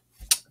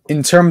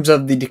 In terms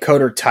of the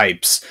decoder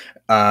types,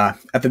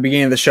 at the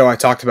beginning of the show, I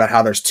talked about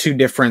how there's 2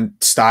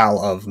 different style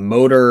of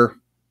motor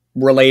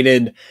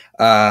related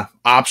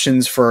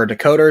options for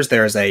decoders.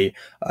 There's a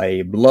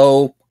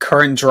low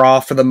current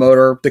draw for the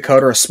motor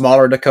decoder, a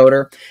smaller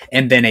decoder,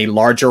 and then a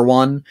larger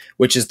one,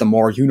 which is the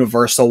more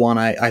universal one.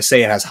 I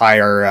say it has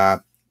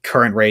higher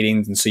current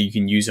ratings, and so you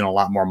can use in a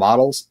lot more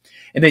models.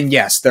 And then,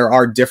 yes, there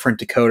are different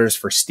decoders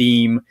for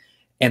steam,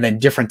 and then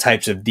different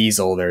types of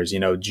diesel. There's,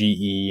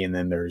 GE, and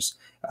then there's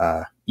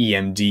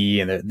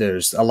EMD, and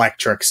there's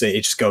electrics.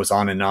 It just goes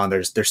on and on.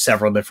 There's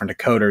several different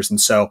decoders.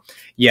 And so,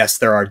 yes,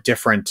 there are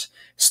different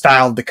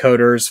style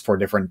decoders for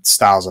different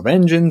styles of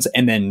engines,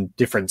 and then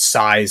different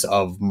size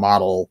of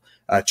model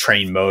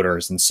train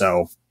motors. And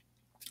so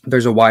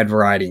there's a wide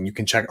variety, and you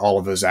can check all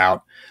of those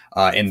out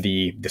in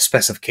the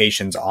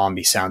specifications on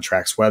the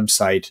Soundtracks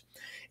website.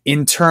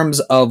 In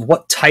terms of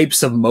what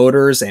types of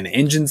motors and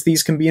engines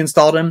these can be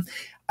installed in,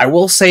 I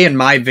will say in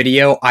my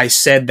video, I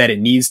said that it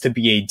needs to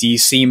be a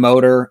DC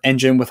motor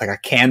engine with like a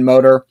CAN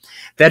motor.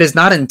 That is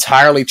not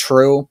entirely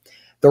true.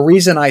 The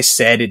reason I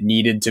said it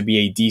needed to be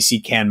a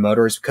DC CAN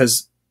motor is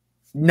because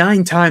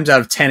 9 times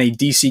out of 10, a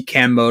DC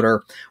CAN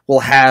motor will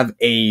have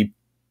a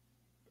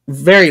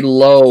very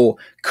low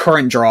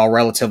current draw,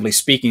 relatively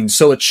speaking,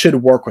 so it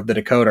should work with the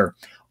decoder.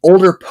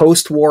 Older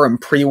post-war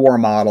and pre-war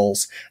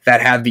models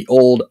that have the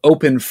old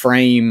open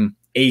frame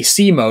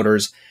AC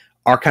motors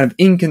are kind of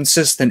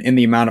inconsistent in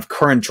the amount of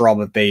current draw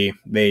that they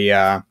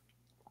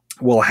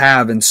will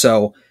have. And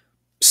so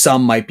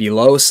some might be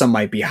low, some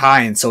might be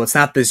high. And so it's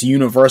not this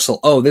universal,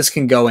 oh, this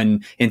can go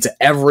into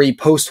every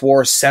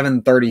post-war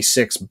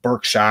 736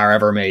 Berkshire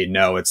ever made.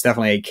 No, it's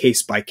definitely a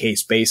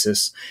case-by-case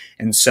basis.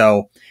 And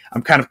so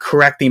I'm kind of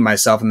correcting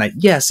myself in that,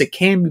 yes, it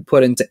can be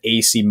put into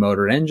AC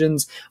motored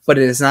engines, but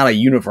it is not a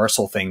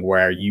universal thing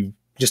where you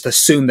just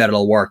assume that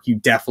it'll work. You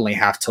definitely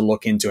have to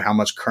look into how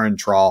much current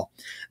draw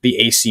the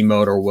AC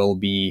motor will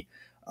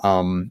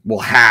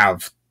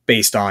have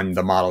based on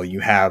the model you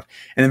have.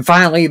 And then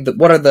finally,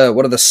 what are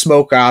the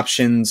smoke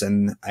options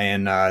and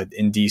in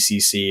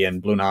DCC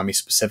and Blunami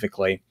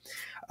specifically?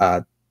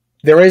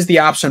 There is the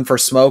option for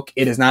smoke.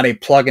 It is not a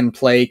plug and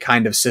play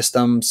kind of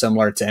system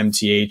similar to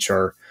MTH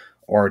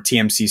or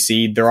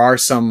TMCC. There are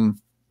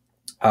some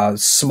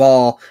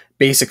small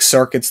basic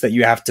circuits that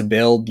you have to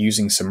build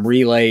using some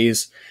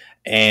relays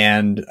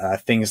and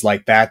things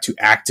like that to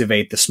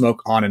activate the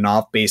smoke on and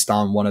off based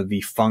on one of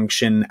the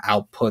function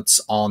outputs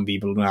on the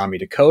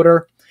Blunami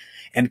decoder.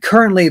 And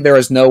currently there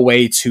is no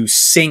way to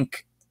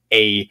sync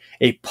a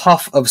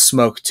puff of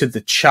smoke to the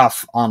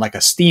chuff on like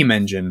a steam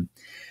engine.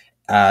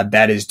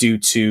 That is due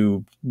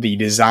to the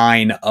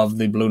design of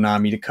the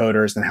Blunami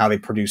decoders and how they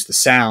produce the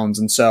sounds.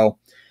 And so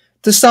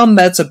to some,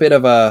 that's a bit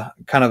of a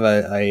kind of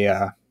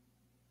a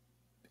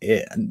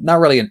not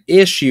really an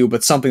issue,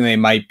 but something they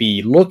might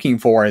be looking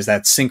for is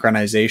that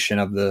synchronization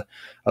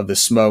of the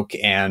smoke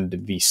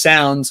and the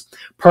sounds.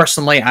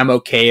 Personally, I'm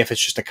okay if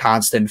it's just a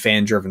constant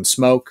fan-driven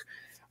smoke,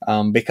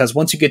 because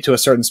once you get to a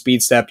certain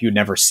speed step, you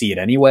never see it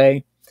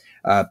anyway,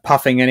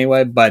 puffing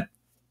anyway. But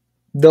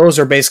those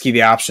are basically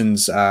the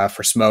options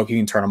for smoke. You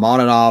can turn them on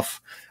and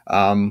off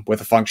with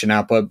a function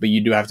output, but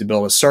you do have to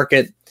build a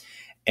circuit.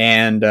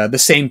 And the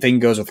same thing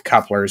goes with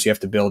couplers. You have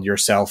to build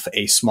yourself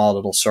a small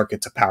little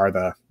circuit to power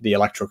the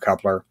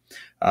electrocoupler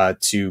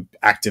to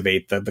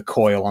activate the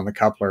coil on the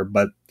coupler.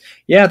 But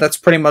yeah, that's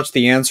pretty much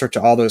the answer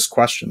to all those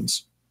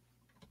questions.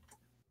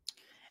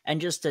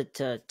 And just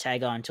to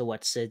tag on to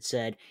what Sid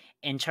said,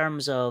 in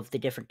terms of the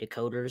different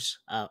decoders,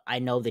 I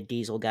know the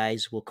diesel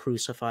guys will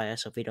crucify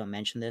us if we don't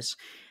mention this.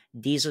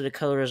 Diesel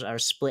decoders are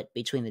split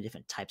between the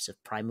different types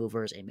of prime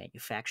movers and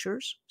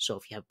manufacturers. So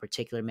if you have a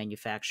particular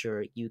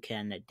manufacturer, you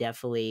can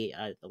definitely,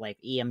 like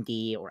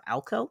EMD or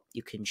Alco,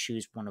 you can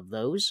choose one of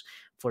those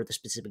for the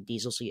specific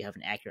diesel so you have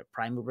an accurate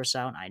prime mover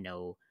sound. I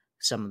know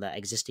some of the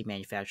existing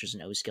manufacturers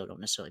in O-scale don't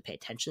necessarily pay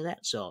attention to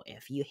that. So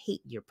if you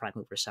hate your prime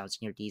mover sounds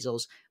in your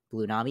diesels,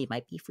 Blunami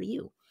might be for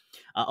you.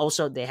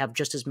 Also, they have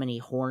just as many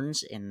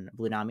horns in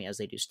Blunami as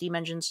they do steam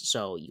engines,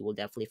 so you will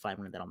definitely find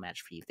one that'll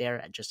match for you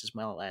there, just as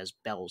well as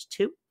bells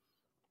too.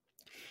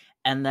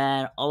 And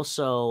then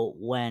also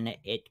when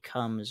it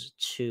comes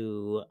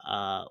to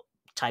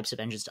types of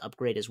engines to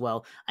upgrade as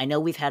well, I know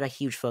we've had a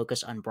huge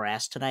focus on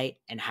brass tonight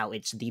and how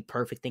it's the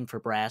perfect thing for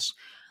brass.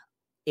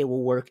 It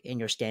will work in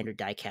your standard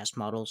die-cast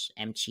models,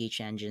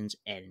 MTH engines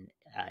and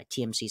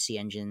TMCC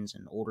engines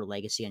and older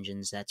legacy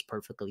engines. That's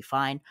perfectly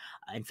fine.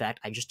 In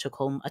fact, I just took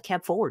home a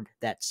cab forward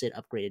that Sid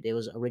upgraded. It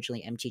was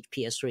originally MTH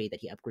PS3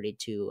 that he upgraded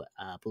to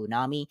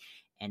Blunami,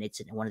 and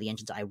it's one of the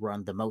engines I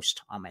run the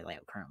most on my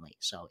layout currently.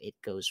 So it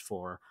goes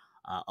for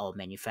all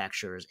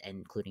manufacturers,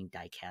 including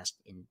diecast,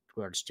 in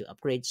regards to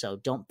upgrades. So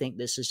don't think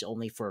this is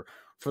only for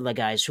the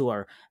guys who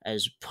are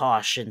as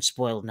posh and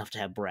spoiled enough to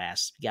have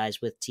brass.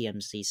 Guys with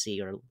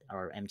TMCC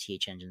or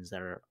MTH engines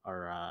that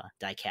are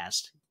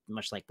diecast,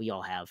 much like we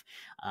all have,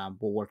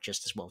 will work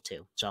just as well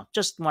too. So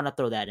just want to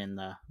throw that in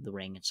the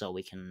ring so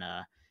we can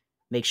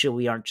make sure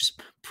we aren't just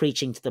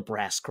preaching to the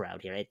brass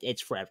crowd here.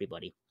 It's for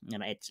everybody,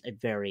 and it's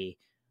very,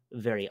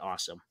 very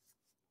awesome.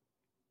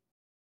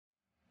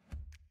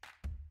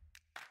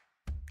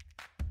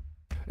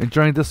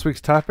 Enjoying this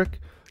week's topic?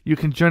 You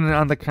can join in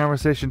on the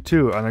conversation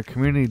too on our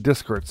community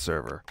Discord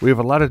server. We have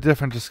a lot of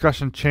different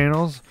discussion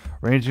channels,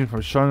 ranging from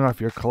showing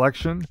off your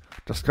collection,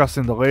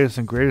 discussing the latest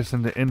and greatest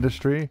in the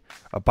industry,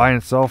 a buy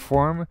and sell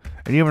forum,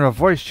 and even a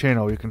voice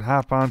channel you can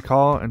hop on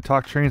call and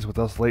talk Trainz with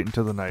us late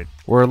into the night.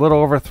 We're a little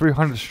over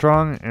 300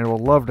 strong and we'll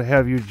love to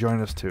have you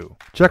join us too.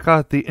 Check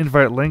out the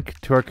invite link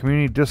to our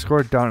community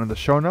Discord down in the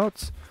show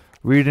notes.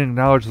 Read and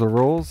acknowledge the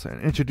rules,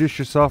 and introduce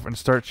yourself and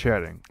start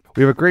chatting.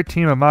 We have a great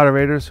team of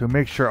moderators who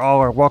make sure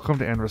all are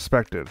welcomed and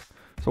respected.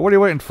 So what are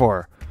you waiting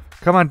for?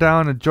 Come on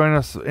down and join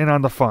us in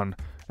on the fun,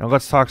 and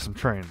let's talk some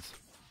Trainz.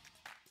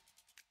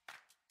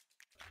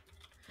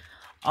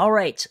 All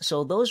right,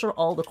 so those are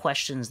all the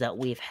questions that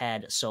we've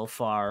had so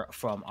far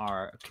from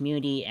our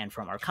community and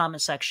from our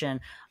comment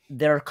section.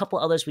 There are a couple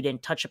others we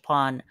didn't touch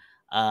upon.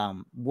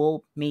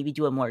 We'll maybe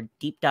do a more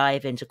deep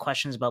dive into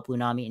questions about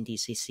Blunami and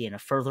DCC in a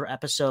further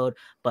episode,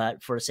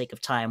 but for the sake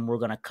of time, we're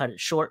going to cut it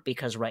short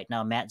because right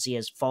now Matt Z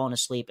has fallen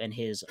asleep in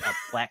his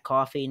black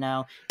coffee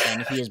now,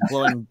 and he is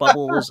blowing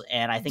bubbles,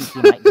 and I think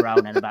he might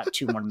drown in about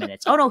 2 more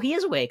minutes. Oh no, he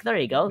is awake. There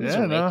you go. He's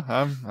awake. No,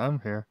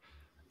 I'm here.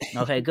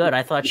 Okay, good.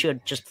 I thought you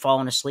had just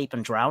fallen asleep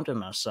and drowned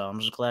in us, so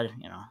I'm just glad,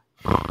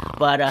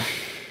 But,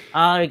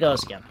 there he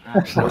goes again.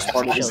 First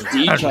part of his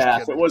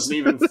decaf. It wasn't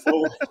even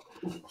full.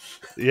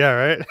 Yeah,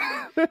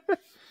 right?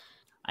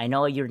 I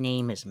know your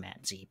name is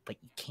Matt Z, but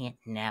you can't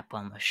nap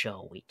on the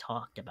show. We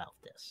talked about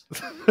this.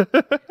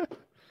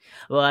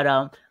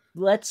 But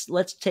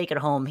let's take it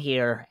home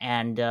here.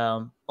 And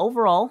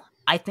overall,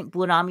 I think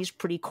Blunami is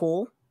pretty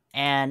cool,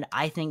 and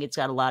I think it's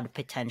got a lot of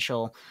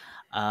potential.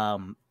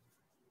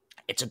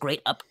 It's a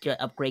great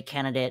upgrade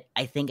candidate.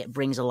 I think it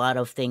brings a lot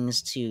of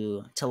things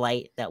to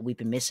light that we've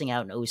been missing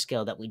out in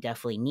O-Scale that we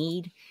definitely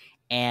need.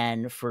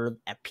 And for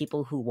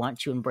people who want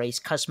to embrace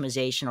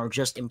customization or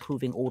just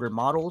improving older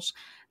models,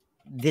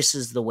 this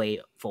is the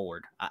way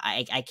forward.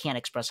 I can't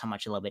express how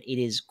much I love it.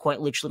 It is quite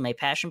literally my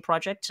passion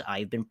project.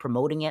 I've been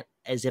promoting it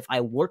as if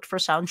I worked for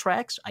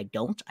Soundtracks. I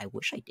don't. I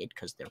wish I did,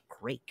 because they're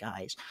great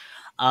guys.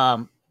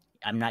 I'm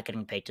not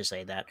getting paid to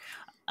say that.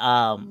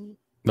 Then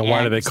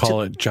why do they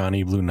call it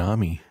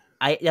JohnnyBlunami?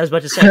 I was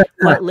about to say,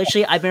 but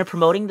literally, I've been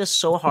promoting this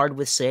so hard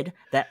with Sid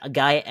that a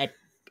guy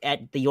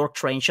at the York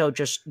Train show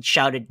just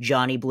shouted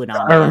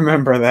JohnnyBlunami. I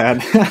remember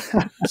that.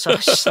 So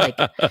it's just like,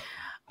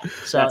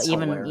 so That's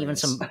even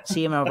hilarious.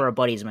 some of our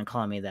buddies have been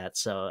calling me that.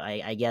 So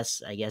I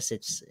guess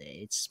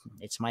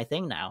it's my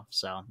thing now.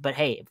 So, but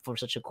hey, for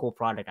such a cool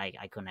product, I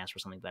couldn't ask for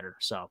something better.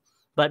 So,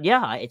 but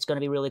yeah, it's going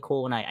to be really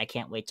cool, and I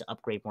can't wait to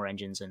upgrade more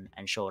engines and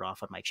show it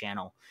off on my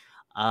channel.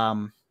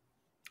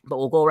 But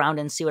we'll go around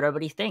and see what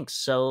everybody thinks.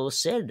 So,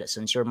 Sid,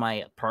 since you're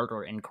my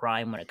partner in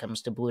crime when it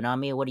comes to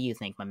Blunami, what do you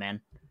think, my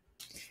man?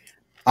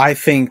 I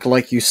think,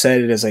 like you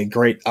said, it is a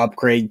great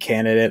upgrade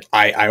candidate.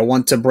 I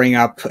want to bring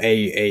up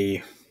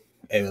a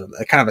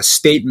kind of a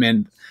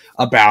statement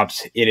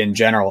about it in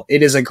general.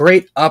 It is a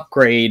great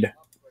upgrade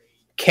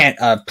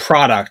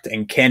product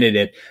and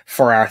candidate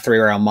for our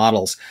 3-rail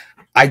models.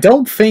 I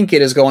don't think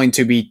it is going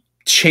to be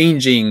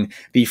changing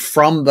the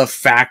from the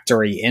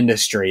factory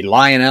industry.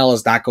 Lionel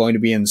is not going to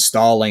be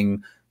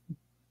installing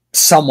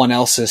someone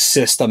else's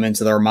system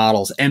into their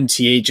models.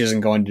 MTH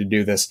isn't going to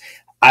do this.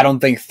 I don't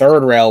think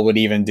Third Rail would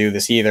even do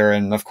this either.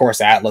 And of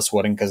course, Atlas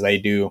wouldn't, because they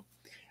do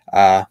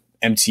MTH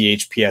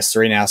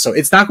PS3 now. So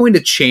it's not going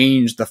to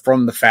change the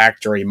from the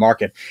factory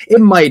market. It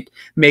might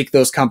make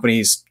those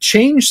companies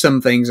change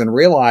some things and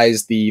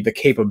realize the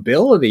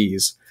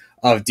capabilities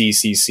of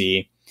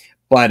DCC.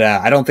 But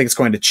I don't think it's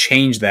going to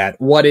change that.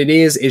 What it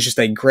is just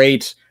a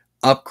great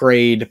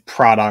upgrade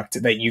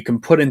product that you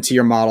can put into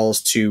your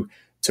models to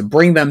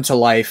bring them to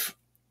life,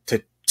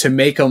 to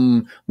make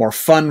them more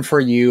fun for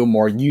you,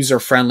 more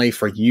user-friendly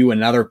for you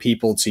and other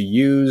people to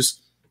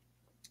use.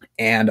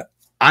 And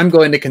I'm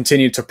going to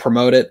continue to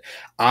promote it.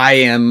 I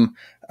am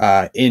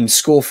in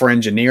school for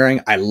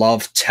engineering. I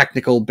love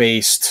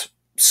technical-based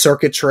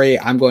circuitry.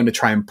 I'm going to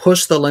try and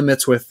push the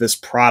limits with this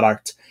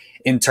product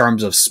in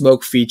terms of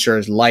smoke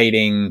features,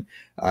 lighting,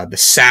 the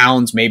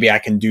sounds. Maybe I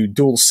can do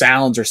dual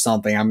sounds or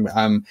something.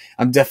 I'm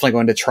definitely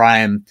going to try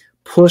and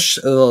push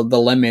the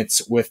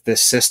limits with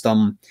this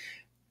system,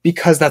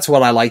 because that's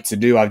what I like to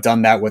do. I've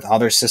done that with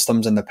other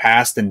systems in the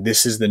past, and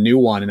this is the new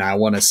one, and I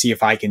want to see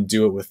if I can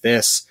do it with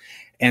this.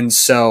 And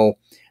so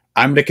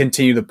I'm going to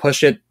continue to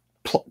push it.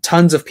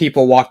 Tons of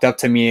people walked up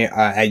to me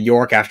at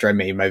York after I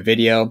made my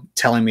video,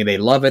 telling me they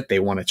love it, they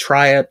want to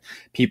try it,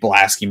 people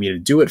asking me to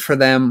do it for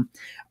them.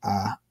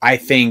 I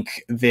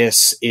think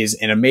this is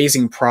an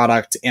amazing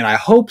product, and I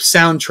hope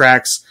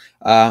Soundtracks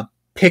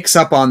picks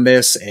up on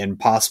this and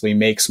possibly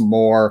makes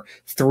more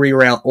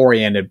 3-rail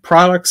oriented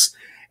products,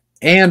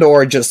 and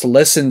or just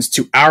listens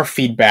to our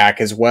feedback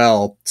as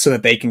well, so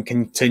that they can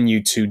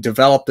continue to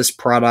develop this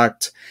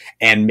product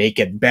and make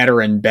it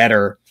better and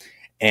better.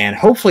 And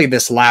hopefully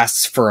this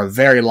lasts for a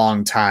very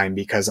long time,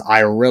 because I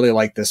really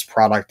like this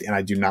product and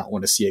I do not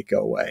want to see it go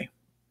away.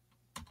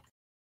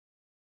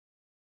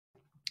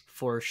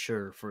 For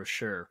sure, for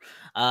sure.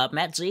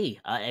 Matt Z,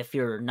 if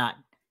you're not,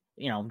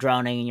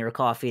 drowning in your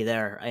coffee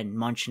there and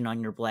munching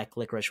on your black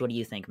licorice, what do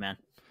you think, man?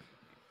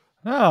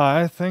 No,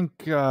 I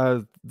think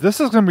this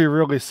is going to be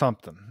really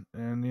something.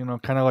 And,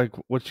 kind of like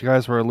what you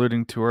guys were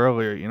alluding to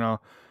earlier,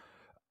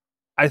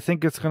 I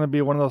think it's going to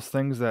be one of those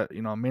things that,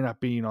 may not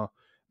be,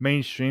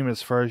 mainstream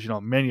as far as,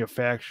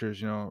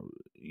 manufacturers.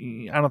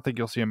 I don't think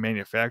you'll see a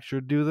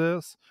manufacturer do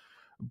this.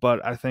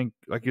 But I think,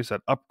 like you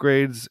said,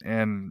 upgrades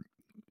and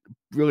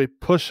really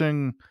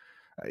pushing,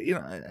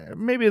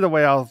 maybe the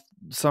way I'll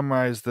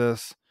summarize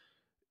this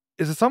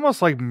is it's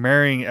almost like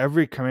marrying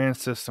every command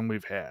system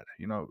we've had.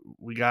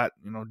 We got,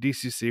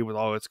 DCC with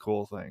all its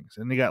cool things,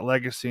 and you got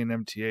Legacy and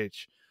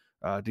MTH,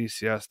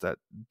 DCS that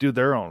do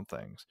their own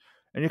things.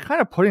 And you're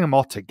kind of putting them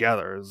all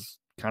together is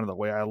kind of the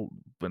way I've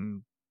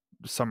been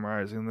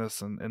summarizing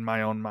this in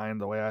my own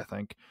mind, the way I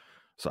think.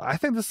 So I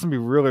think this is going to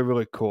be really,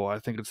 really cool. I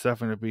think it's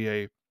definitely going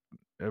to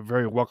be a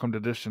very welcomed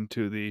addition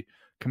to the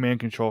command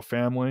control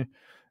family.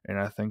 And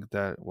I think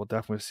that we'll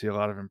definitely see a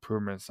lot of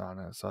improvements on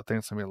it. So I think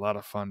it's going to be a lot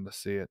of fun to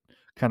see it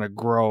kind of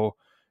grow.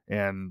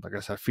 And like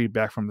I said,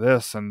 feedback from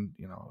this and,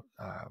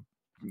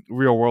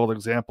 real world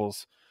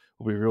examples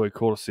will be really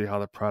cool to see how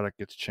the product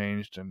gets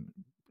changed and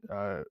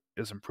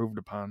is improved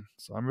upon.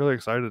 So I'm really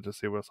excited to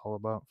see what it's all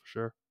about, for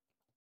sure.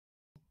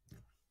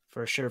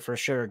 For sure, for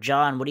sure.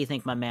 John, what do you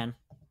think, my man?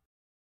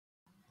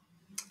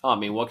 I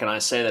mean, what can I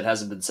say that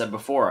hasn't been said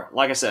before?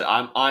 Like I said,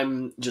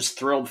 I'm just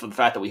thrilled for the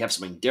fact that we have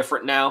something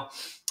different now.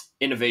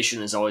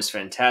 Innovation is always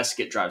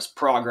fantastic. It drives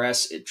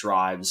progress. It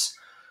drives,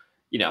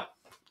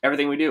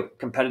 everything we do.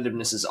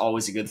 Competitiveness is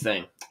always a good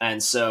thing.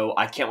 And so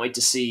I can't wait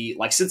to see,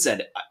 like Sid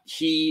said,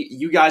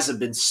 you guys have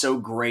been so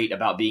great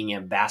about being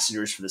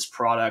ambassadors for this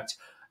product.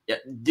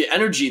 The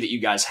energy that you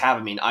guys have,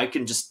 I mean, I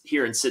can just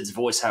hear in Sid's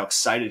voice how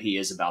excited he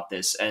is about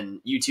this.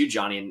 And you too,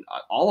 Johnny, and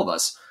all of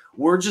us,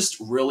 we're just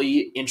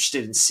really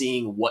interested in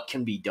seeing what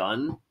can be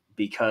done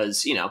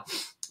because, you know,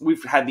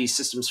 we've had these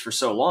systems for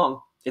so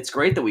long. It's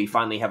great that we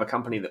finally have a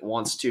company that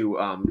wants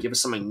to give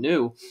us something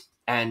new.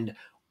 And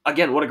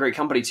again, what a great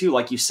company too.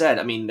 Like you said,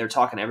 I mean, they're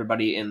talking to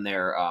everybody in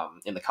their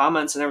in the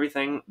comments and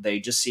everything. They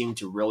just seem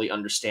to really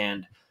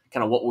understand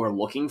kind of what we're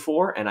looking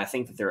for. And I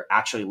think that they're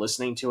actually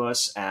listening to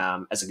us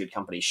as a good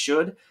company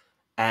should.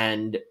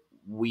 And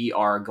we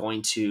are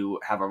going to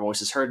have our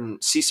voices heard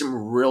and see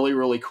some really,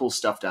 really cool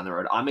stuff down the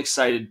road. I'm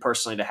excited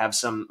personally to have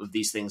some of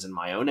these things in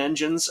my own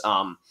engines.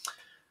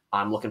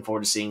 I'm looking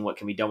forward to seeing what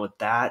can be done with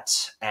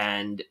that.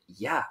 And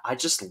yeah, I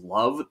just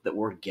love that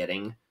we're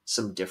getting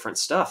some different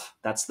stuff.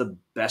 That's the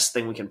best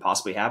thing we can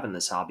possibly have in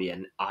this hobby.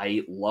 And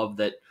I love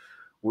that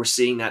we're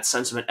seeing that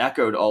sentiment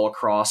echoed all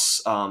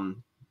across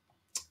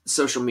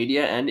social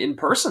media and in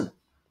person.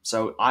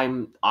 So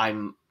I'm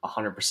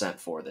 100%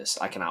 for this.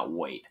 I cannot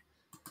wait.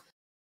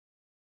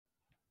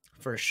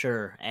 For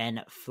sure.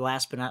 And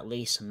last but not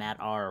least, Matt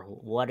R.,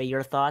 what are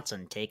your thoughts?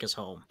 And take us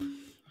home.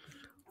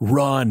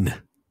 Run.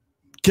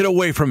 Get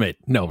away from it.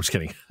 No, I'm just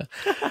kidding.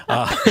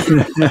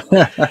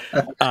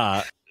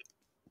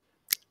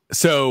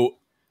 So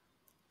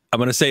I'm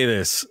going to say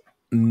this.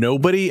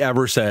 Nobody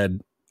ever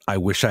said, I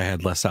wish I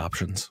had less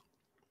options.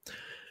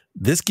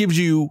 This gives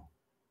you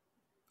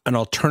an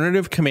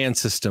alternative command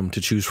system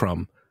to choose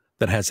from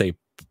that has a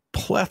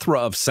plethora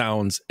of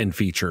sounds and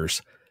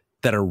features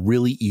that are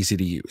really easy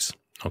to use.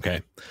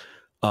 Okay.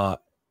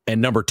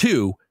 And number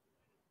two,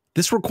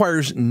 this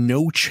requires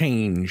no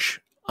change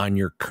on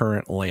your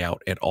current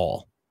layout at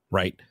all,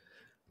 right?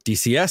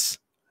 DCS,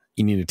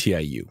 you need a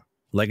TIU.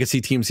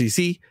 Legacy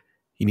TMCC,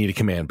 you need a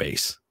command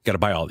base. You got to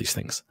buy all these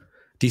things.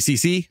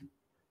 DCC,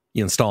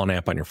 you install an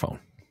app on your phone.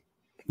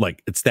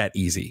 Like, it's that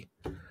easy.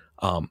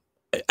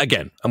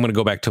 Again, I'm going to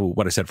go back to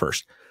what I said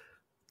first.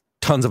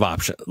 Tons of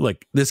options.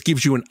 Like, this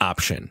gives you an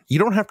option. You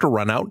don't have to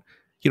run out.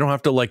 You don't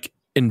have to like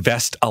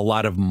invest a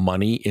lot of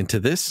money into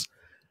this.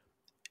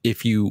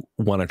 If you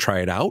want to try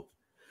it out,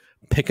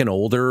 pick an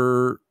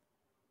older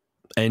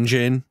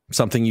engine,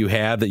 something you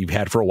have that you've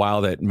had for a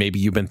while that maybe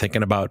you've been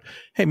thinking about,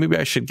 hey, maybe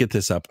I should get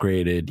this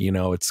upgraded. You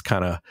know, it's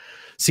kind of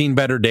seen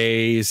better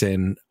days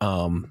and,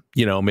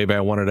 you know, maybe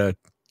I wanted to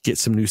get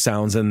some new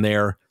sounds in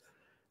there.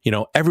 You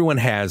know, everyone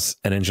has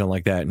an engine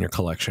like that in your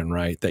collection,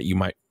 right? That you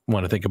might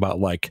want to think about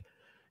like,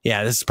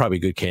 yeah, this is probably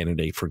a good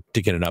candidate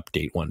to get an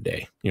update one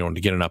day, you know,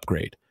 to get an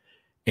upgrade.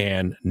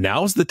 And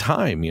now's the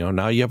time, you know,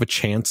 now you have a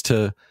chance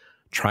to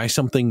try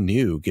something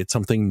new, get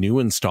something new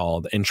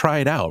installed and try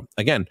it out.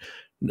 Again,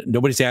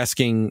 nobody's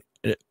asking,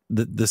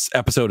 this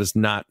episode is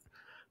not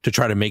to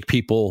try to make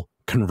people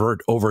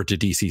convert over to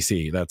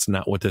DCC. That's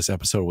not what this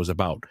episode was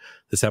about.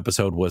 This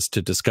episode was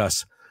to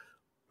discuss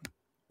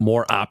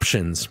more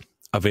options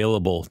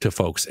available to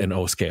folks in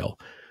O-Scale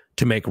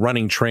to make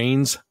running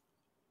Trainz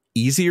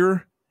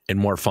easier and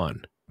more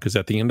fun. Because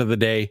at the end of the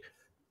day,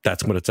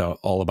 that's what it's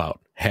all about,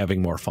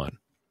 having more fun.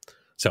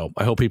 So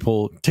I hope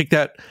people take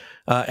that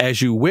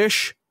as you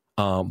wish.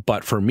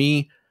 But for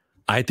me,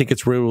 I think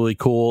it's really, really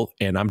cool.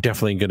 And I'm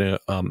definitely going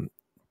to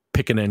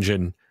pick an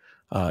engine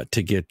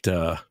to get,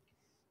 you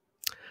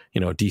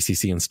know,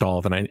 DCC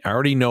installed. And I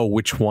already know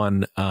which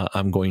one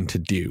I'm going to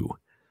do,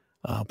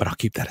 but I'll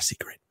keep that a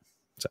secret.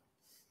 So,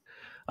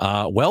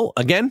 well,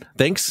 again,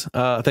 thanks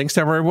to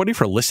everybody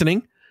for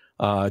listening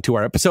to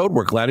our episode.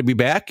 We're glad to be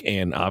back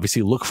and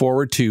obviously look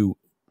forward to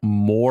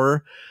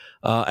more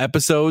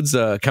episodes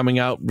coming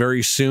out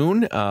very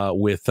soon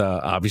with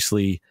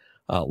obviously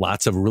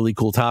lots of really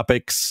cool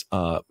topics,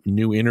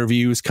 new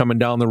interviews coming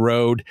down the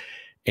road,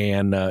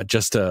 and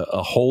just a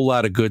whole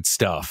lot of good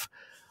stuff.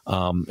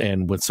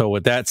 And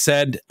with that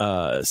said,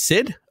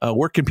 Sid,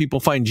 where can people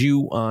find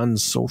you on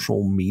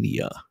social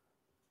media?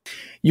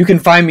 You can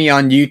find me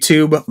on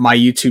YouTube. My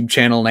YouTube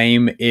channel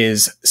name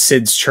is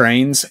Sid's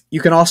Trainz.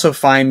 You can also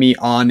find me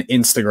on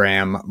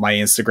Instagram. My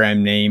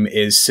Instagram name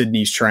is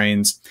Sydney's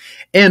Trainz.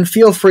 And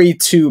feel free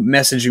to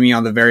message me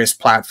on the various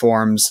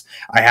platforms.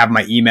 I have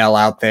my email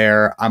out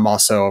there. I'm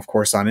also, of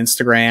course, on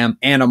Instagram,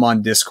 and I'm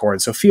on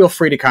Discord. So feel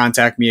free to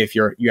contact me if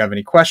you have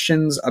any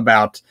questions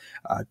about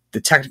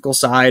the technical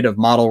side of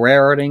model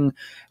rating,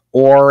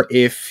 or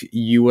if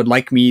you would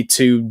like me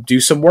to do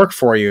some work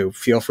for you,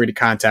 feel free to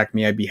contact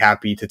me. I'd be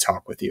happy to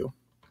talk with you.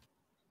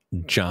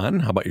 John,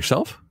 how about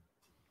yourself?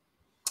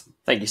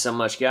 Thank you so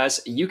much, guys.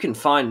 You can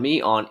find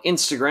me on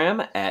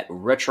Instagram at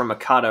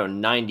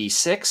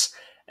RetroMikado96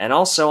 and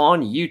also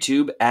on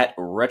YouTube at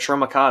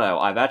RetroMikado.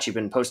 I've actually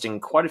been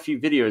posting quite a few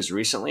videos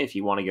recently. If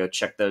you want to go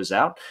check those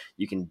out,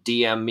 you can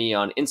DM me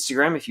on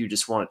Instagram if you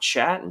just want to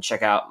chat and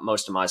check out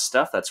most of my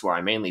stuff. That's where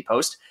I mainly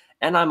post.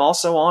 And I'm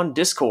also on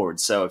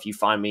Discord, so if you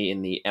find me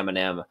in the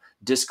M&amp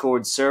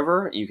Discord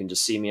server, you can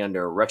just see me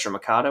under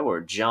RetroMikado or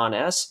John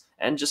S.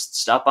 and just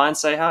stop by and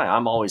say hi.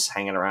 I'm always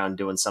hanging around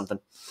doing something.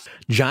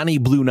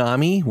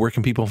 JohnnyBlunami, where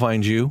can people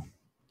find you?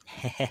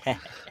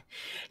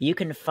 You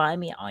can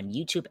find me on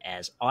YouTube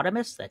as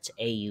Audamus, that's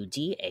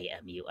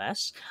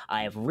Audamus.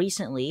 I have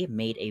recently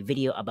made a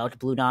video about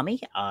Blunami,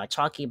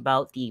 talking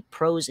about the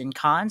pros and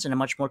cons in a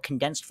much more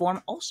condensed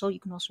form. Also, you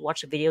can also watch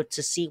the video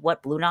to see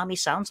what Blunami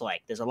sounds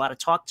like. There's a lot of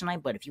talk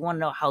tonight, but if you want to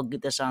know how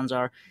good the sounds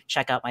are,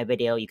 check out my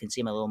video. You can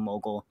see my little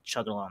mogul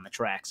chugging along the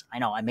tracks. I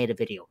know, I made a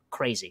video.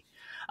 Crazy.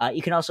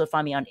 You can also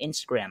find me on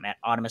Instagram at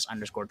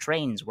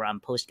Audamus_Trainz, where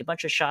I'm posting a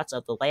bunch of shots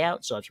of the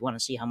layout. So if you want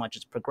to see how much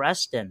it's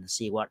progressed and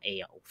see what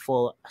a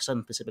full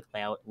Southern Pacific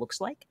layout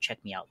looks like, check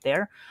me out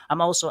there.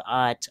 I'm also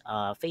at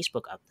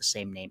Facebook of the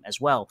same name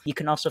as well. You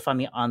can also find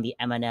me on the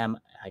M&amp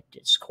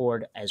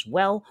Discord as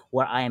well,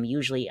 where I am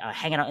usually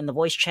hanging out in the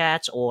voice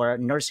chats or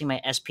nursing my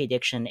SP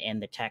addiction in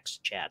the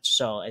text chats.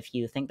 So if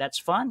you think that's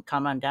fun,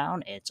 come on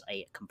down. It's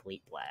a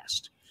complete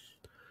blast.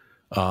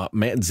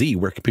 Matt Z,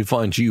 where can people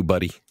find you,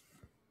 buddy?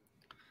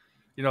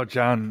 You know,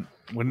 John,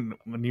 when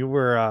you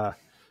were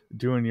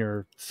doing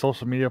your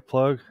social media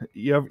plug,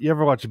 you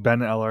ever watch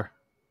Ben Eller,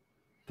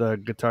 the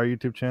guitar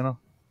YouTube channel?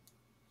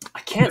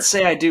 I can't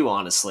say I do,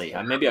 honestly.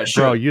 Maybe I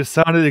should. Bro, you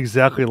sounded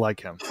exactly like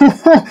him.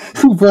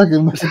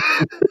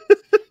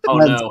 Oh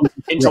no,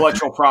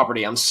 intellectual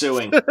property! I'm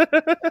suing.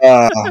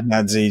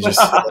 Matt Z just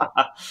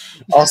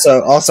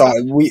also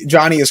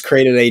Johnny has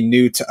created a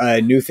new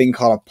thing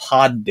called a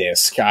pod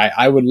disc.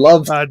 I'd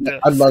love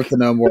to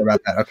know more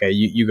about that. Okay,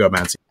 you go,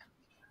 Matt Z.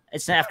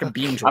 It's not after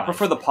Beam Drive. I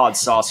prefer the pod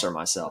saucer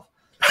myself.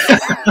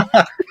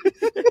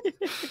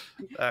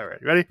 All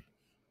right, ready?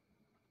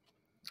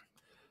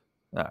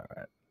 All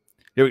right,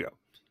 here we go.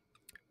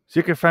 So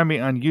you can find me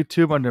on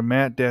YouTube under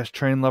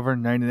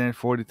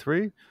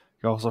Matt-TrainLover9943. You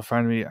can also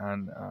find me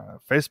on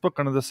Facebook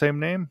under the same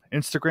name.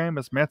 Instagram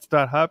is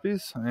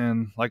Matts.Hobbies.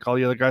 And like all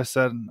the other guys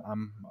said,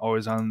 I'm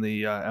always on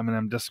the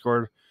M&amp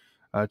Discord,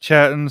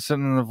 chatting,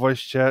 sitting in the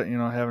voice chat,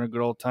 having a good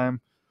old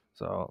time.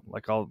 So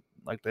like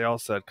they all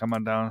said, come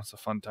on down. It's a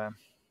fun time.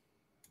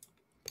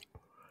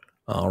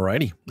 All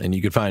righty. And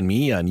you can find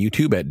me on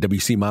YouTube at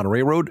WC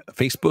Monterey Road,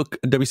 Facebook,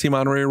 WC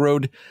Monterey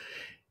Road,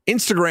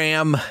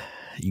 Instagram,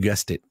 you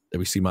guessed it,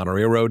 WC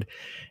Monterey Road.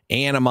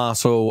 And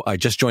I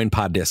just joined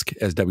Pod Disc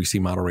as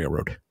WC Monterey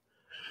Road.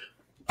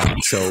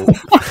 So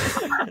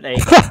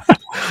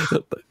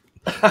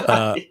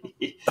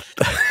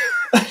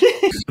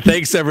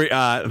thanks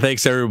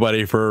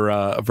everybody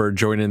for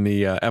joining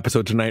the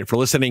episode tonight, for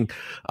listening.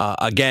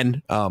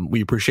 Again,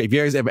 we appreciate if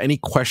you guys have any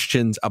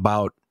questions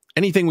about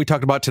anything we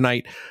talked about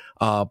tonight.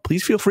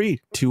 Please feel free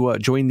to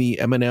join the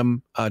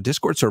M&amp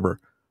Discord server,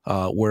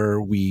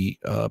 where we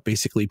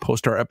basically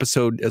post our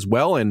episode as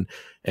well and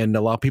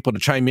allow people to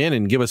chime in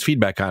and give us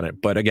feedback on it.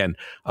 But again,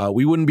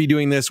 we wouldn't be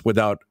doing this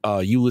without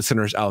you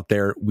listeners out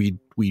there. We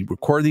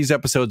record these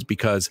episodes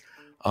because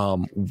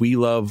we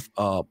love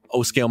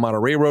O-Scale Model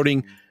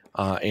Railroading,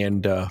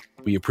 and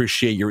we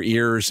appreciate your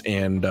ears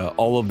and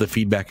all of the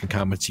feedback and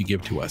comments you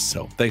give to us.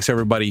 So thanks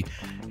everybody,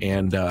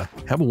 and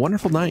have a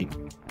wonderful night.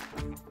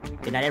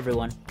 Good night,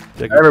 everyone.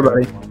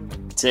 Everybody.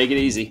 Take it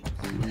easy.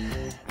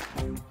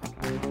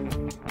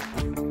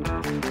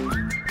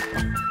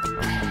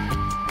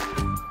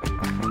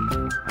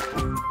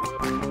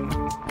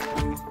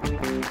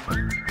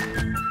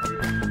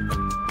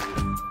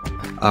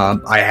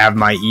 I have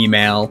my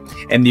email,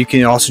 and you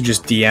can also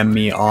just DM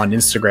me on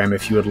Instagram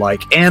if you would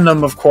like. And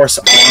I'm, of course,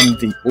 on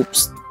the...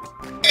 Oops.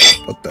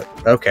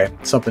 Okay,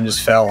 something just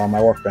fell on my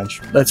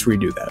workbench. Let's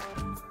redo that.